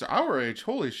close to our age.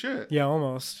 Holy shit. Yeah,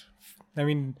 almost. I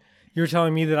mean, you're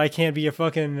telling me that I can't be a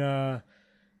fucking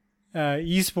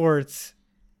esports.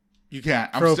 You can't.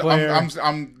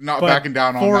 I'm not but backing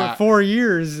down on that. 4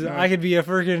 years, I could be a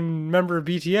freaking member of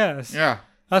BTS. Yeah.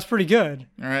 That's pretty good.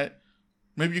 All right.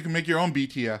 Maybe you can make your own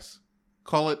BTS.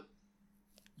 Call it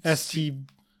STB.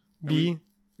 I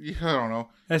don't know.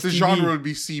 STB. The genre would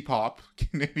be C-pop,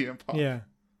 Canadian pop. Yeah.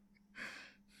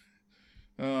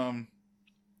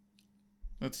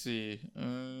 Let's see.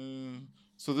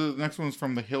 So the next one's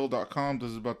from thehill.com.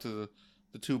 This is about the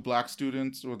two black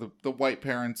students or the white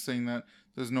parents saying that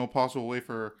there's no possible way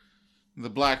for the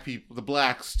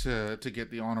blacks to get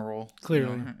the honor roll.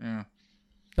 Clearly. You know? Yeah.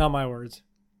 Not my words.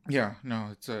 Yeah, no,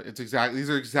 it's exactly, these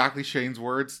are exactly Shane's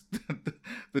words.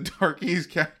 The darkies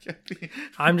can't get the...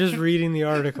 I'm just reading the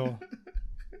article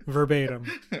verbatim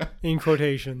in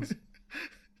quotations.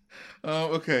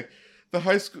 Okay. The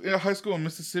high school in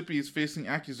Mississippi is facing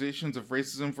accusations of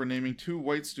racism for naming two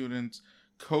white students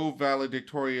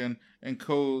co-valedictorian and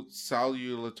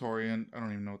co-salutatorian. I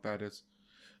don't even know what that is.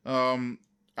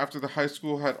 After the high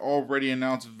school had already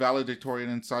announced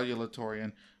valedictorian and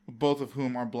salutatorian, both of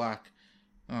whom are black.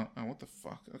 What the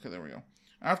fuck? Okay, there we go.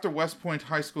 After West Point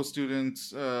High School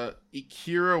students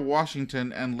Ikira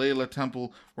Washington and Layla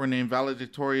Temple were named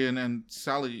valedictorian and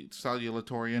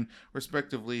salutatorian,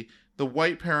 respectively, the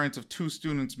white parents of two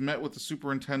students met with the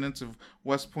superintendents of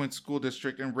West Point School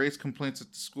District and raised complaints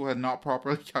that the school had not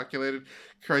properly calculated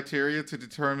criteria to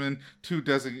determine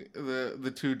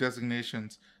the two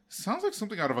designations. Sounds like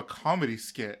something out of a comedy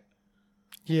skit.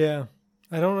 Yeah.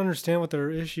 I don't understand what their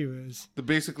issue is.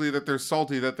 Basically that they're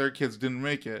salty that their kids didn't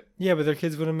make it. Yeah, but their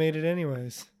kids would have made it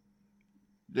anyways.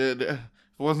 If it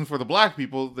wasn't for the black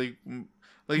people, they...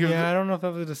 I don't know if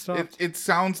that would have stopped. It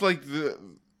sounds like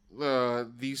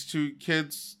these two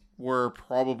kids were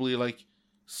probably like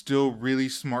still really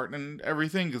smart and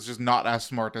everything. It's just not as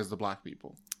smart as the black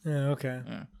people. Yeah, okay.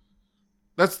 Yeah.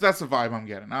 That's the vibe I'm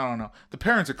getting. I don't know. The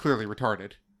parents are clearly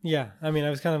retarded. Yeah, I mean, I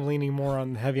was kind of leaning more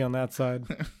heavy on that side.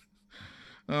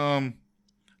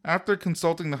 After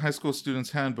consulting the high school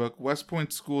students' handbook, West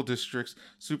Point School District's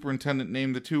superintendent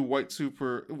named the two white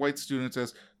students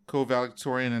as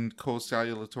co-valedictorian and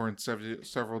co-salutatorian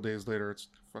several days later. It's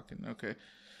fucking okay.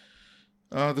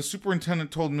 The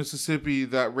superintendent told Mississippi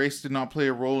that race did not play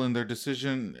a role in their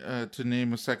decision to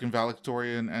name a second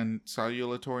valedictorian and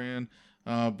salutatorian,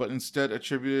 but instead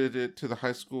attributed it to the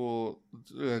high school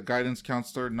guidance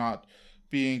counselor not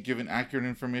being given accurate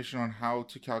information on how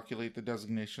to calculate the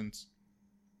designations.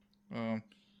 I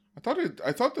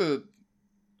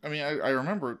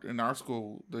remember in our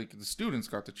school, like the students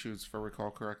got to choose, if I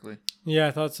recall correctly. Yeah,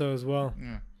 I thought so as well.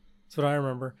 Yeah, that's what I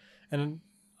remember. And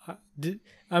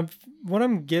what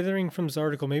I'm gathering from this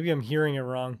article, maybe I'm hearing it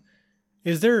wrong.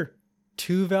 Is there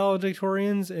two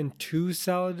valedictorians and two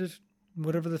salutatorians?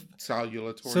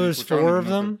 So there's four of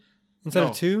them instead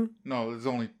of two? No, there's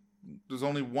only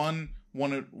one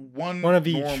of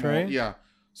each, normal, right? Yeah.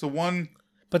 So one.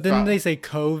 But then they say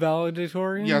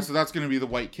co-valedictorian? Yeah, so that's going to be the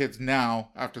white kids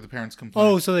now after the parents complain.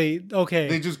 Oh, so they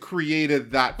just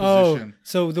created that position. Oh,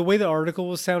 so the way the article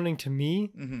was sounding to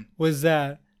me was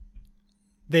that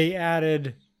they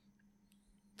added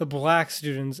the black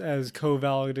students as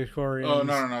co-valedictorians. Oh,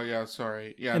 no, yeah,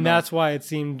 sorry. Yeah, and that's why it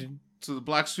seemed... So the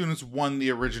black students won the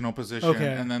original position,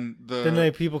 okay. And then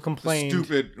the people complained.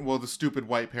 The stupid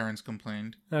white parents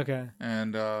complained. Okay.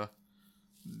 And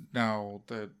now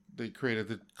they created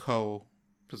the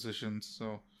co-positions.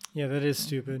 So yeah, that is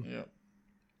stupid. Yeah.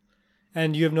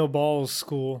 And you have no balls,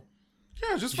 school.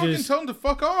 Yeah, just fucking tell them to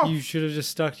fuck off. You should have just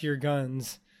stuck to your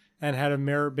guns and had a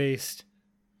merit-based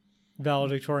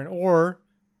valedictorian, or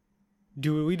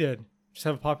do what we did. Just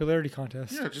have a popularity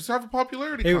contest. Yeah, just have a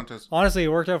popularity contest. Honestly, it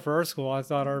worked out for our school. I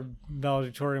thought our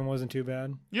valedictorian wasn't too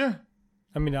bad. Yeah.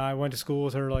 I mean, I went to school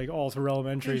with her like all through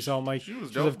elementary, so I'm like, she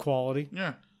was she's of quality.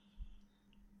 Yeah.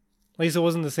 At least it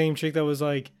wasn't the same chick that was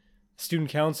like student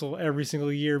council every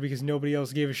single year because nobody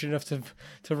else gave a shit enough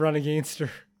to run against her.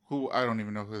 Who I don't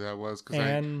even know who that was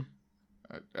because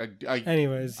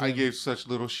anyways, I gave such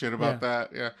little shit about that.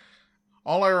 Yeah.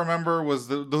 All I remember was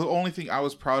the only thing I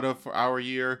was proud of for our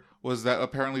year was that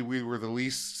apparently we were the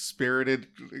least spirited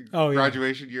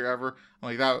graduation year ever.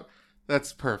 Like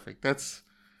that's perfect. That's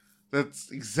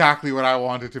exactly what I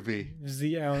wanted to be. It was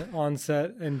the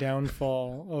onset and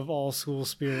downfall of all school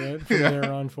spirit from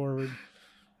there on forward.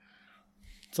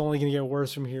 It's only going to get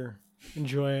worse from here.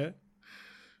 Enjoy it.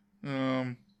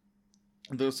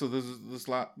 So this is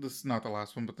not the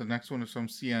last one, but the next one is from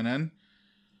CNN.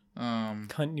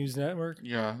 Cunt News Network.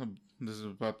 Yeah, this is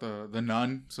about the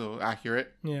nun, so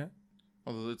accurate. Yeah.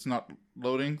 Although it's not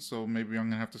loading, so maybe I'm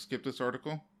gonna have to skip this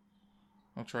article.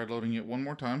 I'll try loading it one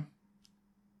more time.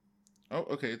 Oh,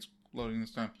 okay, it's loading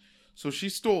this time. So she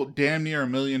stole damn near $1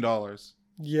 million.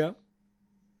 Yeah.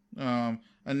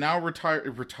 A now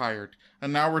retired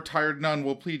nun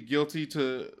will plead guilty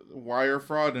to wire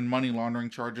fraud and money laundering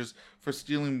charges for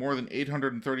stealing more than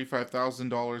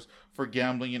 $835,000 for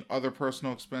gambling and other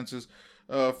personal expenses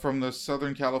from the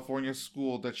Southern California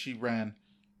school that she ran.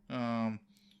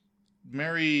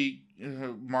 Mary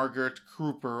Margaret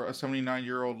Cooper, a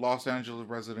 79-year-old Los Angeles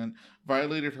resident,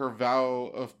 violated her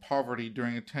vow of poverty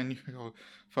during a 10-year-old...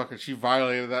 Fuck it, she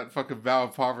violated that fucking vow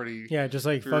of poverty. Yeah, just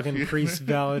like fucking priests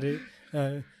violate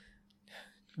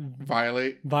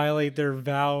their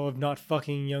vow of not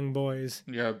fucking young boys.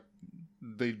 Yeah,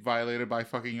 they violated by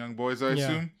fucking young boys, I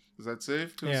assume? Is that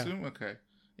safe to assume? Okay.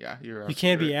 Yeah, you're You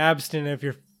can't be abstinent if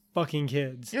you're fucking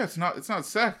kids. Yeah, it's not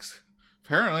sex.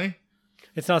 Apparently.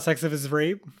 It's not sex if it's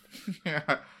rape.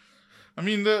 Yeah. I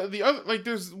mean, the other, like,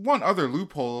 there's one other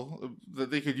loophole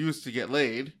that they could use to get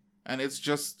laid, and it's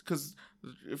just because,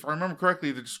 if I remember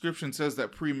correctly, the description says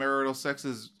that premarital sex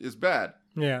is bad.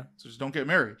 Yeah. So just don't get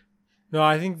married. No,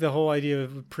 I think the whole idea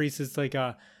of a priest is like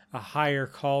a higher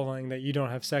calling that you don't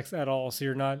have sex at all, so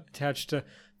you're not attached to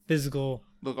physical.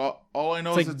 Look, all I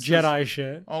know is it Jedi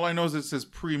shit. All I know is it says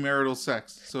premarital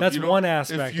sex. So that's one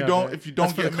aspect. If you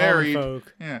don't get married,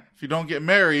 if you don't get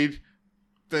married,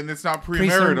 then it's not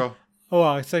premarital.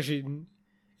 It's actually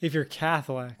if you're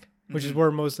Catholic, which is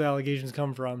where most of the allegations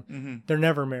come from. They're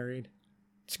never married.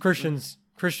 It's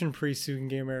Christian priests who can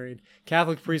get married.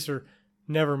 Catholic priests are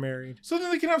never married. So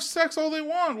then they can have sex all they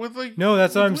want with like. No,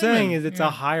 that's what I'm saying. Is it's a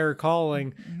higher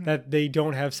calling that they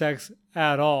don't have sex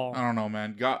at all. I don't know,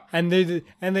 man. God. And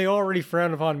they already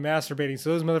frown upon masturbating, so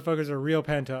those motherfuckers are real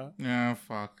pent up. Yeah,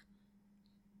 fuck.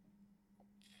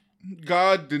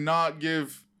 God did not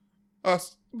give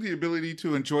us the ability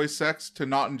to enjoy sex to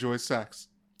not enjoy sex.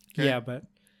 Okay? Yeah, but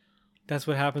that's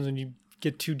what happens when you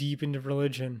get too deep into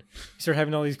religion. You start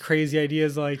having all these crazy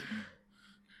ideas like,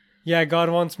 yeah, God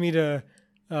wants me to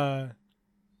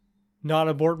not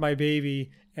abort my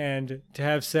baby and to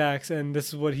have sex, and this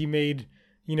is what he made,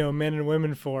 men and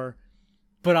women for.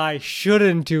 But I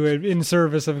shouldn't do it in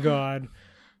service of God.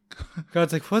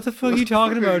 God's like, what the fuck are you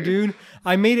talking about, dude?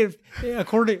 I made it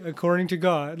according to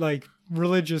God, like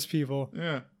religious people.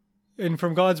 Yeah. And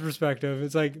from God's perspective,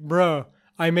 it's like, bro,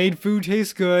 I made food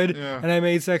taste good and I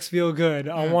made sex feel good.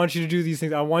 I want you to do these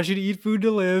things. I want you to eat food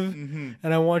to live and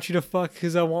I want you to fuck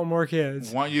because I want more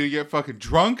kids. Want you to get fucking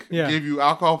drunk? Yeah. Give you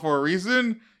alcohol for a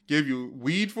reason? Give you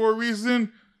weed for a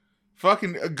reason?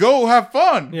 Fucking go have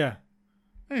fun. Yeah.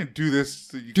 I didn't do this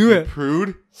so you do it.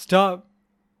 Prude. Stop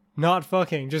not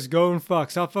fucking. Just go and fuck.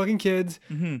 Stop fucking kids.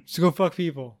 Just go fuck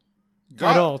people.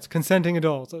 Adults. Consenting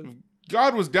adults.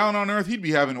 God was down on earth, he'd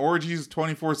be having orgies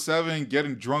 24/7,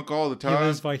 getting drunk all the time. He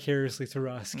lives vicariously through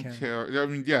us, Ken. I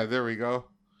mean, yeah, there we go.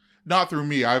 Not through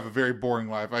me. I have a very boring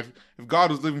life. If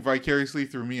God was living vicariously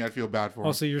through me, I'd feel bad for him.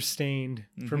 Also, you're stained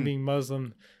from being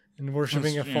Muslim and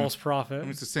worshiping a false prophet. I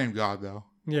mean, it's the same God, though.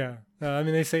 Yeah. I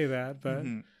mean, they say that, but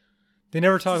they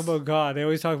never talk about God. They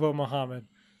always talk about Muhammad.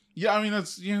 Yeah, I mean,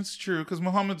 it's true, because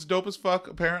Muhammad's dope as fuck,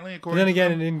 apparently, according to them.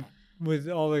 Then again, with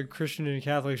all the Christian and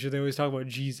Catholic shit, they always talk about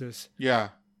Jesus. Yeah.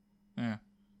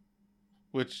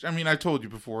 Which, I mean, I told you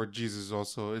before, Jesus is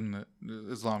also in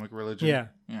the Islamic religion.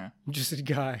 Yeah. Just a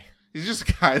guy. He's just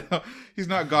a guy, though. He's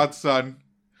not God's son.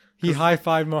 He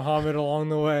high-fived Muhammad along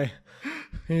the way.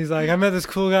 And he's like, I met this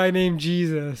cool guy named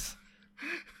Jesus.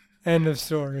 End of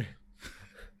story.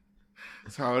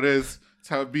 That's how it is. That's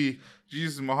how it be.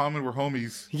 Jesus and Muhammad were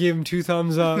homies. He gave him 2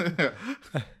 thumbs up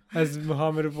as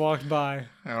Muhammad walked by.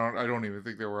 I don't even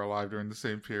think they were alive during the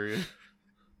same period.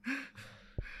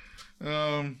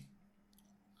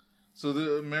 So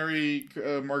the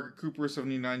Margaret Cooper,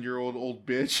 79-year-old old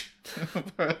bitch.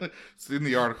 It's in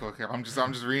the article. Okay, I'm just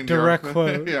reading direct the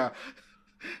article. quote. Yeah.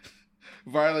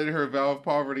 Violated her vow of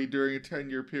poverty during a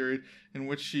 10-year period in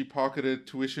which she pocketed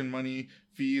tuition money,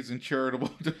 fees, and charitable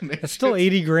donations. That's still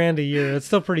 $80,000 a year. That's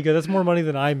still pretty good. That's more money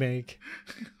than I make.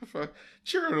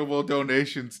 Charitable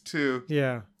donations too.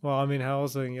 Yeah. Well, I mean, how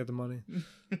else are they gonna get the money?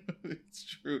 It's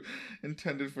true.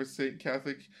 Intended for St.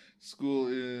 Catholic School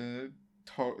in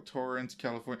Torrance,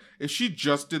 California. If she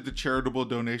just did the charitable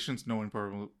donations, no one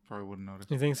probably wouldn't notice.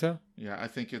 You think so? Yeah, I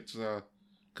think it's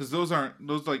because those are.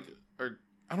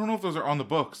 I don't know if those are on the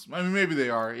books. I mean, maybe they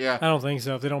are. Yeah, I don't think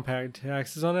so. If they don't pay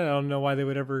taxes on it, I don't know why they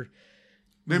would ever.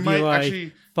 They be might like,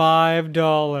 actually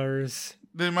 $5.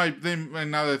 They might.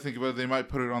 Now that I think about it, they might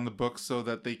put it on the books so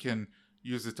that they can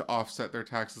use it to offset their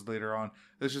taxes later on.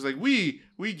 It's just like we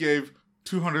gave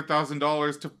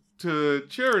 $200,000 to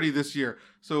charity this year,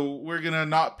 so we're gonna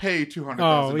not pay $200,000.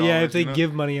 Oh yeah, if they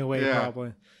give money away,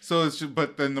 probably. So it's just,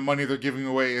 but then the money they're giving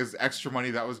away is extra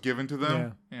money that was given to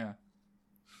them. Yeah.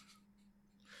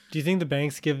 Do you think the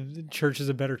banks give churches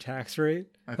a better tax rate,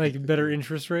 like better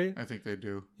interest rate? I think they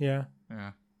do. Yeah.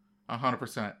 Yeah.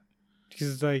 100%.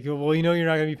 Because it's like, well, you're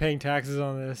not going to be paying taxes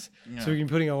on this, so we can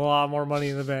be putting a lot more money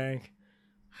in the bank.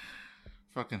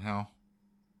 Fucking hell.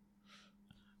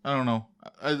 I don't know.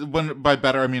 By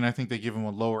better, I mean I think they give them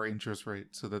a lower interest rate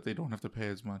so that they don't have to pay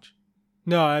as much.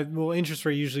 No, well, interest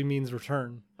rate usually means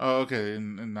return. Oh, okay.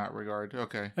 In that regard,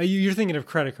 okay. You're thinking of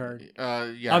credit card.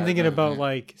 Yeah. I'm thinking about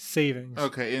like savings.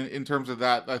 Okay, in terms of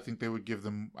that, I think they would give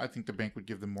them. I think the bank would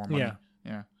give them more money.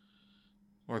 Yeah.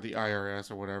 Or the IRS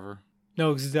or whatever.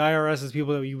 No, because the IRS is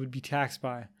people that you would be taxed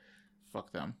by.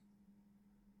 Fuck them.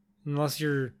 Unless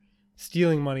you're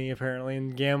stealing money, apparently,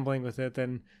 and gambling with it,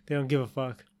 then they don't give a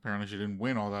fuck. Apparently, she didn't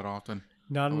win all that often.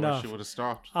 Not enough. She would have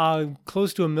stopped.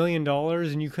 Close to $1 million,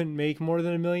 and you couldn't make more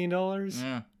than $1 million.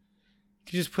 Yeah. You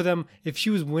could just put them. If she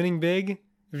was winning big,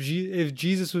 if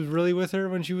Jesus was really with her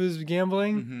when she was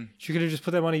gambling, she could have just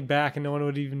put that money back, and no one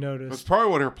would even notice. That's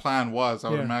probably what her plan was. I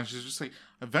would imagine she's just like,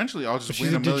 eventually, I'll just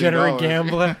win $1 million. She's a degenerate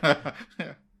gambler.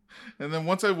 Yeah. And then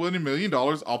once I win $1 million,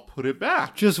 I'll put it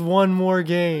back. Just one more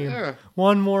game. Yeah.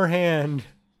 One more hand.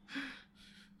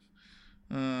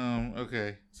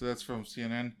 Okay. So that's from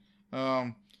CNN.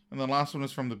 And the last one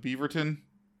is from the Beaverton.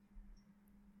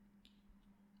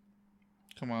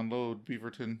 Come on, load,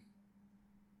 Beaverton.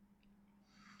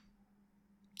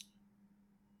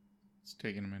 It's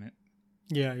taking a minute.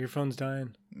 Yeah, your phone's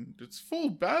dying. It's full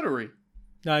battery.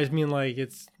 No, I just mean like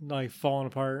it's like falling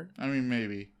apart. I mean,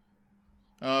 maybe.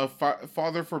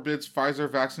 Father forbids Pfizer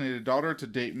vaccinated daughter to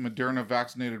date Moderna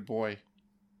vaccinated boy.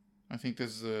 I think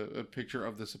this is a picture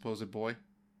of the supposed boy.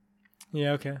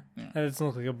 Yeah, okay. Yeah. That doesn't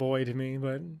look like a boy to me,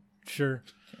 but sure.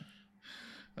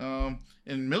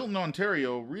 In Milton,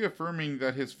 Ontario, reaffirming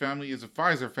that his family is a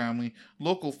Pfizer family,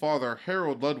 local father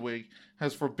Harold Ludwig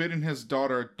has forbidden his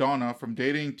daughter Donna from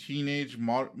dating teenage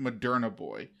Moderna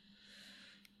boy.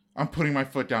 I'm putting my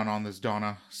foot down on this,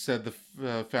 Donna, said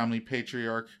the family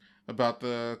patriarch about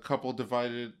the couple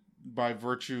divided by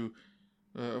virtually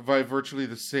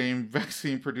the same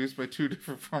vaccine produced by 2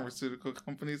 different pharmaceutical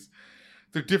companies.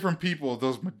 They're different people,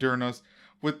 those Modernas.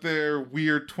 With their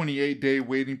weird 28-day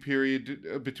waiting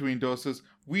period between doses,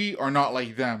 we are not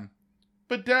like them.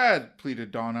 But Dad,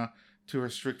 pleaded Donna to her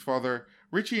strict father,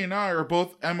 Richie and I are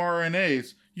both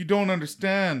mRNAs. You don't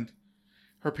understand.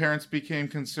 Her parents became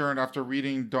concerned after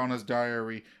reading Donna's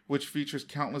diary, which features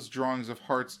countless drawings of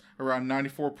hearts around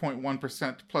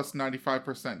 94.1% plus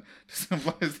 95% to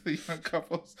symbolize the young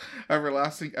couple's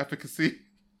everlasting efficacy.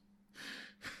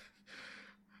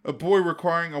 A boy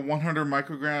requiring a 100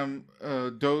 microgram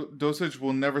dosage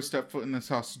will never step foot in this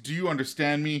house. Do you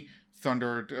understand me?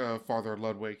 Thundered Father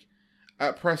Ludwig.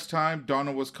 At press time,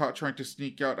 Donna was caught trying to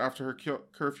sneak out after her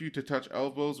curfew to touch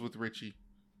elbows with Richie.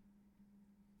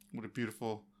 What a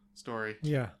beautiful story.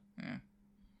 Yeah.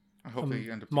 I hope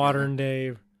they end up together. Modern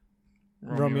day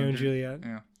Romeo and Juliet.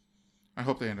 Yeah. I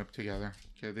hope they end up together.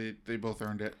 Okay, they both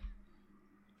earned it.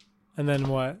 And then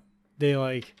what?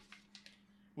 They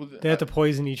they have to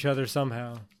poison each other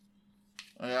somehow.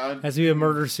 Has to be a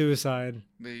murder-suicide.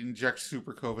 They inject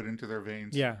super COVID into their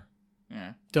veins. Yeah.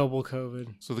 Double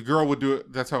COVID. So the girl would do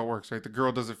it. That's how it works, right? The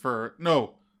girl does it for...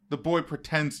 No, the boy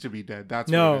pretends to be dead. That's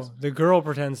what it is. The girl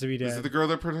pretends to be dead. Is it the girl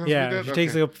that pretends to be dead?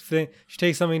 She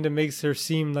takes something that makes her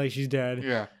seem like she's dead.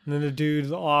 Yeah. And then the dude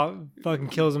fucking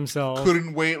kills himself.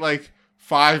 Couldn't wait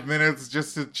 5 minutes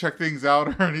just to check things out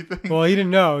or anything. Well, he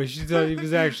didn't know. She thought he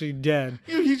was actually dead.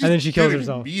 He just and then she kills did it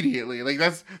herself. Immediately. Like,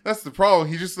 that's the problem.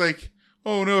 He's just like,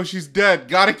 oh no, she's dead.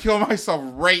 Gotta kill myself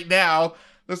right now.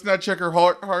 Let's not check her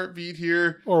heartbeat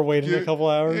here. Or wait in a couple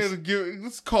hours.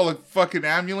 Let's call a fucking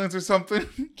ambulance or something.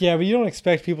 Yeah, but you don't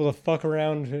expect people to fuck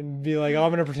around and be like, oh,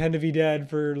 I'm going to pretend to be dead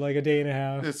for like a day and a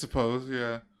half. I suppose,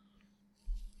 yeah.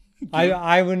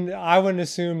 I wouldn't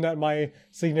assume that my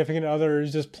significant other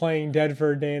is just playing dead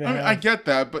for a day and a half. I get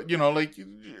that, but like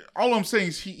all I'm saying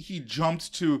is he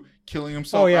jumped to killing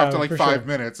himself after like 5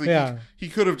 minutes. Like he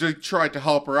could have just tried to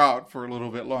help her out for a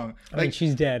little bit long. Like, I mean,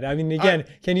 she's dead. I mean, again,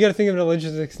 you got to think of it in a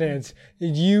logistic stance.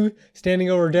 You standing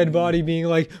over a dead body, being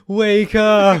like, "Wake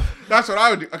up!" That's what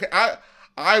I would do. Okay,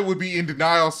 I would be in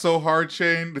denial so hard,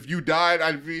 Shane. If you died,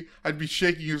 I'd be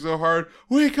shaking you so hard.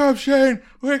 Wake up, Shane!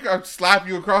 Wake up! I'd slap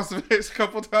you across the face a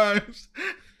couple times.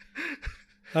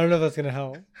 I don't know if that's gonna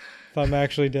help if I'm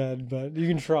actually dead, but you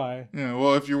can try. Yeah.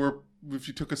 Well, if you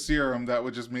took a serum that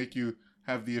would just make you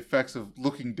have the effects of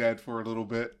looking dead for a little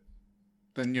bit,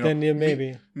 then yeah,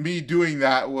 maybe me doing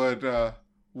that would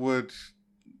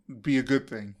be a good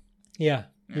thing. Yeah.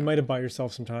 You might have bought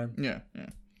yourself some time. Yeah.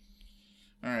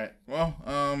 All right. Well,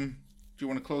 do you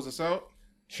want to close this out?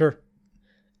 Sure.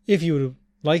 If you would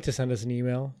like to send us an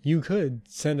email, you could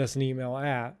send us an email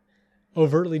at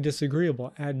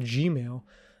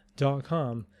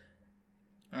overtlydisagreeable@gmail.com.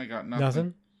 I got nothing.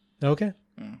 Nothing? Okay.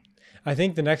 Yeah. I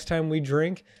think the next time we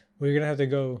drink, we're going to have to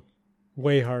go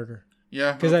way harder.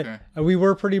 Yeah, because we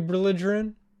were pretty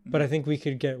belligerent, but I think we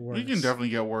could get worse. We can definitely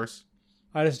get worse.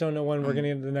 I just don't know when we're going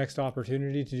to get the next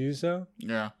opportunity to do so.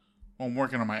 Yeah. Well, I'm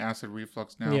working on my acid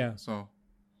reflux now. Yeah. So,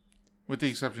 with the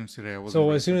exceptions today, I wasn't. So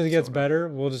as soon as it gets better,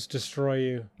 we'll just destroy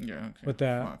you. Yeah. Okay. With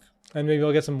that. Fuck. And maybe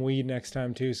I'll get some weed next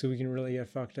time too, so we can really get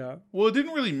fucked up. Well, it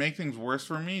didn't really make things worse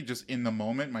for me. Just in the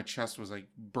moment, my chest was like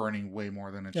burning way more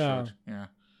than it should. Yeah.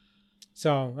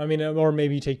 So, I mean, or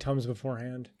maybe you take Tums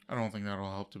beforehand. I don't think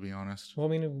that'll help, to be honest. Well, I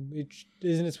mean,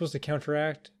 isn't it supposed to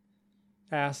counteract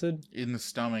acid in the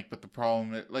stomach? But the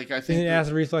problem is, like, I think isn't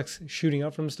acid reflux shooting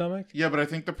up from the stomach? Yeah, but I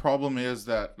think the problem is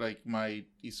that like my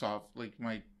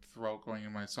my throat going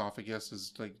in my esophagus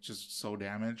is like just so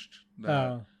damaged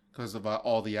that because of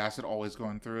all the acid always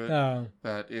going through it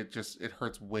that it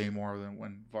hurts way more than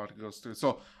when vodka goes through.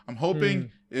 So I'm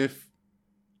hoping if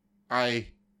I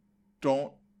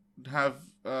don't have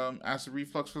acid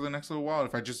reflux for the next little while,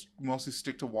 if I just mostly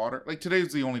stick to water, like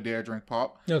today's the only day I drank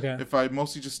pop. Okay. If I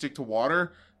mostly just stick to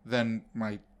water, then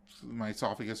my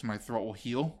esophagus, my throat will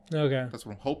heal. Okay. That's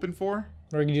what I'm hoping for.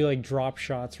 Or you can do like drop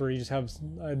shots where you just have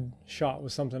a shot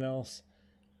with something else.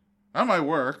 That might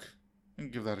work. I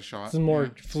can give that a shot. It's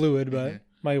more fluid, but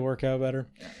might work out better.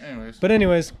 Yeah,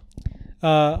 anyways,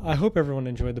 I hope everyone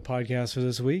enjoyed the podcast for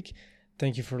this week.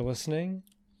 Thank you for listening.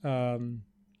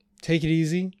 Take it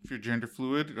easy. If you're gender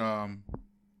fluid,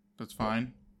 that's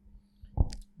fine.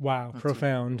 Wow, that's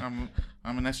profound. I'm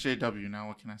an SJW now.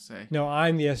 What can I say? No,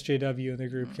 I'm the SJW in the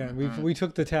group, Ken. We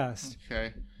took the test.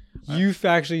 Okay. You've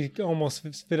actually almost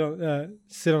sit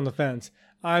on the fence.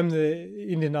 I'm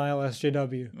the in denial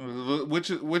SJW. Which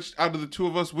out of the two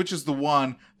of us, which is the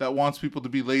one that wants people to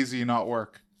be lazy and not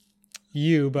work?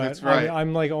 You, but that's right.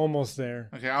 I'm like almost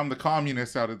there. Okay, I'm the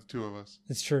communist out of the two of us.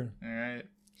 It's true. All right.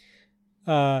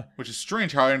 Which is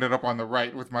strange how I ended up on the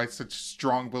right with my such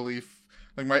strong belief.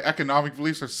 Like my economic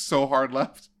beliefs are so hard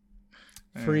left.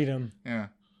 Freedom. Yeah.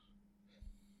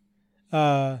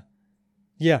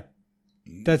 Yeah.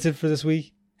 That's it for this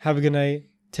week. Have a good night.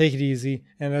 Take it easy.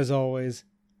 And as always,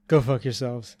 go fuck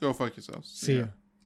yourselves. Go fuck yourselves. See ya.